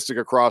statistic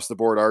across the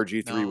board,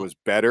 RG3 was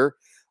better.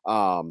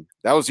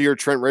 That was the year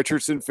Trent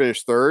Richardson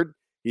finished 3rd.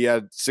 He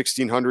had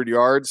 1,600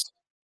 yards.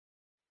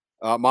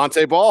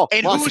 Monte Ball.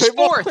 And who's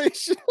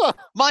 4th?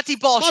 Monty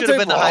Ball should have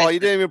been the Heisman. You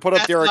didn't even put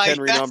up Derrick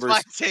Henry numbers.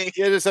 He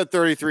just had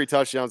 33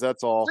 touchdowns.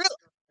 That's all. Really?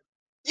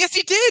 Yes,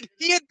 he did.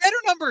 He had better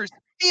numbers.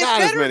 He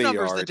had better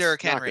numbers than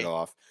Derrick Henry.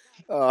 Knock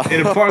it off.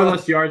 And far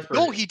less yards per.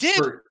 No, he did.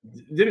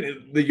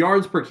 The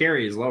yards per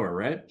carry is lower,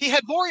 right? He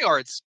had more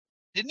yards,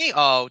 didn't he?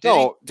 Oh,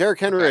 no. Derrick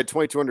Henry had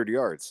 2,200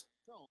 yards.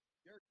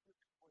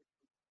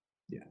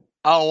 Yeah.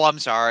 Oh, I'm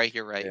sorry.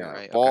 You're right.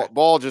 Yeah. You're right.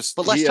 Ball just.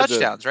 But less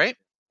touchdowns, right?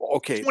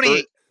 Okay.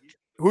 28.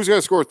 Who's going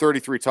to score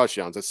 33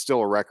 touchdowns? That's still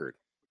a record.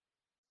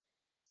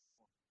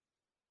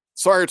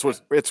 Sorry,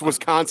 it's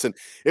Wisconsin.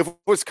 If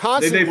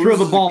Wisconsin they throw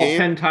the ball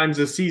 10 times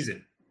a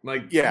season,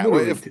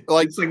 it's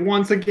like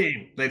once a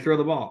game they throw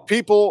the ball.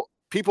 People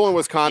in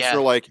Wisconsin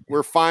are like,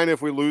 we're fine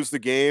if we lose the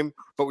game,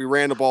 but we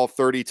ran the ball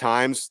 30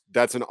 times.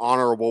 That's an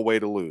honorable way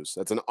to lose.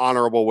 That's an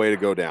honorable way to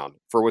go down.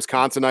 For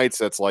Wisconsinites,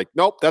 that's like,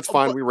 nope, that's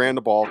fine. We ran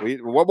the ball.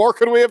 What more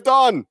could we have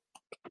done?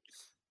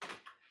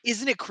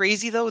 Isn't it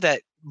crazy though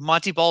that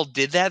Monty Ball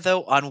did that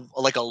though on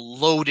like a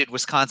loaded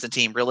Wisconsin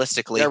team?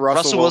 Realistically,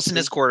 Russell Wilson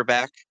is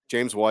quarterback.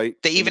 James White.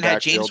 They even had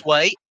James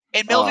White.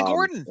 And Melvin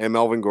Gordon. And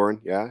Melvin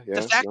Gordon. Yeah.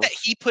 The fact that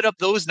he put up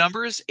those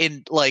numbers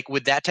in like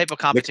with that type of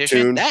competition,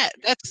 Toon.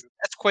 that's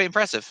quite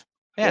impressive.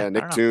 Yeah,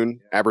 Nick Toon,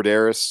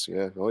 Aberdaris.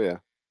 Yeah. Oh yeah.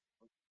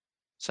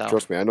 So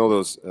trust me, I know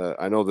those.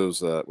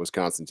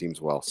 Wisconsin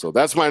teams well. So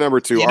that's my number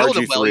 2. you know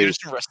them RG3. well, you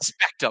just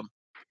respect them.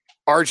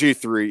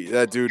 RG3.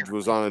 That dude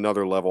was on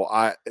another level.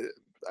 I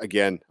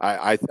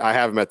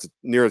have him at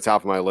near the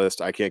top of my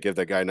list. I can't give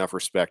that guy enough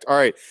respect. All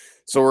right,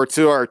 so we're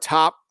to our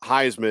top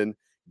Heisman.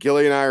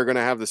 Gilly and I are going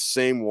to have the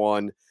same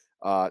one.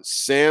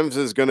 Sam's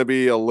is going to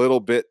be a little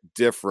bit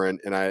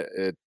different, and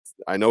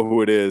I know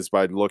who it is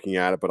by looking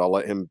at it, but I'll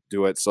let him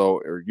do it. So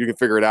or you can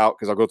figure it out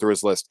because I'll go through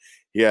his list.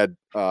 He had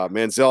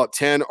Manziel at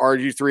 10,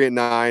 RG3 at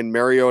 9,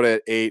 Mariota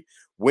at 8,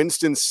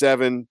 Winston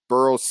 7,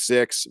 Burrow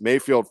 6,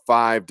 Mayfield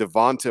 5,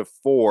 Devonta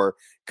 4,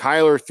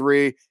 Kyler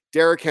 3,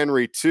 Derrick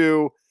Henry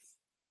 2,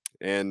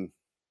 and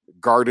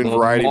Garden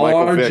Variety Michael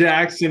Lamar Vick.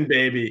 Jackson,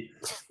 baby.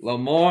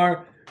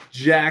 Lamar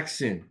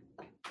Jackson.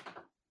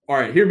 All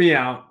right, hear me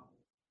out.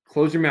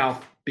 Close your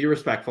mouth. Be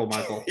respectful,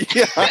 Michael.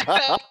 Yeah.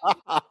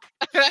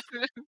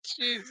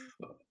 Jeez.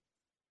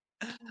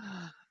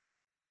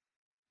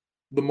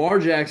 Lamar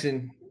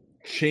Jackson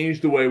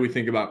changed the way we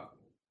think about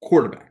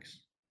quarterbacks.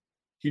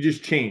 He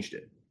just changed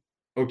it.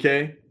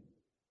 Okay?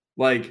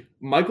 Like,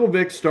 Michael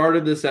Vick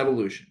started this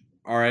evolution,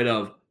 all right,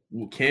 of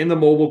can the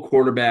mobile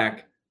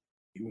quarterback,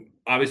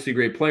 obviously a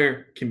great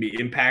player, can be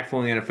impactful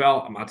in the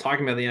NFL. I'm not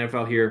talking about the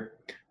NFL here.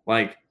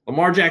 Like,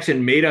 Lamar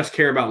Jackson made us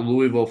care about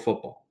Louisville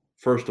football,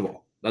 first of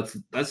all. That's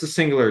a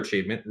singular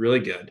achievement, really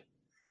good.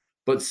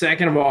 But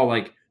second of all,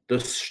 like,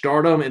 the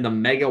stardom and the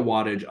mega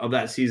wattage of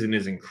that season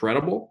is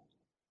incredible.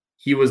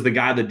 He was the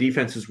guy the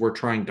defenses were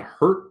trying to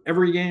hurt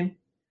every game.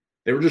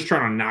 They were just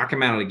trying to knock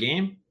him out of the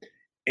game.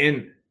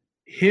 And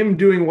him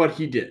doing what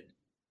he did,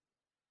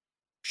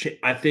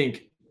 I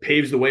think,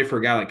 paves the way for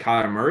a guy like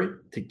Kyler Murray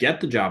to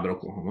get the job at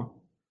Oklahoma.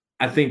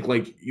 I think,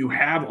 like, you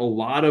have a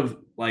lot of,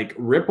 like,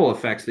 ripple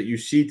effects that you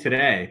see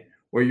today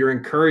where you're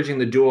encouraging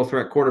the dual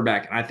threat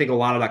quarterback. And I think a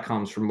lot of that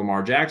comes from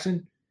Lamar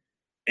Jackson.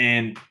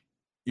 And,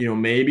 you know,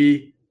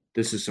 maybe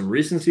this is some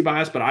recency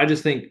bias, but I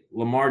just think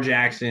Lamar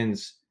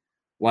Jackson's,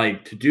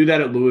 like, to do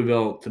that at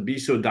Louisville, to be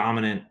so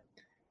dominant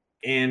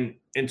and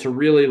to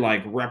really,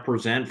 like,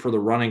 represent for the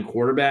running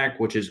quarterback,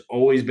 which has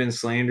always been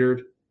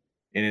slandered.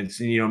 And it's,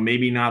 you know,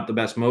 maybe not the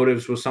best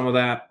motives with some of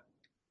that.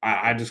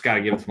 I just got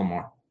to give it to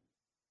Lamar.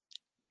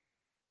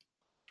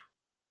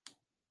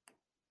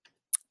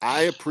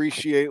 I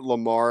appreciate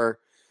Lamar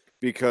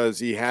because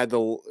he had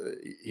the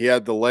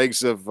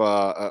legs of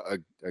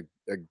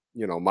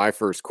my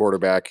first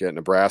quarterback at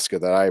Nebraska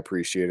that I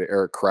appreciated,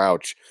 Eric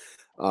Crouch.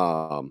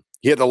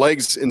 He had the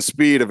legs and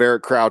speed of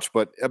Eric Crouch,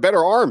 but a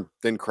better arm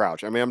than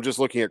Crouch. I mean, I'm just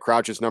looking at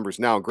Crouch's numbers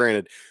now.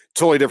 Granted,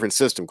 totally different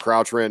system.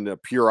 Crouch ran a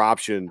pure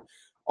option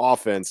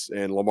offense,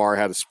 and Lamar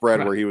had a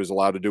spread where he was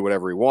allowed to do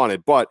whatever he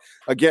wanted. But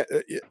again,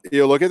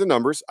 you look at the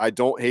numbers. I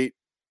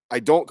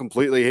don't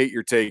completely hate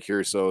your take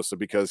here, so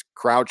because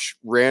Crouch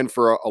ran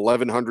for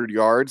 1,100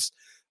 yards,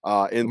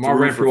 and Lamar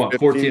ran for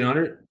what,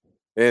 1,400,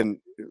 and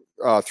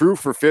threw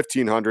for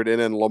 1,500,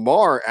 and then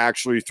Lamar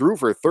actually threw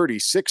for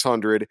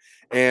 3,600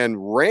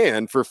 and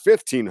ran for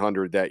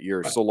 1,500 that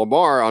year. Right. So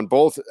Lamar on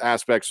both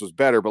aspects was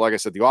better, but like I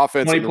said, the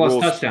offense 20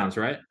 plus touchdowns,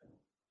 right?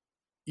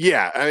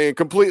 Yeah, I mean,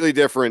 completely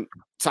different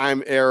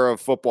time era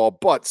of football,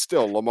 but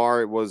still,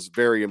 Lamar was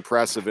very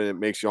impressive, and it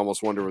makes you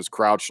almost wonder, was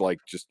Crouch like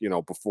just,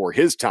 before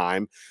his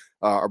time,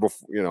 or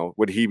before,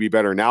 would he be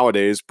better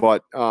nowadays?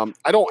 But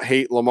I don't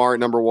hate Lamar at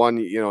number one.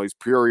 He's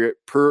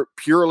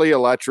purely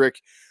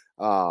electric.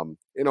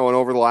 And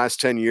over the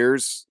last 10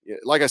 years,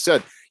 like I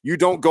said, you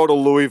don't go to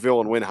Louisville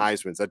and win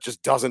Heismans. That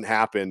just doesn't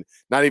happen.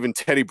 Not even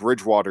Teddy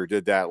Bridgewater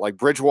did that. Like,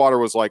 Bridgewater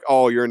was like,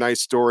 oh, you're a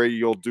nice story,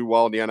 you'll do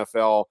well in the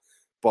NFL,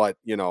 but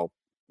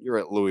you're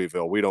at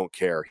Louisville. We don't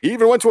care. He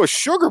even went to a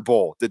Sugar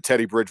Bowl, did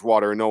Teddy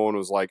Bridgewater, and no one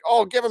was like,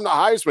 oh, give him the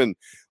Heisman.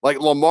 Like,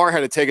 Lamar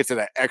had to take it to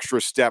that extra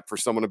step for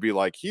someone to be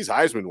like, he's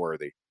Heisman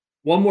worthy.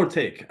 One more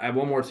take. I have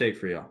one more take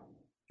for y'all.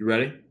 You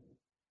ready?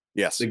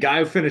 Yes. The guy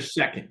who finished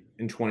second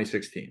in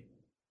 2016,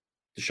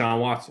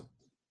 Deshaun Watson.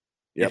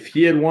 Yep. If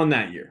he had won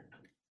that year,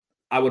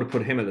 I would have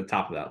put him at the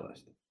top of that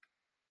list.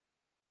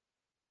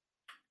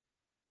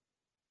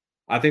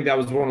 I think that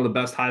was one of the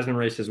best Heisman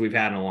races we've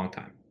had in a long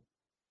time.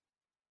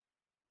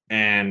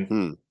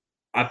 And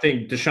I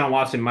think Deshaun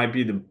Watson might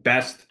be the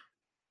best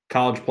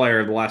college player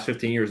of the last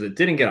 15 years that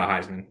didn't get a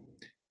Heisman.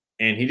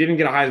 And he didn't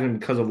get a Heisman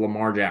because of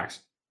Lamar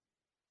Jackson.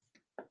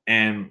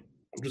 And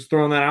I'm just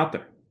throwing that out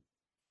there.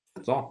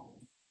 That's all.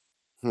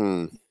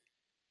 I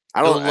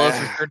don't love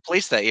in third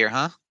place that year,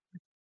 huh?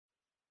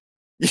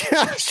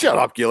 Yeah, shut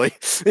up, Gilly.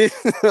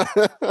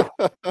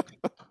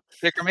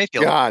 Baker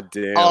Mayfield. God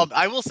damn.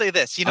 I will say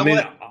this.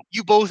 What?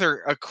 You both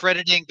are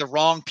accrediting the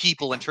wrong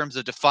people in terms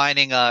of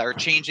defining or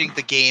changing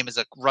the game as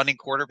a running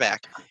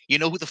quarterback. You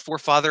know who the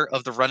forefather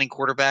of the running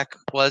quarterback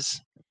was?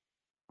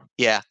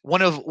 Yeah,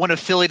 one of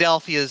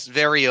Philadelphia's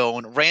very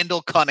own,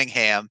 Randall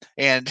Cunningham,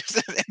 and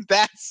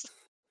that's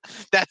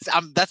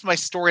my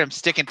story. I'm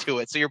sticking to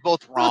it. So you're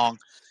both wrong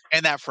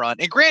in that front.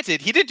 And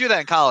granted, he didn't do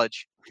that in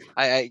college.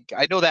 I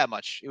know that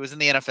much. It was in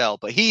the NFL,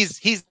 but he's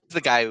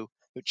the guy who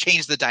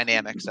changed the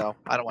dynamic. So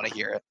I don't want to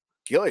hear it.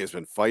 Gilly has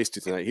been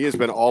feisty tonight. He has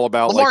been all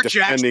about Lamar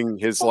defending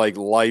his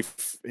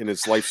life in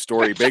his life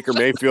story. Baker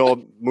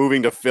Mayfield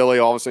moving to Philly,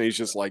 all of a sudden he's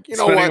just like, you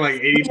know Spending what?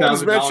 like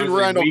 $80,000 mentioned a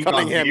Randall week on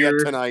Cunningham yet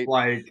beers, tonight.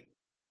 Like,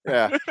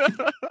 Yeah.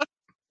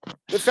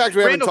 The fact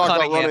we haven't Randall talked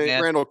about Cunningham,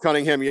 man. Randall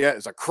Cunningham yet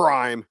is a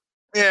crime.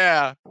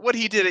 Yeah, what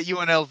he did at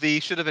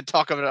UNLV should have been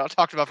talked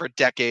about for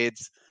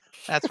decades.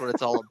 That's what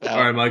it's all about.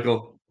 all right,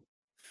 Michael.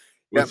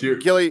 What's your?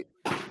 Gilly,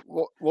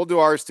 we'll do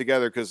ours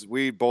together because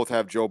we both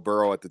have Joe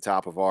Burrow at the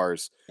top of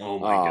ours. Oh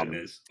my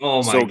goodness!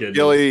 Oh my So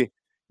goodness!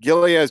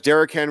 Gilly has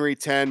Derrick Henry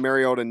 10,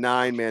 Mariota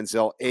 9,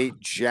 Manziel 8,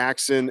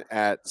 Jackson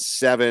at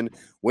 7,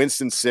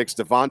 Winston 6,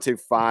 Devontae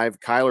 5,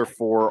 Kyler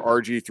 4,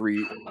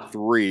 RG3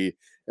 3,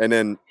 and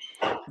then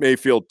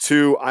Mayfield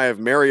 2. I have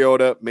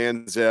Mariota,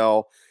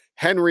 Manziel,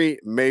 Henry,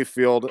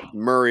 Mayfield,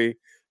 Murray,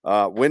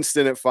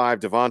 Winston at 5,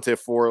 Devontae at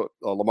 4,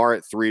 Lamar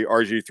at 3,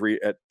 RG3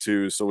 at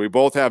 2. So we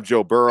both have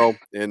Joe Burrow,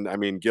 and I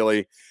mean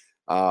Gilly.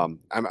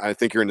 I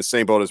think you're in the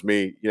same boat as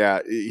me. Yeah,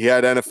 he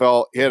had an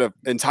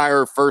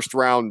entire first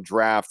round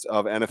draft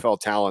of NFL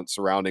talent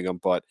surrounding him,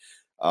 but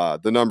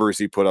the numbers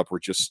he put up were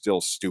just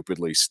still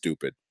stupidly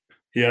stupid.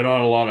 He had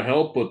not a lot of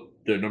help, but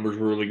their numbers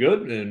were really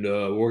good, and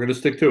we're going to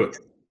stick to it.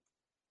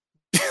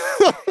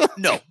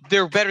 No,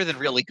 they're better than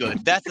really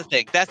good. That's the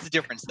thing. That's the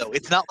difference, though.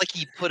 It's not like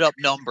he put up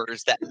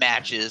numbers that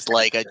matches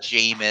like a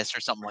Jameis or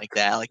something like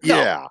that. Like, no,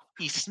 Yeah,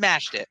 he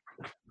smashed it.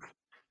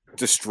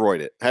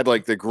 destroyed it. Had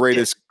like the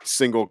greatest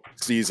single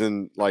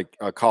season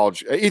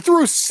college. He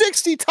threw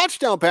 60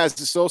 touchdown passes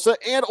to Sosa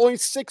and only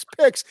 6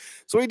 picks.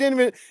 So he didn't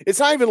even. It's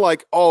not even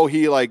like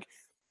he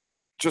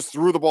just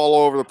threw the ball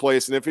all over the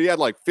place. And if he had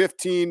like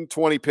 15,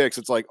 20 picks,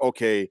 it's like,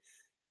 okay,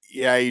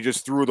 yeah, he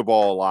just threw the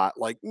ball a lot.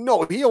 Like,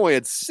 no, he only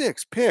had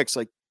 6 picks.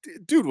 Like,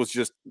 dude was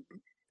just.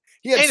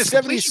 He had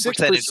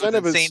 76%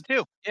 of his. Insane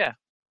too. Yeah.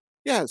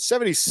 Yeah,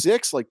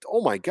 76. Like,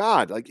 oh my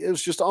God. Like, it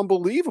was just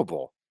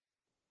unbelievable.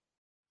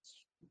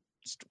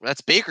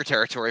 That's Baker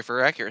territory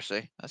for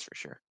accuracy. That's for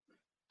sure.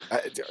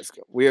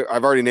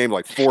 I've already named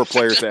like 4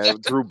 players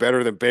that threw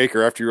better than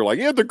Baker after you're like,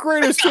 he had the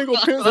greatest single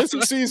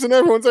passing season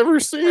everyone's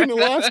ever seen in the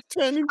last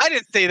 10. I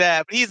didn't say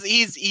that, but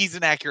he's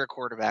an accurate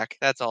quarterback.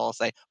 That's all I'll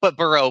say. But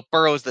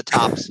Burrow's the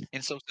tops,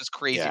 and so it's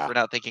crazy for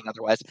not thinking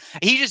otherwise.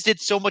 He just did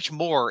so much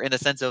more in the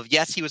sense of,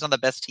 yes, he was on the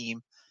best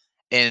team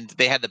and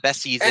they had the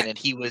best season, and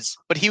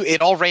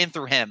it all ran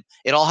through him.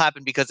 It all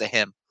happened because of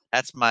him.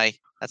 That's my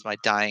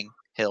dying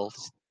hill.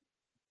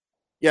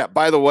 Yeah.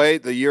 By the way,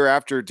 the year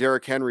after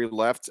Derrick Henry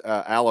left,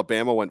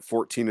 Alabama went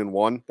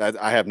 14-1.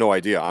 That I have no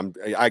idea.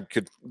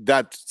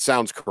 That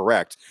sounds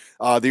correct.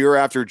 The year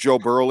after Joe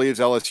Burrow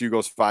leaves, LSU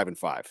goes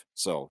 5-5.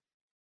 So.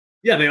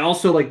 Yeah, they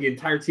also the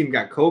entire team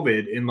got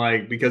COVID,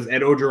 and because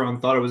Ed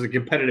Orgeron thought it was a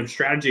competitive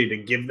strategy to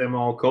give them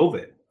all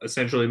COVID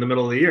essentially in the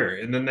middle of the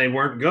year, and then they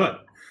weren't good.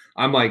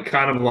 I'm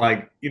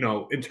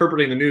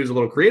interpreting the news a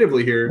little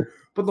creatively here.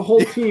 But the whole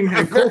team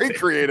had very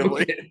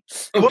creatively. Okay.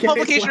 What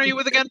publication are you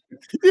with again?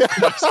 Yeah.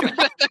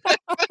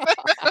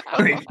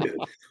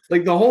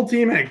 The whole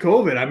team had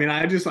COVID. I mean,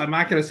 I'm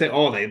not going to say,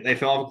 they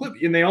fell off a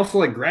cliff. And they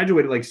also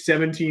graduated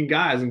 17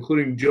 guys,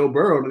 including Joe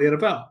Burrow, to the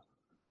NFL.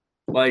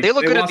 They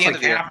look good at the end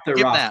of the year. Give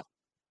them that.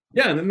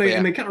 Yeah, and then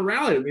they kind of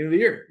rallied at the end of the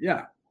year.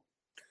 Yeah.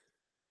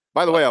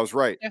 By the way, I was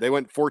right. Yeah. They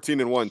went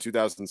 14-1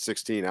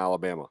 2016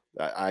 Alabama.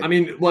 I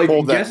mean,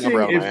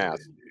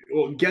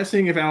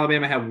 guessing if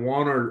Alabama had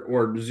 1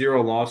 or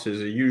 0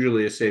 losses is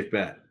usually a safe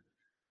bet.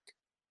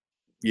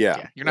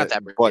 Yeah. You're not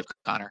that brave,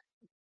 Connor.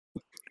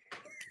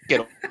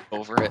 Get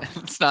over it.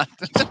 It's not.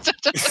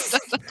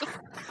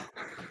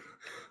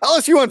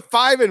 LSU went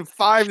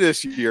 5-5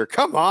 this year.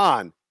 Come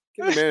on.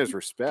 Give the man his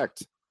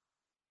respect.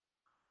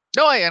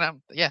 No,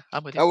 I'm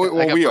with you.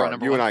 Well, we are.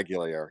 You and I,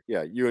 Gilly, are.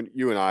 Yeah, you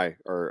and I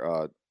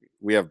are.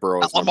 We have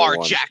Burrow as Lamar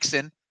 *1.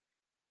 Jackson.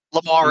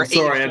 Lamar.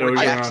 Sorry, I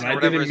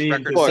didn't mean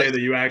to say that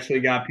you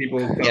actually got people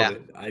COVID. Yeah.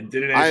 I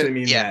didn't actually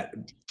mean that.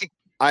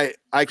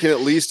 I can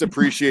at least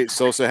appreciate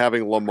Sosa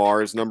having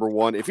Lamar as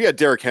 #1. If he had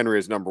Derrick Henry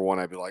as #1,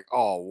 I'd be like,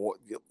 oh,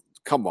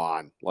 come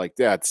on.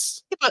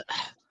 That's. Yeah, but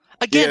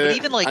again, but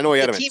even I know he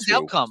had the team's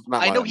outcome.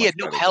 I know he had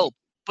no help,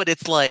 but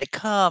it's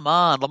come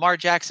on. Lamar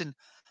Jackson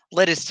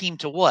led his team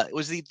to what?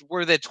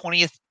 Were the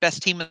 20th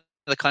best team in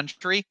the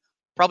country?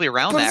 Probably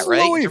around that,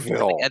 right?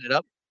 Louisville. Ended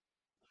up.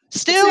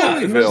 Still,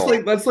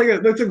 that's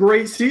a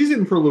great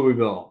season for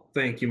Louisville.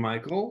 Thank you,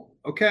 Michael.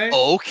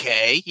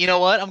 Okay. You know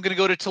what? I'm going to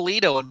go to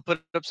Toledo and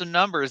put up some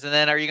numbers, and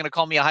then are you going to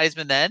call me a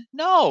Heisman then?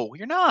 No,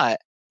 you're not.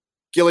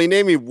 Gilly,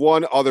 name me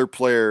one other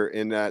player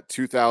in that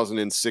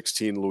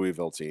 2016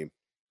 Louisville team.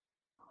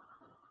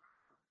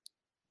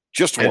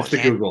 Just one. Heads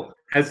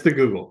to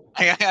Google.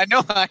 I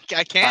know. I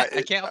can't.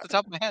 I can't off the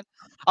top of my head.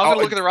 I'm going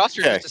to look at the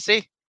roster just to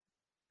see.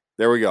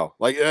 There we go.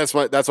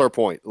 That's our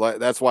point.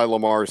 That's why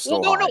Lamar is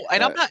so high. No,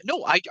 and I'm not.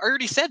 No, I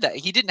already said that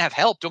he didn't have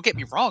help. Don't get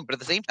me wrong, but at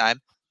the same time,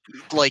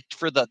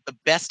 for the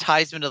best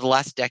Heisman of the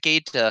last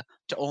decade to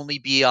only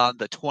be on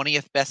the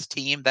 20th best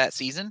team that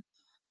season,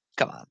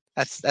 Come on,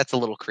 that's a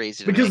little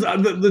crazy. To Because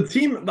me. the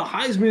team, the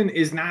Heisman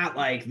is not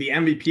like the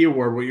MVP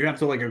award where you have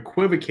to like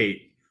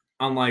equivocate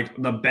on like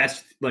the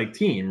best like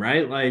team,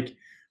 right? Like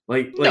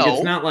No,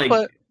 it's not like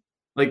but-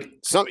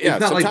 it's not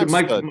like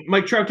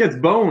Mike Trout gets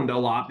boned a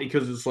lot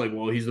because it's like,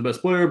 well, he's the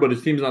best player, but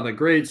his team's not that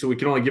great, so we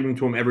can only give him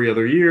to him every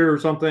other year or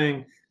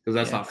something because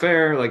that's not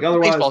fair. Like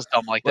otherwise, baseball's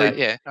dumb like that.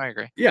 Yeah, I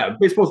agree. Yeah,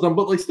 baseball's dumb,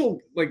 but like still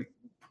like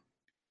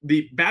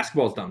the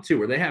basketball's dumb too,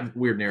 where they have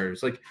weird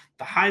narratives. Like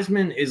the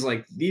Heisman is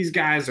like these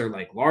guys are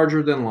like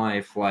larger than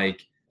life.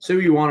 Like say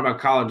what you want about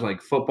college,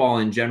 like football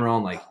in general,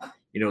 and like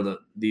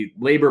the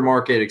labor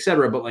market,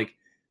 etc. But like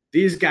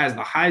these guys,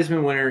 the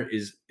Heisman winner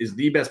is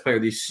the best player.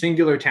 These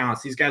singular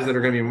talents, these guys that are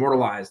going to be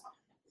immortalized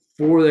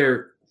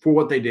for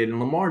what they did. And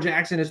Lamar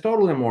Jackson is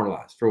totally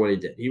immortalized for what he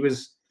did. He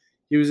was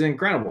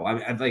incredible.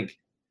 I think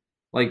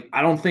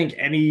I don't think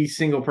any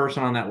single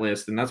person on that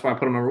list, and that's why I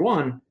put him number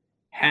one,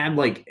 had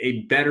like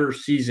a better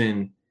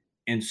season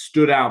and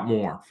stood out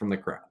more from the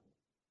crowd.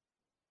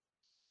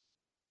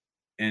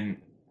 And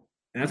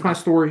that's my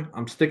story.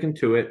 I'm sticking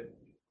to it.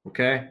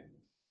 Okay.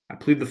 I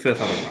plead the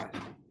fifth otherwise.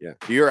 Yeah.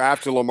 The year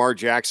after Lamar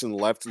Jackson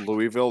left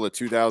Louisville, the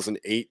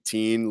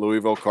 2018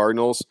 Louisville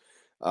Cardinals,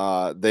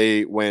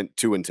 they went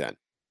 2-10.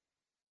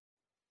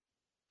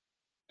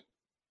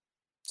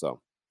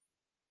 So,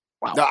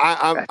 wow. No,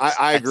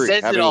 I agree. That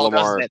says having it all,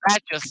 Lamar, doesn't it? That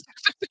just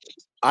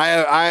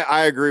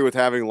I agree with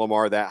having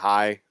Lamar that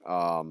high.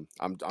 I'm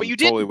you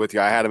totally with you.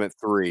 I had him at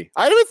 3.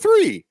 I had him at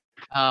 3.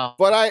 Oh,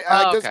 But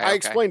I okay.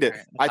 explained it.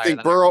 Right. I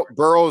think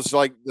Burrow's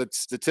like the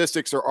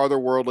statistics are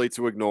otherworldly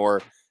to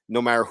ignore,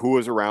 no matter who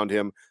is around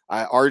him.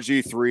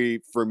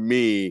 RG3 for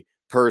me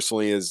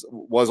personally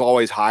was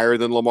always higher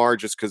than Lamar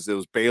just because it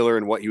was Baylor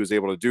and what he was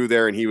able to do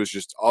there, and he was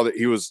just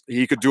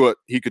he could do it.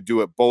 He could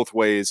do it both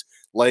ways,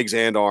 legs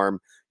and arm.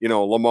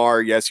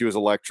 Lamar, yes, he was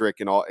electric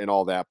and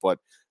all that, but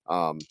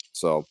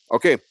so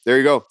okay, there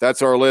you go.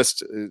 That's our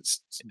list.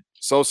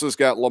 Sosa's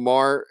got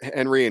Lamar,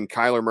 Henry, and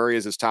Kyler Murray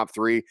as his top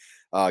 3.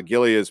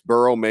 Gilly is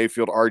Burrow,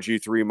 Mayfield,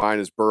 RG3. Mine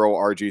is Burrow,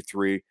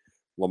 RG3,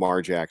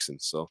 Lamar Jackson.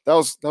 So that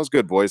was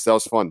good, boys. That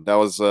was fun. That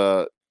was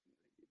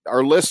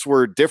our lists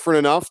were different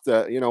enough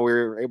that we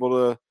were able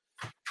to,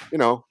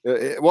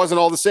 it wasn't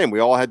all the same. We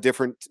all had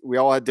different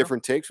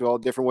takes. We all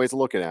had different ways of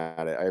looking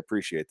at it. I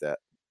appreciate that.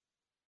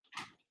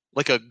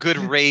 Like a good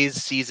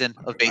Rays season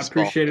of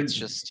baseball. It's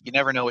just you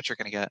never know what you're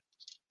gonna get.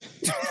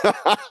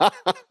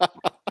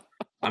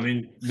 I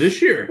mean,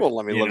 this year. Well,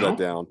 let me live that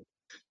down.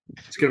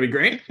 It's gonna be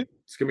great.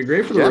 It's gonna be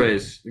great for the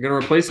Rays. They're gonna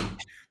replace them.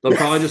 They'll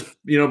probably just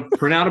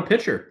print out a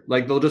pitcher.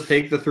 Like they'll just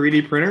take the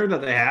 3D printer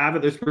that they have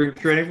at their spring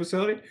training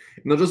facility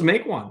and they'll just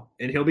make one,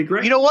 and he'll be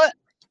great. You know what?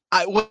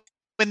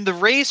 When the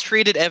Rays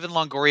traded Evan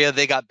Longoria,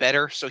 they got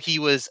better, so he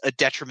was a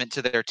detriment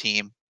to their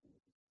team.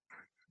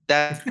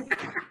 That's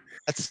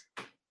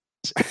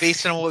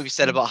based on what we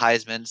said about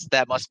Heisman's.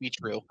 That must be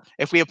true.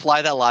 If we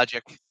apply that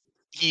logic,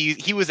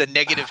 he was a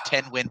negative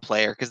 10 win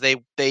player because they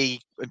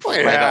improved by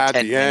about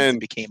 10 wins and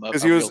became a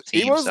real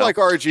team. He was like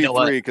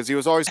RG3 because he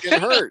was always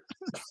getting hurt.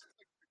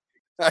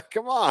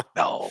 Come on.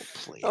 No,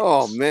 please.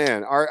 Oh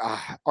man,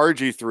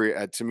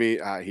 RG3 to me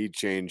he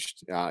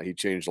changed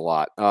a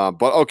lot.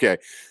 But okay,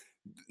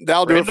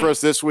 that'll do it for us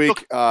this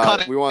week.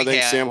 We want to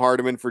thank Sam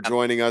Hardiman for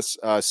joining us.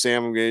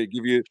 Sam, I'm going to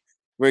give you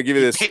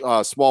this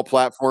small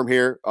platform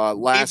here.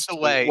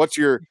 What's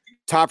your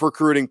top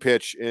recruiting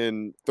pitch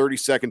in 30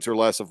 seconds or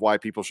less of why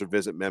people should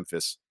visit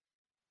Memphis?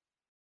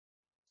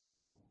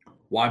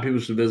 Why people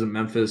should visit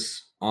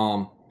Memphis?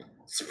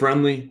 It's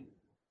friendly,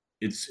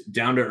 it's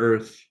down to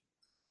earth,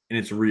 and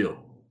it's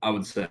real. I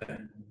would say,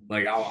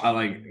 like, I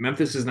like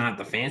Memphis is not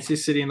the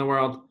fanciest city in the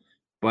world,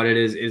 but it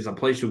is a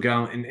place to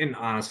go. And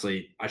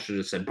honestly, I should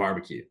have said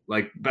barbecue.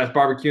 Like best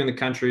barbecue in the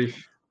country.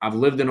 I've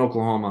lived in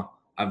Oklahoma.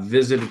 I've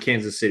visited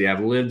Kansas City.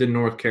 I've lived in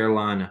North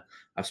Carolina.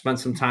 I've spent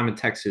some time in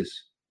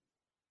Texas.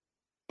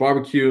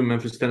 Barbecue,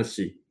 Memphis,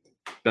 Tennessee,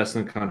 best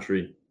in the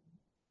country.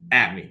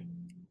 At me,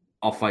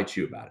 I'll fight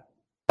you about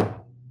it.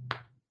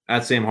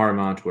 At Sam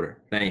Hardiman on Twitter.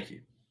 Thank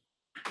you.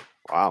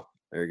 Wow.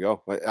 There you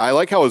go. I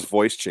like how his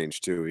voice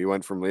changed too. He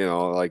went from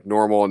like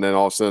normal, and then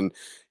all of a sudden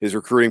his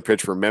recruiting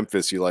pitch for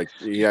Memphis,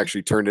 he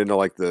actually turned into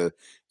like the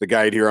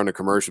guy you'd hear on a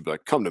commercial, be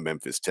like, "Come to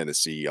Memphis,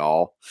 Tennessee,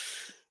 y'all."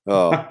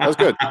 Oh, that was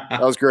good.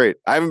 That was great.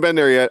 I haven't been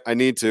there yet. I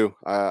need to.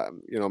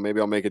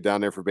 Maybe I'll make it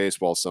down there for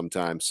baseball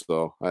sometime.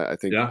 So I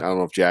think I don't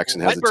know if Jackson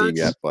has a team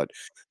yet, but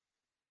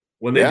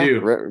when they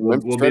do,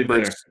 Memphis we'll be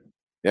there.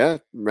 Yeah,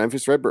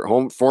 Memphis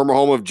Redbird, former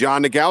home of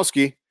John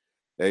Nagowski,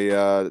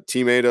 a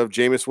teammate of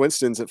Jameis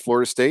Winston's at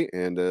Florida State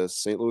and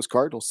St. Louis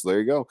Cardinals. So there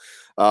you go.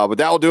 But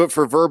that will do it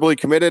for Verbally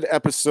Committed,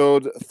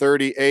 episode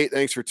 38.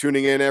 Thanks for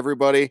tuning in,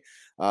 everybody.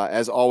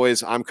 As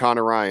always, I'm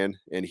Connor Ryan,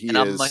 and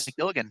I'm Mike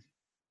Gilligan.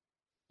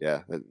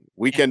 Yeah,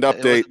 weekend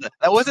update.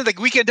 That wasn't the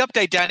weekend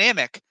update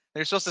dynamic.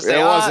 They're supposed to say,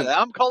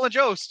 I'm Colin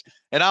Jost,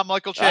 and I'm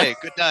Michael Che.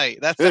 Good night.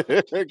 That's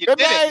Good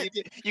night.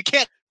 You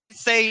can't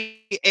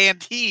say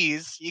and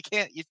he's. You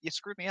can't. You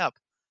screwed me up.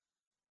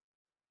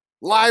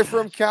 Live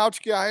from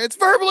Couch Guy. It's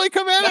verbally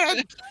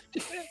committed.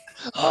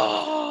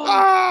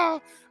 Ah!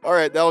 All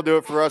right, that'll do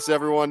it for us,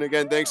 everyone.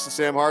 Again, thanks to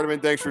Sam Hardiman.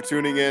 Thanks for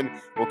tuning in.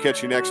 We'll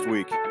catch you next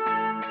week.